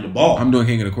somebody the ball. I'm doing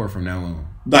King of the Court from now on.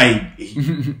 Like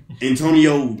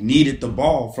Antonio needed the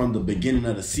ball from the beginning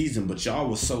of the season, but y'all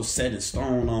was so set in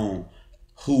stone on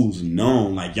who's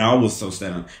known. Like y'all was so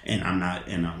set on, and I'm not.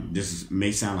 And this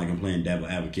may sound like I'm playing devil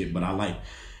advocate, but I like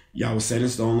Y'all was set in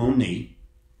stone on Nate.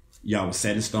 Y'all was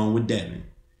set in stone with Devin.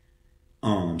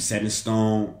 Set in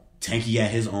stone. Tanky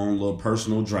had his own little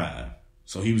personal drive,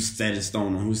 so he was set in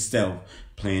stone on himself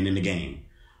playing in the game.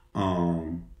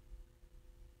 Who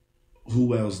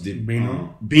else did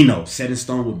Bino set in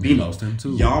stone with Bino?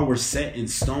 Y'all were set in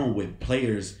stone with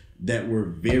players that were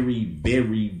very,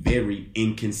 very, very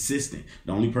inconsistent.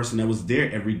 The only person that was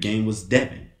there every game was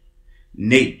Devin.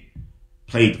 Nate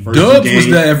played the first Dubs game. was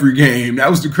there every game.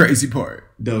 That was the crazy part.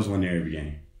 Dubs wasn't there every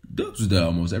game. Dubs was there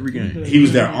almost every game. He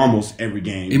was there almost every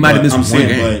game. He might have missed one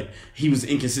game. But he was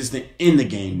inconsistent in the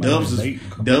game. Dubs was young.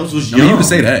 I mean, you can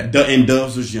say that. And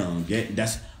Dubs was young.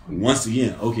 That's once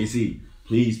again, OKC,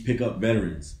 please pick up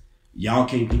veterans. Y'all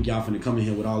can't think y'all finna come in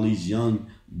here with all these young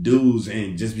dudes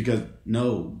and just because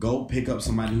go pick up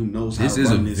somebody who knows how to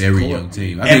run this. This is a very young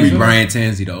team. I think Brian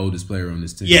Tanzi the oldest player on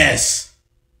this team. Yes.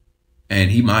 And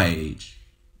he my age.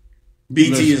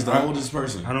 BT is the oldest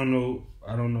person. I don't know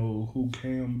who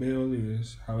Cam Bell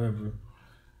is. However,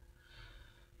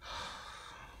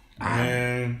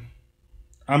 man,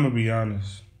 I'm gonna be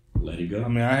honest. Let it go. I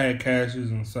mean, I had Cassius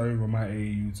and Serve on my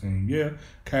AAU team. Yeah,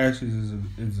 Cassius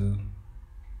is a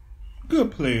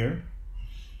good player,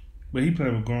 but he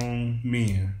playing with grown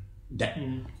men. That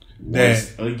again,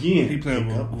 he playing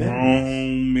with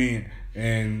grown men,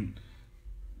 and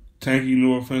Tanky,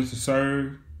 no offense to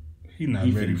Serve. He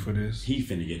ready for this. He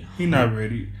finna get. He not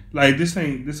ready. Like this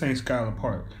ain't Skylar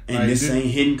Park. And like, this ain't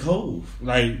Hidden Cove.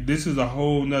 Like this is a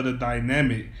whole nother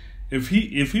dynamic. If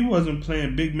he wasn't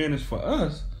playing big minutes for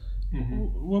us,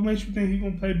 what makes you think he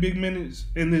gonna play big minutes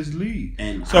in this league?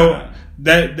 And so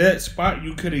that spot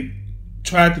you could have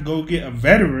tried to go get a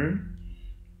veteran.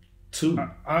 Two.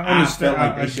 I understand. I felt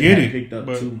like they should have picked up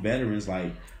two veterans,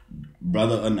 like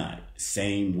brother or not.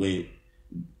 Same with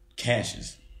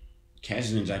Cassius.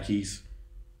 Cassius and Jaquez,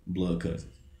 blood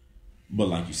cousins. But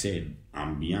like you said, I'm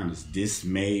gonna be honest. These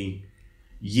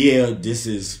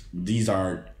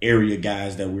are area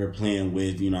guys that we're playing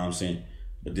with. You know what I'm saying?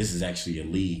 But this is actually a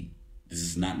league. This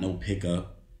is not no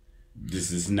pickup. This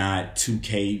is not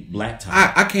 2K blacktop.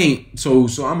 I can't. So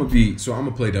I'm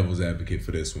gonna play devil's advocate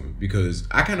for this one because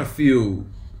I kind of feel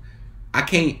I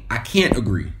can't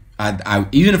agree. I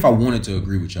even if I wanted to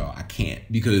agree with y'all, I can't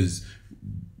because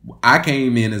I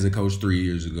came in as a coach 3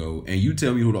 years ago, and you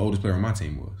tell me who the oldest player on my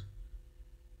team was.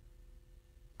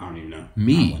 I don't even know.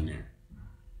 Me. I wasn't there.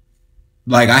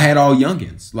 Like I had all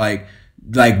youngins. Like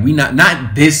we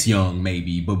not this young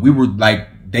maybe, but we were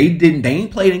like they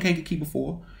ain't played in Kankakee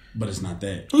before. But it's not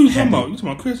that. Who you talking about? You talking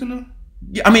about Chris and them?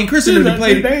 Yeah, I mean Chris didn't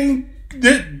play.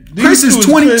 Chris is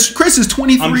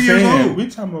 23 years old. We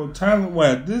talking about Tyler.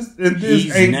 What this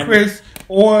ain't Chris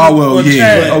or yeah.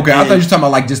 Chad. Okay, I thought you were talking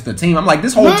about like just the team. I'm like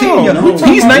this whole team.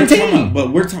 He's 19,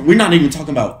 but we're not even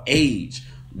talking about age.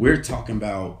 We're talking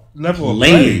about level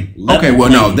playing. Okay, well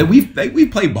no, that we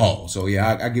play ball. So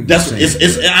yeah, I give. That's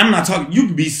I'm not talking. You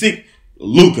could be sick,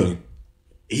 Luka.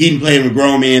 He didn't play with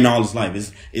grown men all his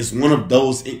life. It's one of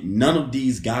those. None of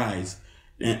these guys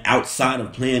outside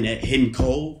of playing at Hidden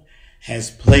Cove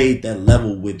has played that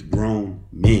level with grown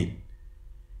men.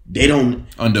 They don't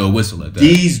under a whistle at that.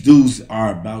 These dudes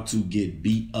are about to get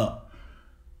beat up.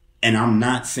 And I'm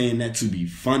not saying that to be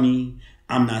funny.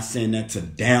 I'm not saying that to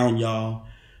down y'all.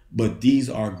 But these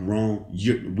are grown.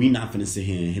 We not finna sit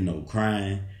here and hear no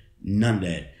crying. None of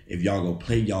that. If y'all go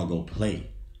play, y'all go play.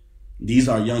 These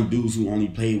are young dudes who only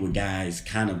played with guys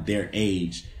kind of their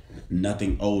age,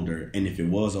 nothing older. And if it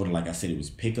was older, like I said, it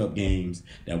was pickup games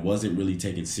that wasn't really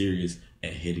taken serious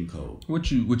at Hidden Code.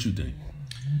 What you think?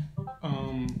 I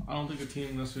don't think the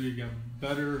team necessarily got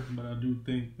better, but I do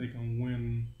think they can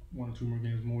win 1 or 2 more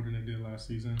games more than they did last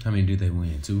season. How many did they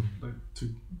win? 2? Like 2, I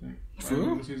think. For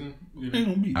real? This season? Yeah. They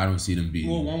gonna beat. I don't see them beating.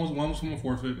 Well, one was from a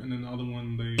forfeit, and then the other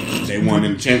one they won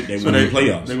in the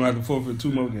playoffs. They gonna have to forfeit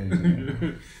 2 more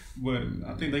games. But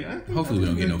I think hopefully we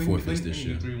don't get no forfeits this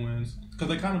year. 3 wins because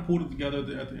they kind of pulled it together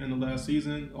at the end of last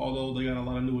season. Although they got a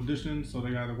lot of new additions, so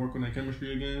they got to work on that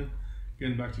chemistry again,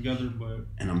 getting back together.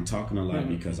 And I'm talking a lot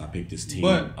because I picked this team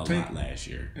a lot last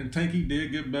year. And Tanky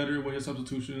did get better with his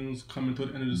substitutions coming to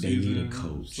the end of the season. They need a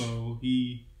coach. So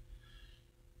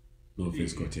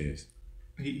Luis Cortez.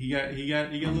 He got a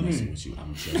I'm little. messing with you.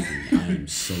 I'm joking. I am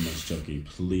so much joking.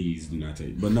 Please do not take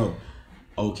it. But no.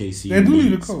 OKC. They do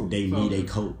need a coach. They need a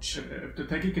coach. If the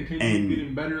Tanky continues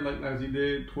getting better, like as he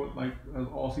did, as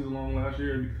all season long last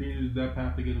year, if he continues that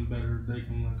path to getting better, they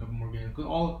can win a couple more games. Because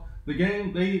all the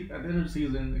game, they at the end of the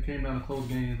season, it came down to close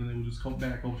games, and they would just come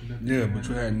back coaching them. Yeah, but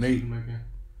you had Nate.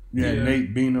 Yeah,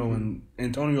 Nate Bino and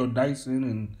Antonio Dyson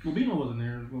and. Well, Bino wasn't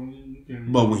there.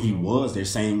 But when he was, they're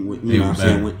saying, you know what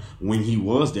I'm saying? When he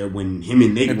was there, when him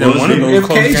and Nate was one of there. those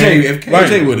if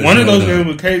KJ would have. One of those games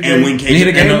with KJ. And when KJ hit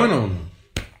a game win on him.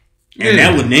 And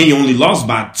that one, they only lost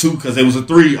by 2 because it was a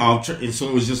 3 off. And so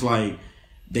it was just like,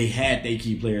 they had their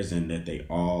key players and that they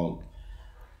all.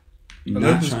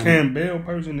 Unless this Campbell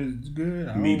person is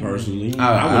good. Me personally,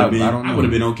 I would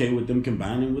have been okay with them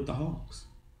combining with the Hawks.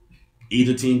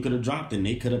 Either team could have dropped and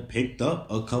they could have picked up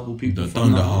a couple people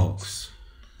from the Hawks.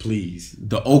 Please.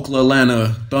 The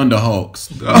Oklahoma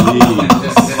Thunderhawks.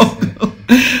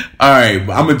 All right,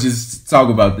 I'm going to just talk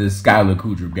about this Skylar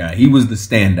Kudrup guy. He was the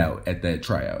standout at that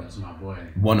tryout. That's my boy.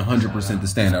 100% the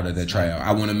standout at that tryout.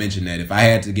 I want to mention that. If I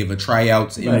had to give a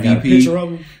tryouts MVP. Got a picture of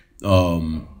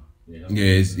him?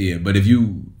 But if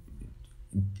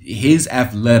his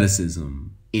athleticism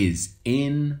is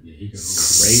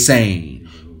insane.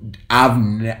 I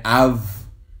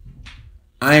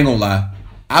ain't gonna lie.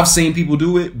 I've seen people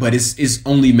do it, but it's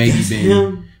only maybe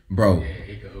been bro.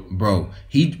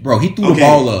 He threw the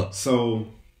ball up. So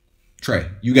Trey,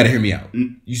 you got to hear me out.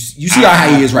 You see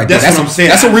how he is right there. That's what I'm saying.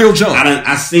 That's a real jump.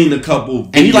 I seen a couple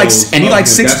videos. And he like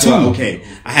 6'2". Okay,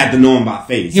 I had to know him by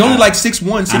face. He only like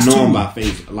 6'1", 6'2". I know him by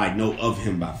face. Like know of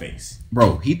him by face.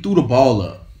 Bro, he threw the ball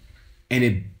up,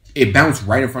 and it bounced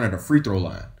right in front of the free throw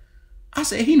line. I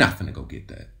said he not finna go get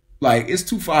that. Like it's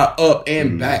too far up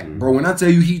and back, bro. When I tell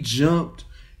you he jumped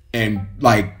and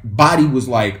like body was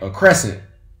like a crescent,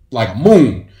 like a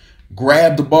moon,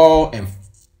 grabbed the ball and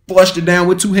flushed it down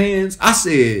with 2 hands. I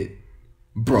said,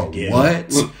 bro,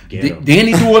 what? Then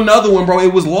he threw another one, bro.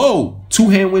 It was low.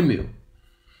 2-hand windmill.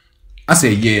 I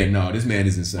said, yeah, no, this man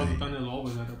is insane.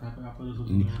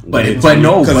 But he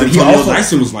also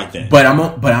Dyson was like that. But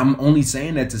I'm only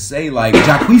saying that to say like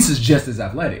Jacquees is just as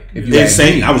athletic. If you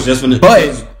insane, I was just gonna.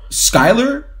 But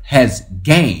Skylar has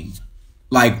game,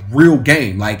 like real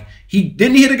game. Like he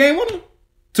hit a game winner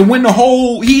to win the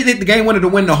whole. He hit the game winner to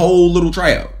win the whole little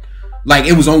tryout. Like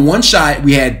it was on one shot.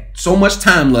 We had so much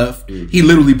time left. He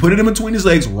literally put it in between his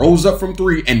legs, rose up from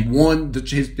 3, and won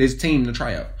his team the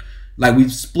tryout. Like we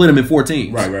split him in 4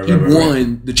 teams. He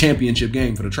won the championship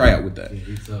game for the tryout with that.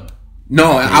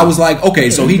 No, I was like, okay,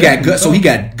 so he got guts. So he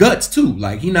got guts too.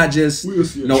 Like he not just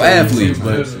no athlete,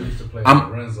 but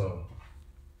I'm.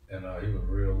 And he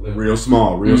was real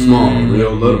small, real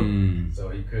little. So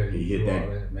he hit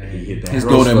that. He hit that. His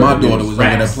daughter and my daughter was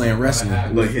over there playing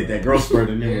wrestling. Look, hit that growth spurt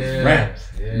and it was raps.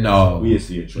 No,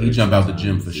 he jumped out the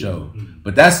gym for sure.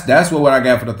 But that's what I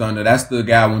got for the Thunder. That's the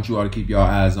guy I want you all to keep your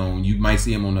eyes on. You might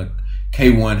see him on the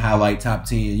K1 highlight top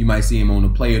 10. You might see him on the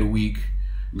Play of the Week.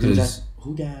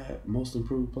 Who got most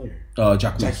improved player?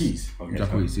 Jacquees. Okay,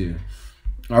 Jacquees, yeah.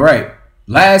 All right.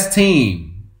 Last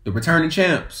team, the returning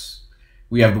champs.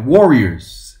 We have the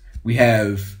Warriors. We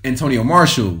have Antonio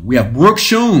Marshall. We have Brooke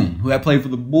Schoen, who had played for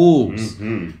the Bulls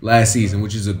last season,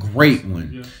 which is a great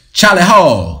one. Yeah. Charlie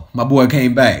Hall, my boy,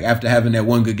 came back after having that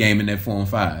one good game in that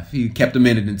 4-on-5. He kept him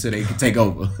in it until they could take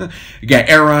over. You got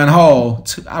Aaron Hall.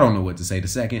 I don't know what to say. The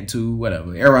second, 2,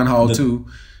 whatever. Aaron Hall, 2.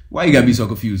 Why you got to be so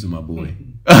confused with my boy?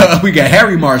 We got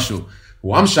Harry Marshall,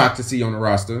 who I'm shocked to see on the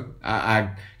roster.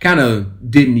 I kind of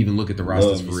didn't even look at the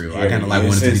rosters for real. I kind of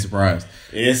wanted to be surprised.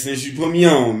 Yeah, since you put me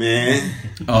on,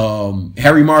 man.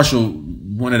 Harry Marshall,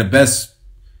 one of the best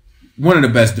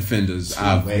defenders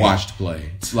I've watched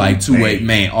play. It's like two-way,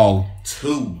 man.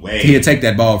 Two-way. He'll take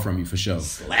that ball from you for sure.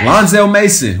 Lonzel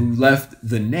Mason, who left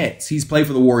the Nets. He's played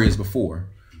for the Warriors before,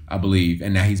 I believe,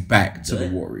 and now he's back to the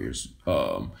Warriors.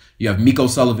 You have Miko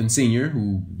Sullivan Sr.,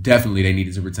 who definitely they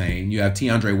needed to retain. You have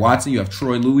TeAndre Watson. You have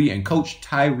Troy Louis and Coach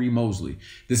Tyree Mosley.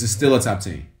 This is still a top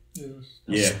team.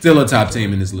 Yeah. Still a top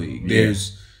team in this league.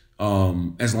 There's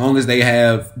as long as they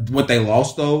have what they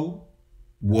lost though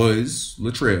was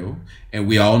Latrell, and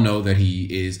we all know that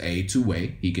he is a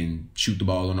 2-way. He can shoot the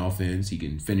ball on offense. He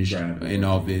can finish in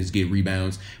offense, get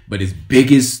rebounds. But his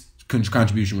biggest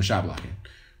contribution was shot blocking.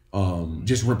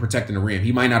 Just for protecting the rim.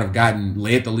 He might not have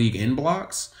led the league in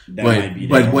blocks, but you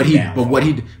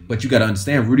got to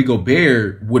understand, Rudy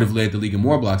Gobert would have led the league in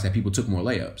more blocks if people took more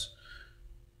layups.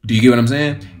 Do you get what I'm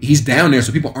saying? He's down there,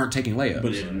 so people aren't taking layups.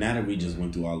 But now that we just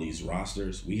went through all these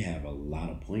rosters, we have a lot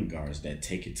of point guards that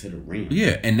take it to the rim.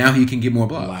 Yeah, and now he can get more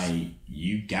blocks. Like,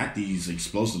 you got these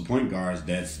explosive point guards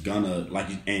that's gonna,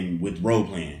 and with role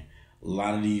playing, a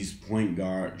lot of these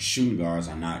shooting guards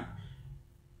are not.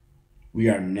 We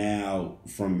are now,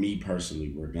 from me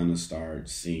personally, we're gonna start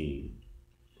seeing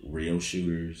real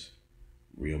shooters.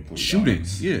 Real point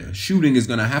guards. Yeah. Shooting is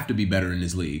going to have to be better in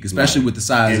this league, especially with the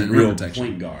size and rim protection.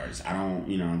 Point guards. I don't,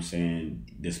 you know what I'm saying?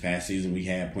 This past season, we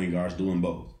had point guards doing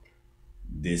both.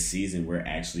 this season we're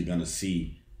actually gonna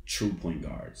see true point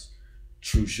guards,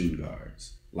 true shooting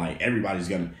guards. Like everybody's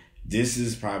gonna. This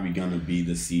is probably gonna be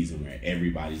the season where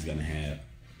everybody's gonna have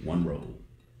one role,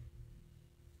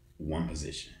 one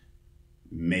position,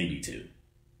 maybe two.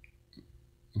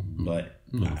 But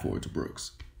I'm looking forward to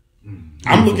Brooks.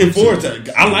 I'm looking forward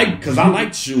to. I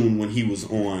liked Shun when he was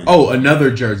on. Oh,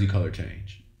 another jersey color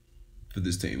change for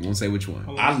this team. Won't say which one.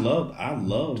 I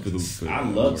love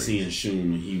seeing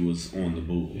Shun when he was on the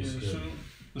Bulls. Yeah, Shun,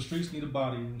 the streets need a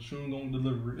body, and Shun gonna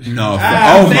deliver it. No,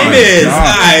 famous.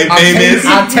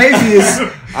 Octavius,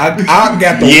 I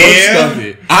got the worst of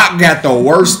it. I got the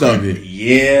worst of it.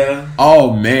 Yeah.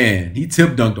 Oh man, he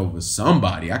tip dunked over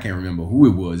somebody. I can't remember who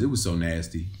it was. It was so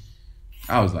nasty.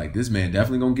 I was like, this man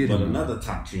definitely gonna get But him. another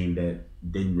top team that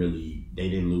didn't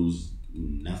lose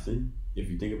nothing. If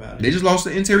you think about it, They just lost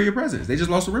the interior presence. They just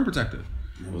lost the rim protector.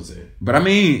 that was it. But I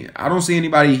mean, I don't see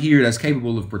anybody here that's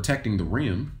capable of protecting the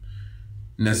rim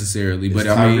necessarily. But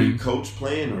Is I mean, Tyreek coach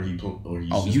playing or he's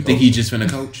oh, just you think he coaching? just finna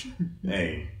coach?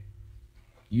 Hey,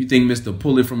 You think Mr.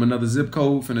 Pull It from another zip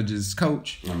code finna just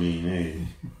coach? I mean, hey,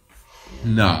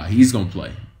 Nah, he's gonna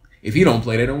play. If he don't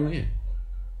play, they don't win.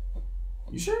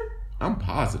 you sure? I'm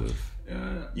positive.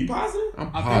 You positive?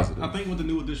 I'm positive. I think with the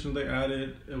new additions they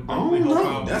added, it would I don't really help know.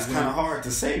 out. That's with- kind of hard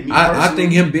to say. Me I personally,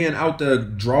 think him being out there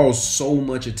draws so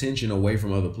much attention away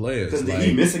from other players. because did Like,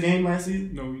 he miss a game last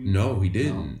season? no, he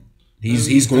didn't.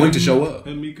 He's going to show up.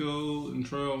 And Miko and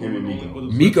Trell. Him and Miko.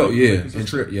 Miko, yeah, and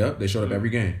Trip, yep, they showed up every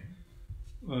game.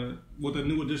 With the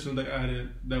new additions they added,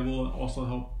 that will also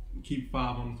help keep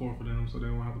 5 on the floor for them, so they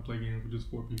don't have to play games with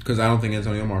just 4 people. Because I don't think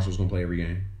Antonio Marshall's gonna play every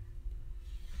game.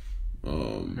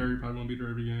 Harry probably won't be there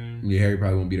every game. Yeah, Harry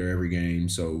probably won't be there every game.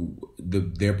 So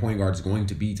their point guard is going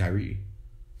to be Tyree.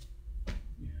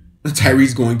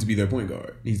 Tyree's going to be their point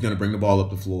guard. He's going to bring the ball up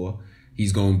the floor.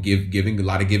 He's going to giving a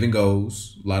lot of give and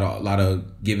goes, a lot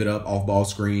of give it up, off ball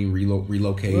screen,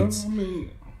 relocates. Well, I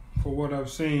mean, for what I've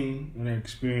seen and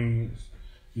experienced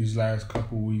these last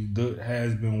couple weeks, Dutt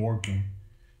has been working.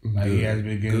 Like he has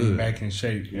been getting back in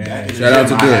shape. And Shout out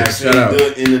to Dutt. Shout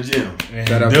out in the gym. And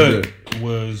Shout out to Dutt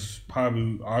was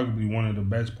probably arguably one of the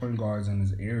best point guards in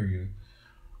this area.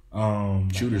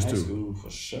 Shooters High too. school for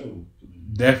sure.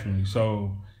 Definitely.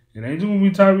 So it ain't just gonna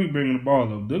be Tyreek bringing the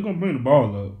ball up. They're gonna bring the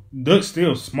ball up. Dutt's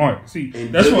still smart. See,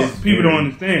 And that's Dutt what is people very- don't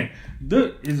understand.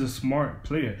 Dutt is a smart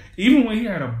player. Even when he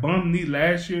had a bum knee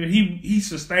last year, he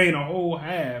sustained a whole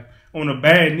half on a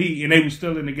bad knee, and they were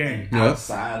still in the game. Yeah.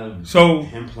 Outside of So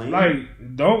him playing,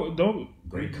 like, don't.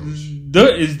 great coach.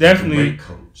 Dutt is definitely Great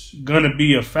coach. gonna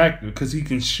be a factor because he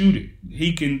can shoot it.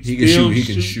 He can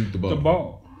shoot the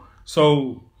ball.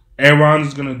 So Aaron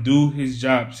is gonna do his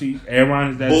job. See,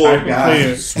 Aaron is that Boy, type of guys.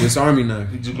 player. Swiss Army knife.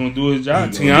 He's just gonna do his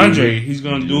job. He gonna DeAndre, do- he's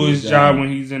gonna do do his his job job.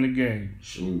 when he's in the game.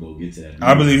 Shun go get to that.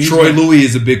 I believe he's Troy gonna- Louis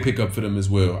is a big pickup for them as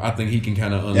well. I think he can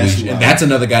kind of That's unleash. who And I- that's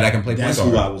another guy that can play point That's who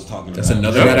I guard. was talking That's about.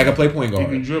 another guy that can play point He can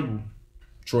guard. dribble.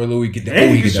 Troy Louis get that.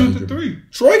 And he can get shoot that the dribble. three.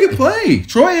 Troy can play.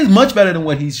 Troy is much better than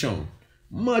what he's shown.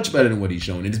 Much better than what he's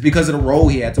shown. And it's because of the role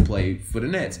he had to play for the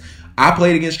Nets. I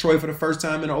played against Troy for the first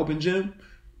time in an open gym.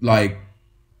 Like,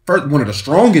 one of the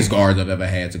strongest guards I've ever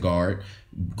had to guard.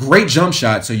 Great jump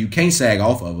shot, so you can't sag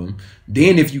off of him.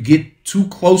 Then if you get too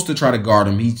close to try to guard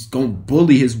him, he's going to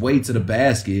bully his way to the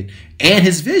basket. And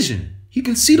his vision. He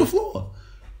can see the floor.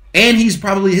 And his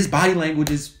body language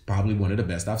is probably one of the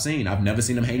best I've seen. I've never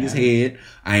seen him hang his head.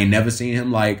 I ain't never seen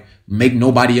him like make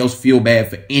nobody else feel bad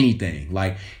for anything.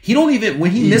 Like he don't even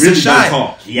when he misses really a shot. don't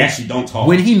talk. He actually don't talk.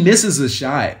 When he misses a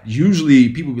shot, usually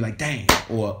people be like, "Dang,"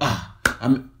 or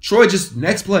Troy just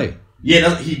next play.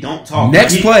 Yeah, he don't talk.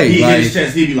 Next play, he like- hit his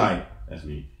chest. He be like, "That's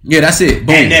me." Yeah, that's it.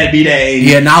 Boom. And that'd be that.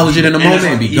 He acknowledge it in the and that's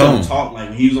moment and why be he gone. don't talk like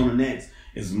when he was on the Nets.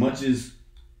 As much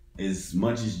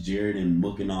as Jared and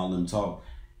Mook and all them talk,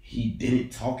 he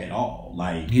didn't talk at all.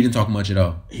 Like He didn't talk much at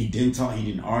all. he didn't talk. He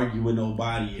didn't argue with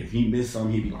nobody. If he missed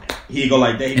something, he'd be like, he'd go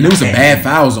like that. And there was some bad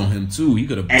fouls on him too. He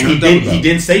could have And turned he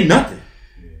didn't say nothing.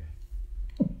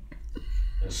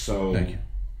 So Thank you.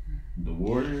 the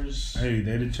Warriors. Hey,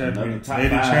 they the champion. Another top They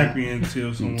the five. champion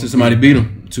until someone To somebody beat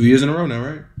him 2 years in a row now,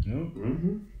 right? Yep.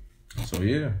 Mm-hmm. So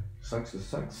yeah, Sucks to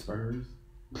suck, Spurs.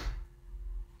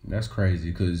 that's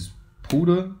crazy because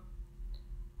Puda,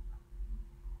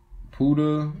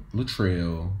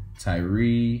 Latrell,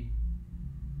 Tyree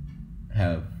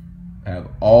have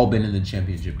all been in the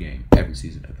championship game every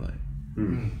season they play.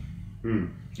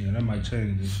 Yeah, that might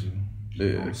change this year.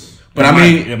 Yeah. But I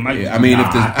mean, it might-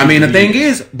 the thing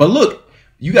is, but look,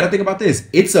 you got to think about this.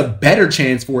 It's a better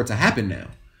chance for it to happen now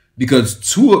because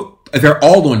they're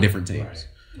all on different teams.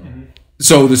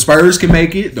 So the Spurs can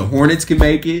make it, the Hornets can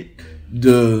make it,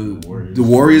 the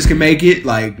Warriors can make it.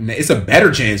 Like, it's a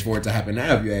better chance for it to happen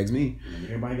now, if you ask me.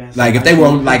 Everybody got like if they were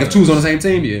on, like if two was on the same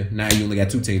team, yeah. Now you only got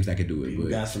two teams that could do it. You but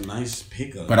got some nice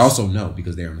pickups. But also no,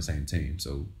 because they're on the same team.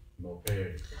 So No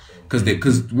pay.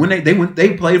 because when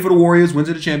they played for the Warriors, went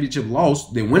to the championship,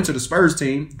 lost, then went to the Spurs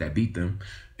team that beat them,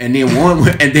 and then won,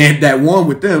 and then that won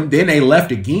with them. Then they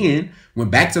left again,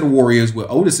 went back to the Warriors with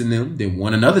Otis and them, then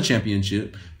won another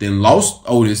championship, then lost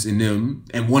Otis and them,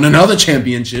 and won another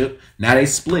championship. Now they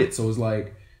split. So it's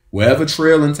like wherever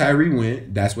Trail and Tyree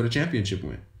went, that's where the championship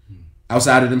went.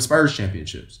 Outside of them Spurs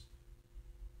championships.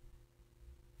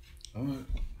 All right.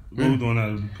 What we doing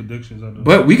now? Predictions?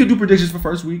 But we could do predictions for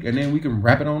first week, and then we can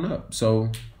wrap it on up. So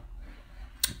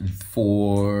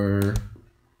for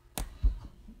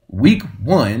week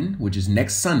 1, which is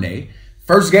next Sunday,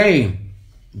 first game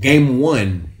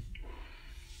 1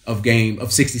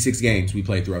 of 66 games we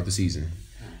played throughout the season.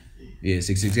 Yeah,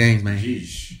 66 games, man.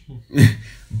 Jeez.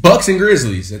 Bucks and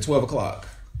Grizzlies at 12 o'clock.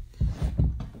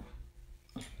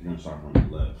 We're gonna start from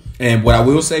the left. And what I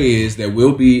will say is there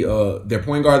will be their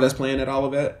point guard that's playing at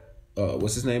Olivet.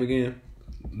 What's his name again?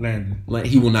 Landon.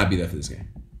 He will not be there for this game.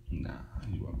 Nah,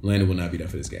 he won't. Landon will not be there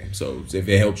for this game. So if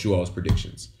it helps you all's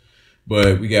predictions.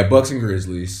 But we got Bucks and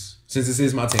Grizzlies. Since this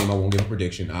is my team, I won't give a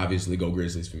prediction. Obviously, go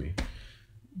Grizzlies for me.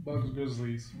 Bucks,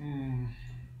 Grizzlies.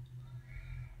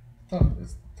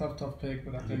 It's tough pick,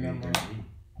 but I think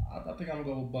I think I'm gonna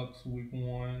go with Bucks week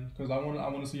 1 because I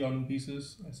want to see y'all new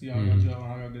pieces. I see how y'all gel and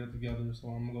how y'all get it together. So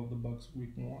I'm gonna go with the Bucks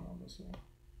week 1 on this one.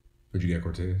 What'd you get,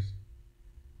 Cortez?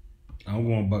 I'm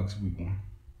going Bucks week 1.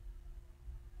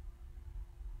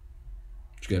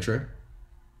 What you got, Trey?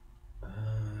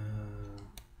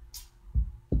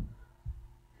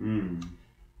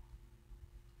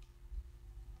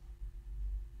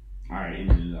 All right, I'm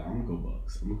gonna go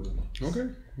Bucks. Okay.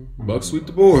 Bucks sweep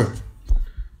the board.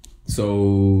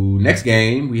 So next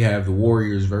game we have the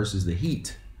Warriors versus the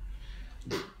Heat.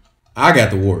 I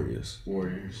got the Warriors. I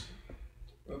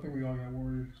think we all got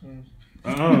Warriors.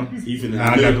 Even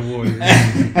I got the Warriors.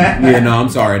 Yeah, no, I'm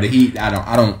sorry. The Heat. I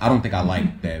don't think I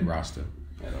like that roster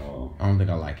at all. I don't think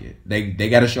I like it. They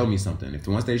got to show me something. If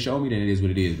once they show me, then it is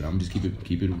what it is. But I'm just keep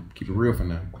it real for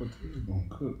now. Gonna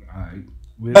cook. All right.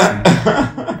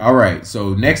 All right.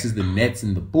 So next is the Nets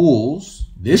and the Bulls.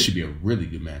 This should be a really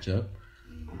good matchup.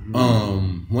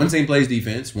 One team plays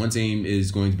defense. One team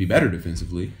is going to be better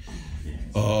defensively.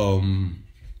 And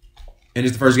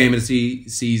it's the first game of the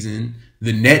season.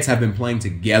 The Nets have been playing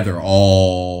together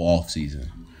all off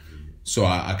season. So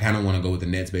I kind of want to go with the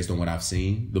Nets based on what I've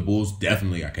seen. The Bulls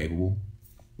definitely are capable.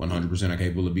 100% are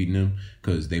capable of beating them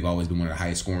because they've always been one of the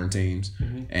highest scoring teams.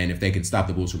 And if they can stop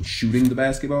the Bulls from shooting the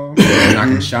basketball,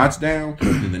 knocking shots down,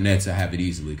 then the Nets will have it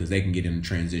easily because they can get in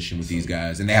transition with these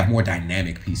guys. And they have more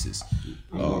dynamic pieces,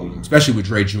 especially with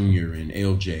Dre Jr. and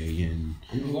LJ and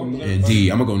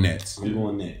D. I'm going to go Nets. I'm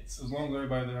going Nets. As long as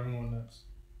everybody there, I'm going Nets.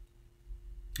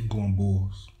 I'm going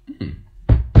Bulls.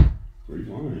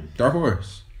 3-1. Dark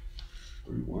Horse.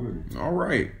 3-1. All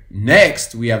right.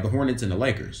 Next, we have the Hornets and the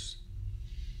Lakers.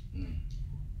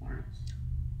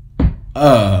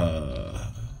 Hornets.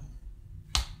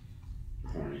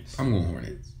 I'm going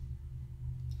Hornets.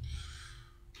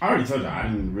 I already told you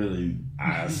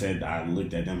I said I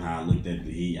looked at them how I looked at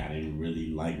the Heat. I didn't really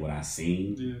like what I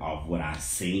seen off what I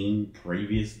seen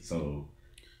previous. So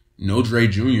no Dre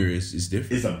Jr. is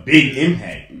different. It's a big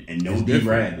impact, and no D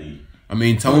Bradley. I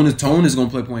mean, Tone is going to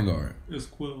play point guard. Is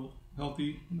Quill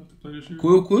healthy enough to play this year?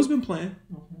 Quill's been playing.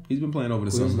 Okay. He's been playing over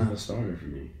the Quill's summer. not a starter for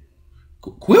me.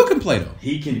 Quill can play though.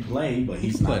 He can play, but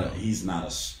he's not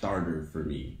a starter for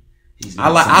me.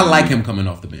 I like him coming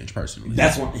off the bench personally.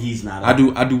 That's why he's not. I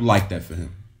do like that for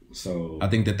him. So I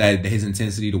think that his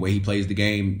intensity, the way he plays the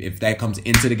game, if that comes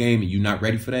into the game and you're not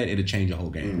ready for that, it'll change the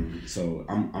whole game. So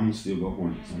I'm gonna still go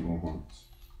Hornets. I'm going Hornets.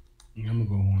 I'm gonna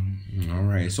go Hornets. All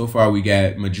right. So far we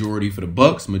got majority for the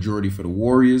Bucks, majority for the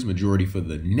Warriors, majority for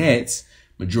the Nets,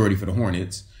 majority for the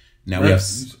Hornets. Now we have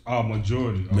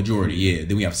majority. Majority, yeah.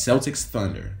 Then we have Celtics,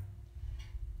 Thunder.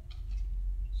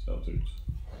 Celtics.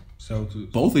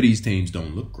 Both of these teams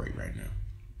don't look great right now.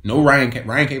 No, Ryan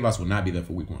Kavos will not be there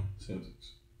for week 1.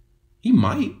 Celtics. He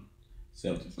might.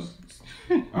 Celtics.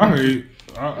 I heard.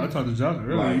 I talked to Johnson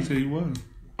earlier. He said he was.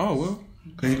 Oh well.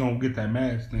 Cause he gonna get that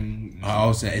mask thing. I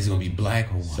was saying, is it gonna be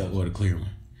black or what? Or the clear one?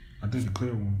 I think the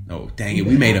clear one. Oh dang it!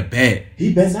 We made a bet.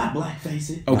 He better not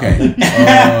blackface it. Okay. Oh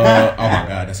my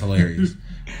god, that's hilarious.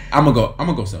 I'm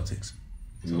gonna go Celtics.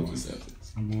 I'm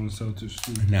going Celtics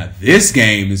too. Now this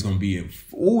game is gonna be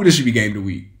this should be game of the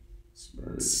week.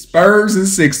 Spurs and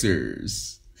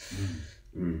Sixers.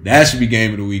 That should be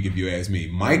game of the week if you ask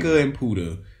me. Micah and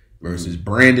Puda versus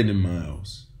Brandon and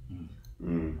Miles.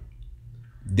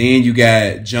 Then you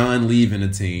got John leaving the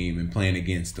team and playing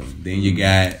against him. Then you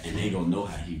got, and they gonna know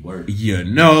how he works.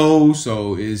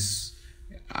 So it's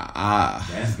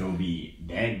that's gonna be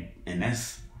that, and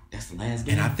that's the last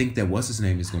game. And I think that what's his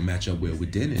name is gonna match up well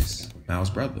with Dennis, Miles'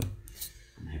 brother.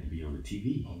 I'm gonna have to be on the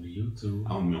TV, On the YouTube.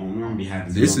 I'm gonna be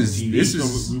having to This be on is the TV. this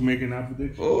is. So we making our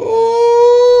prediction.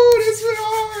 Oh, this is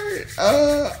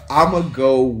hard. I'm gonna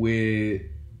go with.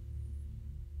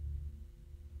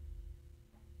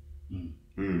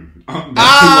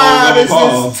 This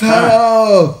is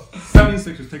tough.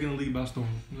 76ers taking the lead by storm.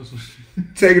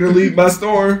 Taking the lead by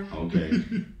storm. Okay.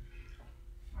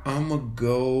 I'm gonna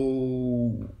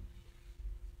go.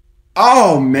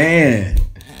 Oh man.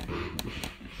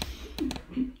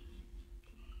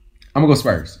 I'm gonna go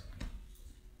Spurs.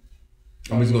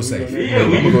 I'm just gonna safe. Yeah,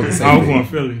 I'm gonna go with the safe I was pick. going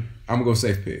Philly. I'm gonna go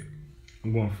safe pick.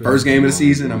 I'm going Philly. First game of the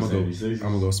season, I'm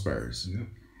gonna go Spurs.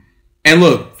 And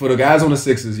look, for the guys on the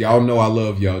Sixers, y'all know I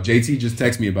love y'all. JT just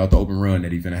texted me about the open run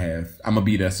that he's gonna have. I'm gonna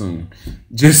be there soon.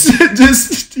 Just I'm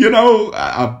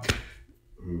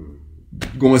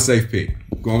going safe pick.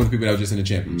 Going with the people that were just in the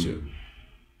championship.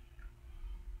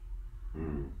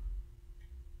 I'm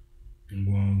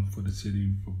going for the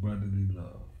city for brotherly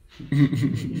love.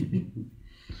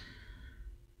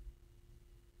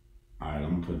 All right,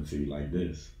 I'm gonna put it to you like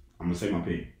this. I'm gonna say my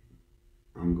pick.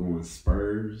 I'm going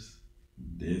Spurs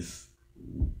this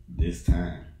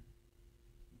time.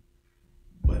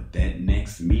 But that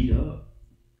next meetup,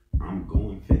 I'm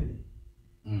going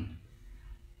Philly.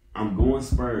 I'm going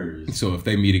Spurs. So if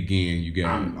they meet again, you got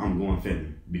I'm going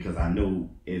Philly because I know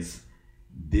it's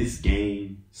this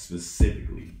game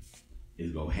specifically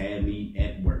is gonna have me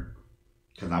at work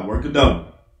because I work a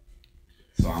double,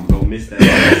 so I'm gonna miss that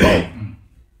game.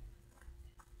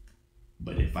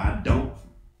 But if I don't,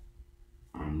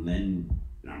 I'm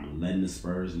letting the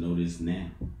Spurs know this now.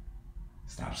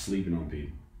 Stop sleeping on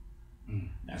people.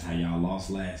 That's how y'all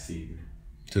lost last season.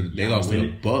 they lost to the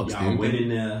Bucks. Y'all went in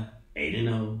there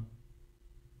 8-0,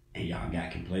 and y'all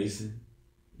got complacent.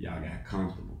 Y'all got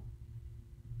comfortable,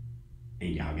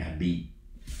 and y'all got beat.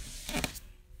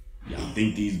 Y'all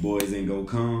think these boys ain't gonna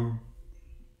come?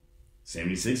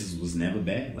 76ers was never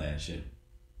bad last year.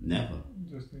 Never.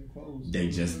 Just didn't close. They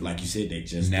just, like you said, they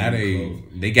just Now didn't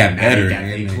close. they got Now better. They got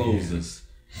and their closers.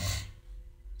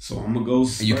 So I'm gonna go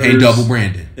Spurs. you can't double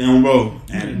Brandon. And bro,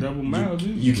 And double Miles,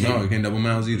 either. you No, can't. you can't double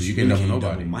Miles either. You can't You double can't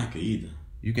nobody. double Micah either.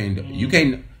 You can't. You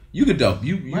can't. You could double.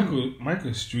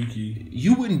 Michael's streaky.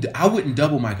 You wouldn't. I wouldn't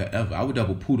double Micah ever. I would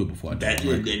double Puda before I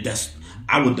double Micah. That's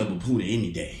I would double Puda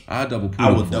any day. I double Puda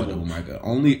I would before I double- double Micah.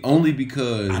 Only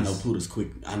because I know Puda's quick.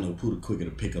 I know Puda quicker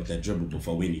to pick up that dribble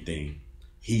before anything.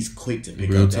 He's quick to pick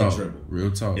Real up talk. that dribble.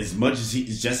 Real talk. As much as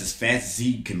it's just as fast as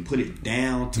he can put it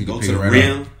down to He can go pick to it the right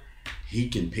rim, up. he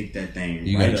can pick that thing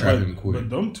You right gotta up. trap him quick. But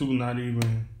them two not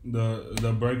even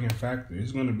the breaking factor.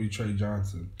 It's going to be Trey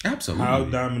Johnson. Absolutely. How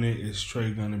dominant is Trey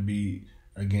going to be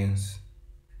against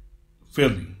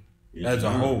Philly as a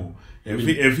whole?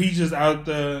 If he just out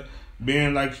there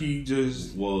being like he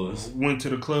just went to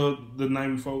the club the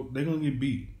night before, they're going to get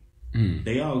beat.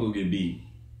 They all gonna get beat.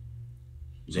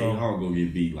 They all gonna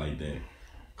get beat like that.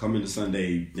 Come into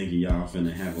Sunday thinking y'all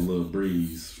finna have a little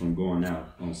breeze from going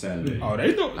out on Saturday. Oh,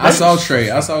 they don't. I saw Trey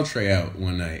out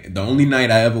one night. The only night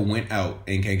I ever went out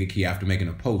in Kankakee after making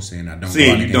a post saying I don't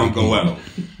Saying go out. you don't go out.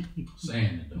 Saying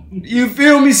it though. You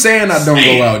feel me? Saying I don't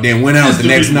go out. Then went out That's the the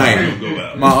next reason why I night. don't go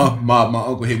out. My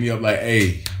uncle hit me up like,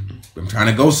 hey, I'm trying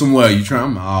to go somewhere. You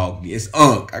trying? It's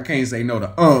Unc. I can't say no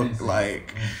to Unc.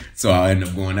 Like, so I ended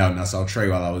up going out and I saw Trey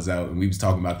while I was out and we was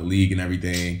talking about the league and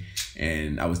everything.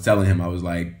 And I was telling him, I was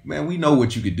like, man, we know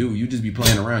what you could do. You just be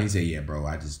playing around. He said, yeah, bro,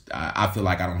 I feel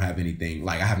like I don't have anything.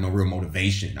 Like, I have no real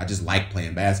motivation. I just like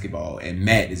playing basketball. And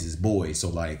Matt is his boy. So,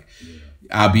 like,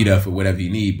 I'll be there for whatever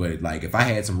you need. But, like, if I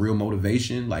had some real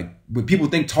motivation, like, when people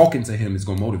think talking to him is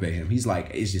going to motivate him, he's like,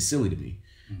 it's just silly to me.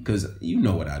 Because you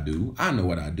know what I do. I know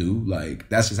what I do. Like,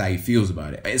 that's just how he feels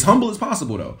about it. As humble as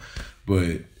possible, though.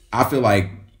 But I feel like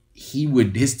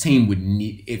his team would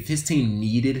need, if his team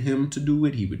needed him to do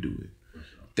it, he would do it.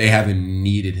 They haven't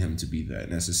needed him to be that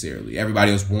necessarily.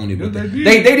 Everybody else wanted it. But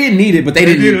they didn't need it, but they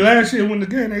didn't. They did it last year when the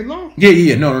game they lost.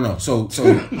 Yeah. No. So let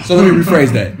me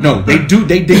rephrase that. No, they do.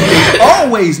 They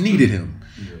always needed him,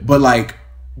 but like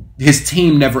his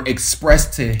team never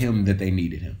expressed to him that they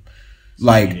needed him.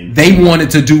 Like they wanted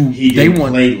to do. He They didn't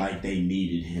wanted play like they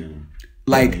needed him.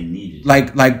 like They needed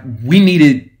like we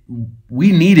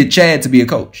needed Chad to be a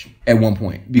coach at one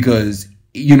point because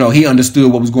he understood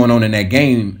what was going on in that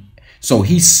game. So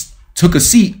he took a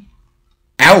seat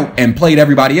out and played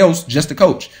everybody else just to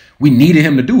coach. We needed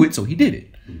him to do it, so he did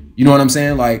it. You know what I'm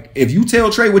saying? Like, if you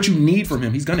tell Trey what you need from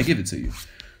him, he's gonna give it to you.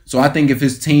 So I think if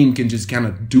his team can just kind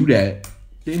of do that,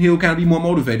 then he'll kind of be more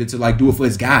motivated to like do it for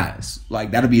his guys.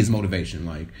 Like that'll be his motivation.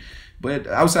 Like, but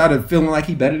outside of feeling like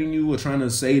he better than you or trying to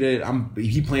say that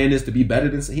he playing this to be better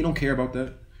than, he don't care about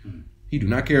that. He do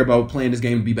not care about playing this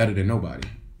game to be better than nobody.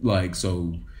 Like,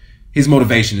 so his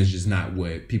motivation is just not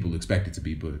what people expect it to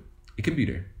be, but it can be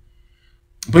there.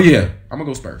 But yeah, I'm gonna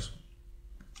go Spurs.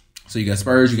 So you got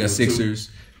Spurs, you got Sixers,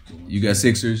 you got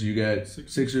Sixers, you got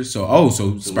Sixers.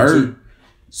 So Spurs.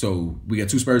 So we got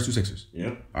 2 Spurs, 2 Sixers.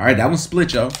 Yep. All right, that one's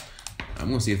split, y'all. I'm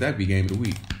gonna see if that be game of the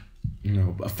week. You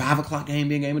know, a 5 o'clock game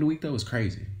being game of the week though is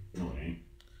crazy. No, it ain't.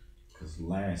 Because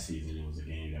last season it was a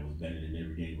game that was better than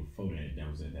every game before that.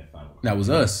 That was at that 5 o'clock. That was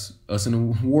us and the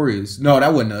Warriors. No,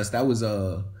 that wasn't us. That was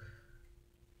I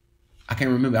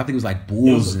can't remember. I think it was like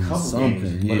Bulls and something.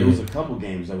 Games, but it was a couple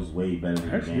games that was way better than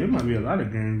actually, there might be a lot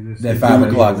of games. That 5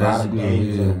 o'clock. A lot of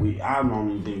games of the week. I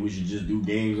don't even think we should just do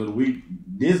games of the week.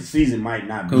 This season might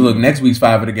not be. Look, next week's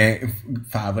 5 of the game.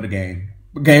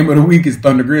 Game of the week is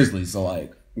Thunder Grizzlies. So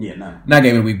like, yeah, not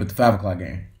game of the week, but the 5 o'clock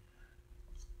game.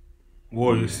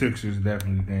 Warriors Sixers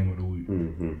definitely game of the week.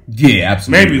 Mm-hmm. Yeah,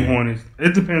 absolutely. Maybe Hornets.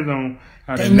 It depends on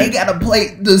how they gotta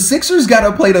play. The Sixers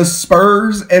gotta play the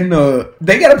Spurs and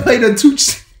they gotta play the 2.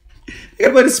 They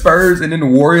gotta play the Spurs and then the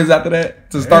Warriors after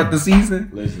that to start the season.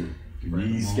 Listen,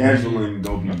 rescheduling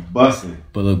gonna be busting.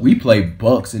 But look, we play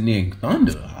Bucks and then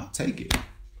Thunder. I'll take it.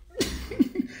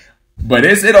 But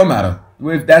it don't matter.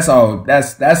 That's all.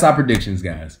 That's our predictions,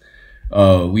 guys.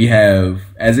 We have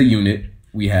as a unit.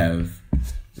 We have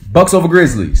Bucks over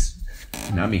Grizzlies.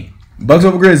 Not me. Bucks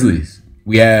over Grizzlies.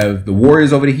 We have the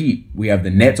Warriors over the Heat. We have the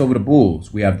Nets over the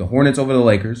Bulls. We have the Hornets over the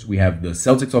Lakers. We have the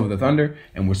Celtics over the Thunder.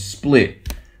 And we're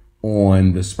split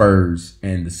on the Spurs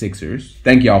and the Sixers.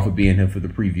 Thank y'all for being here for the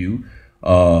preview.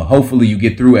 Hopefully you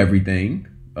get through everything.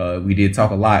 We did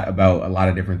talk a lot about a lot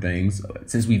of different things.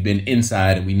 Since we've been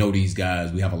inside and we know these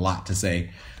guys, we have a lot to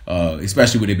say,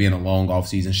 especially with it being a long off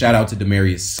season. Shout out to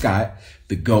Demarius Scott,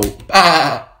 the GOAT.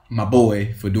 My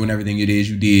boy, for doing everything it is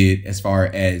you did as far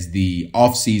as the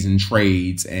off-season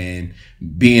trades and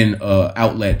being an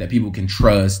outlet that people can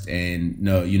trust and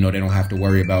they don't have to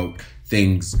worry about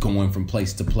things going from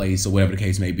place to place or whatever the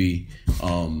case may be.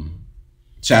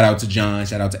 Shout out to John,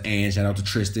 shout out to Ann, shout out to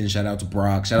Tristan, shout out to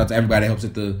Brock, shout out to everybody that helps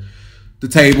at the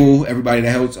table, everybody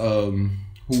that helps.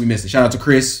 Who we missing? Shout out to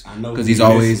Chris because he's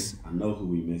always. I know who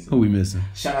we missing. Who we missing?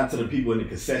 Shout out to the people in the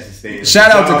concession stand. Shout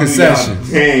out to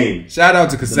concessions. Shout out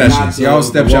to concessions. Y'all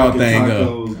stepped y'all thing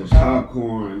tacos, up. The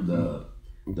popcorn, the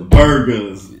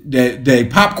burgers, the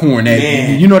popcorn.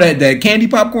 That candy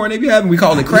popcorn they be having. We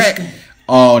call it crack.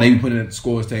 Oh, they be putting it at the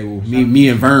scores table. Me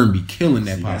and Vern be killing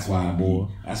that popcorn, boy.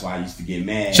 That's why I used to get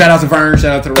mad. Shout out to Vern.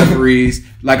 Shout out to the referees.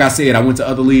 Like I said, I went to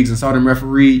other leagues and saw them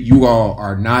referee. You all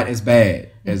are not as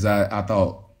bad as I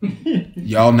thought.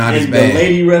 Y'all not as bad. The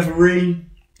lady referee,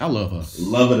 I love her.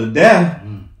 Love her to death.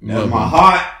 That's my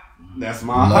heart. That's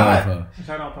my heart. Her.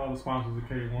 Shout out to all the sponsors of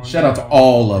K1. Shout out to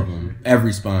all of them.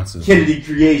 Every sponsor. Kennedy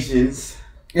Creations.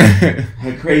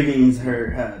 Her cravings.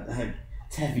 Her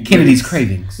taffy Kennedy's grapes.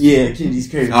 Cravings. Yeah, Kennedy's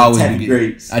Cravings. Taffy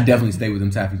grapes. I definitely stay with them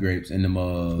taffy grapes and them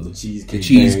the cheesecake.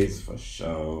 Cheese for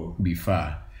sure. Be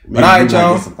fire. Maybe but all right,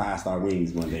 y'all. Get some 5-star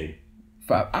wings one day.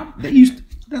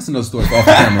 That's another story for off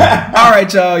the camera. All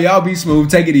right, y'all. Y'all be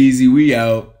smooth. Take it easy. We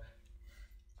out.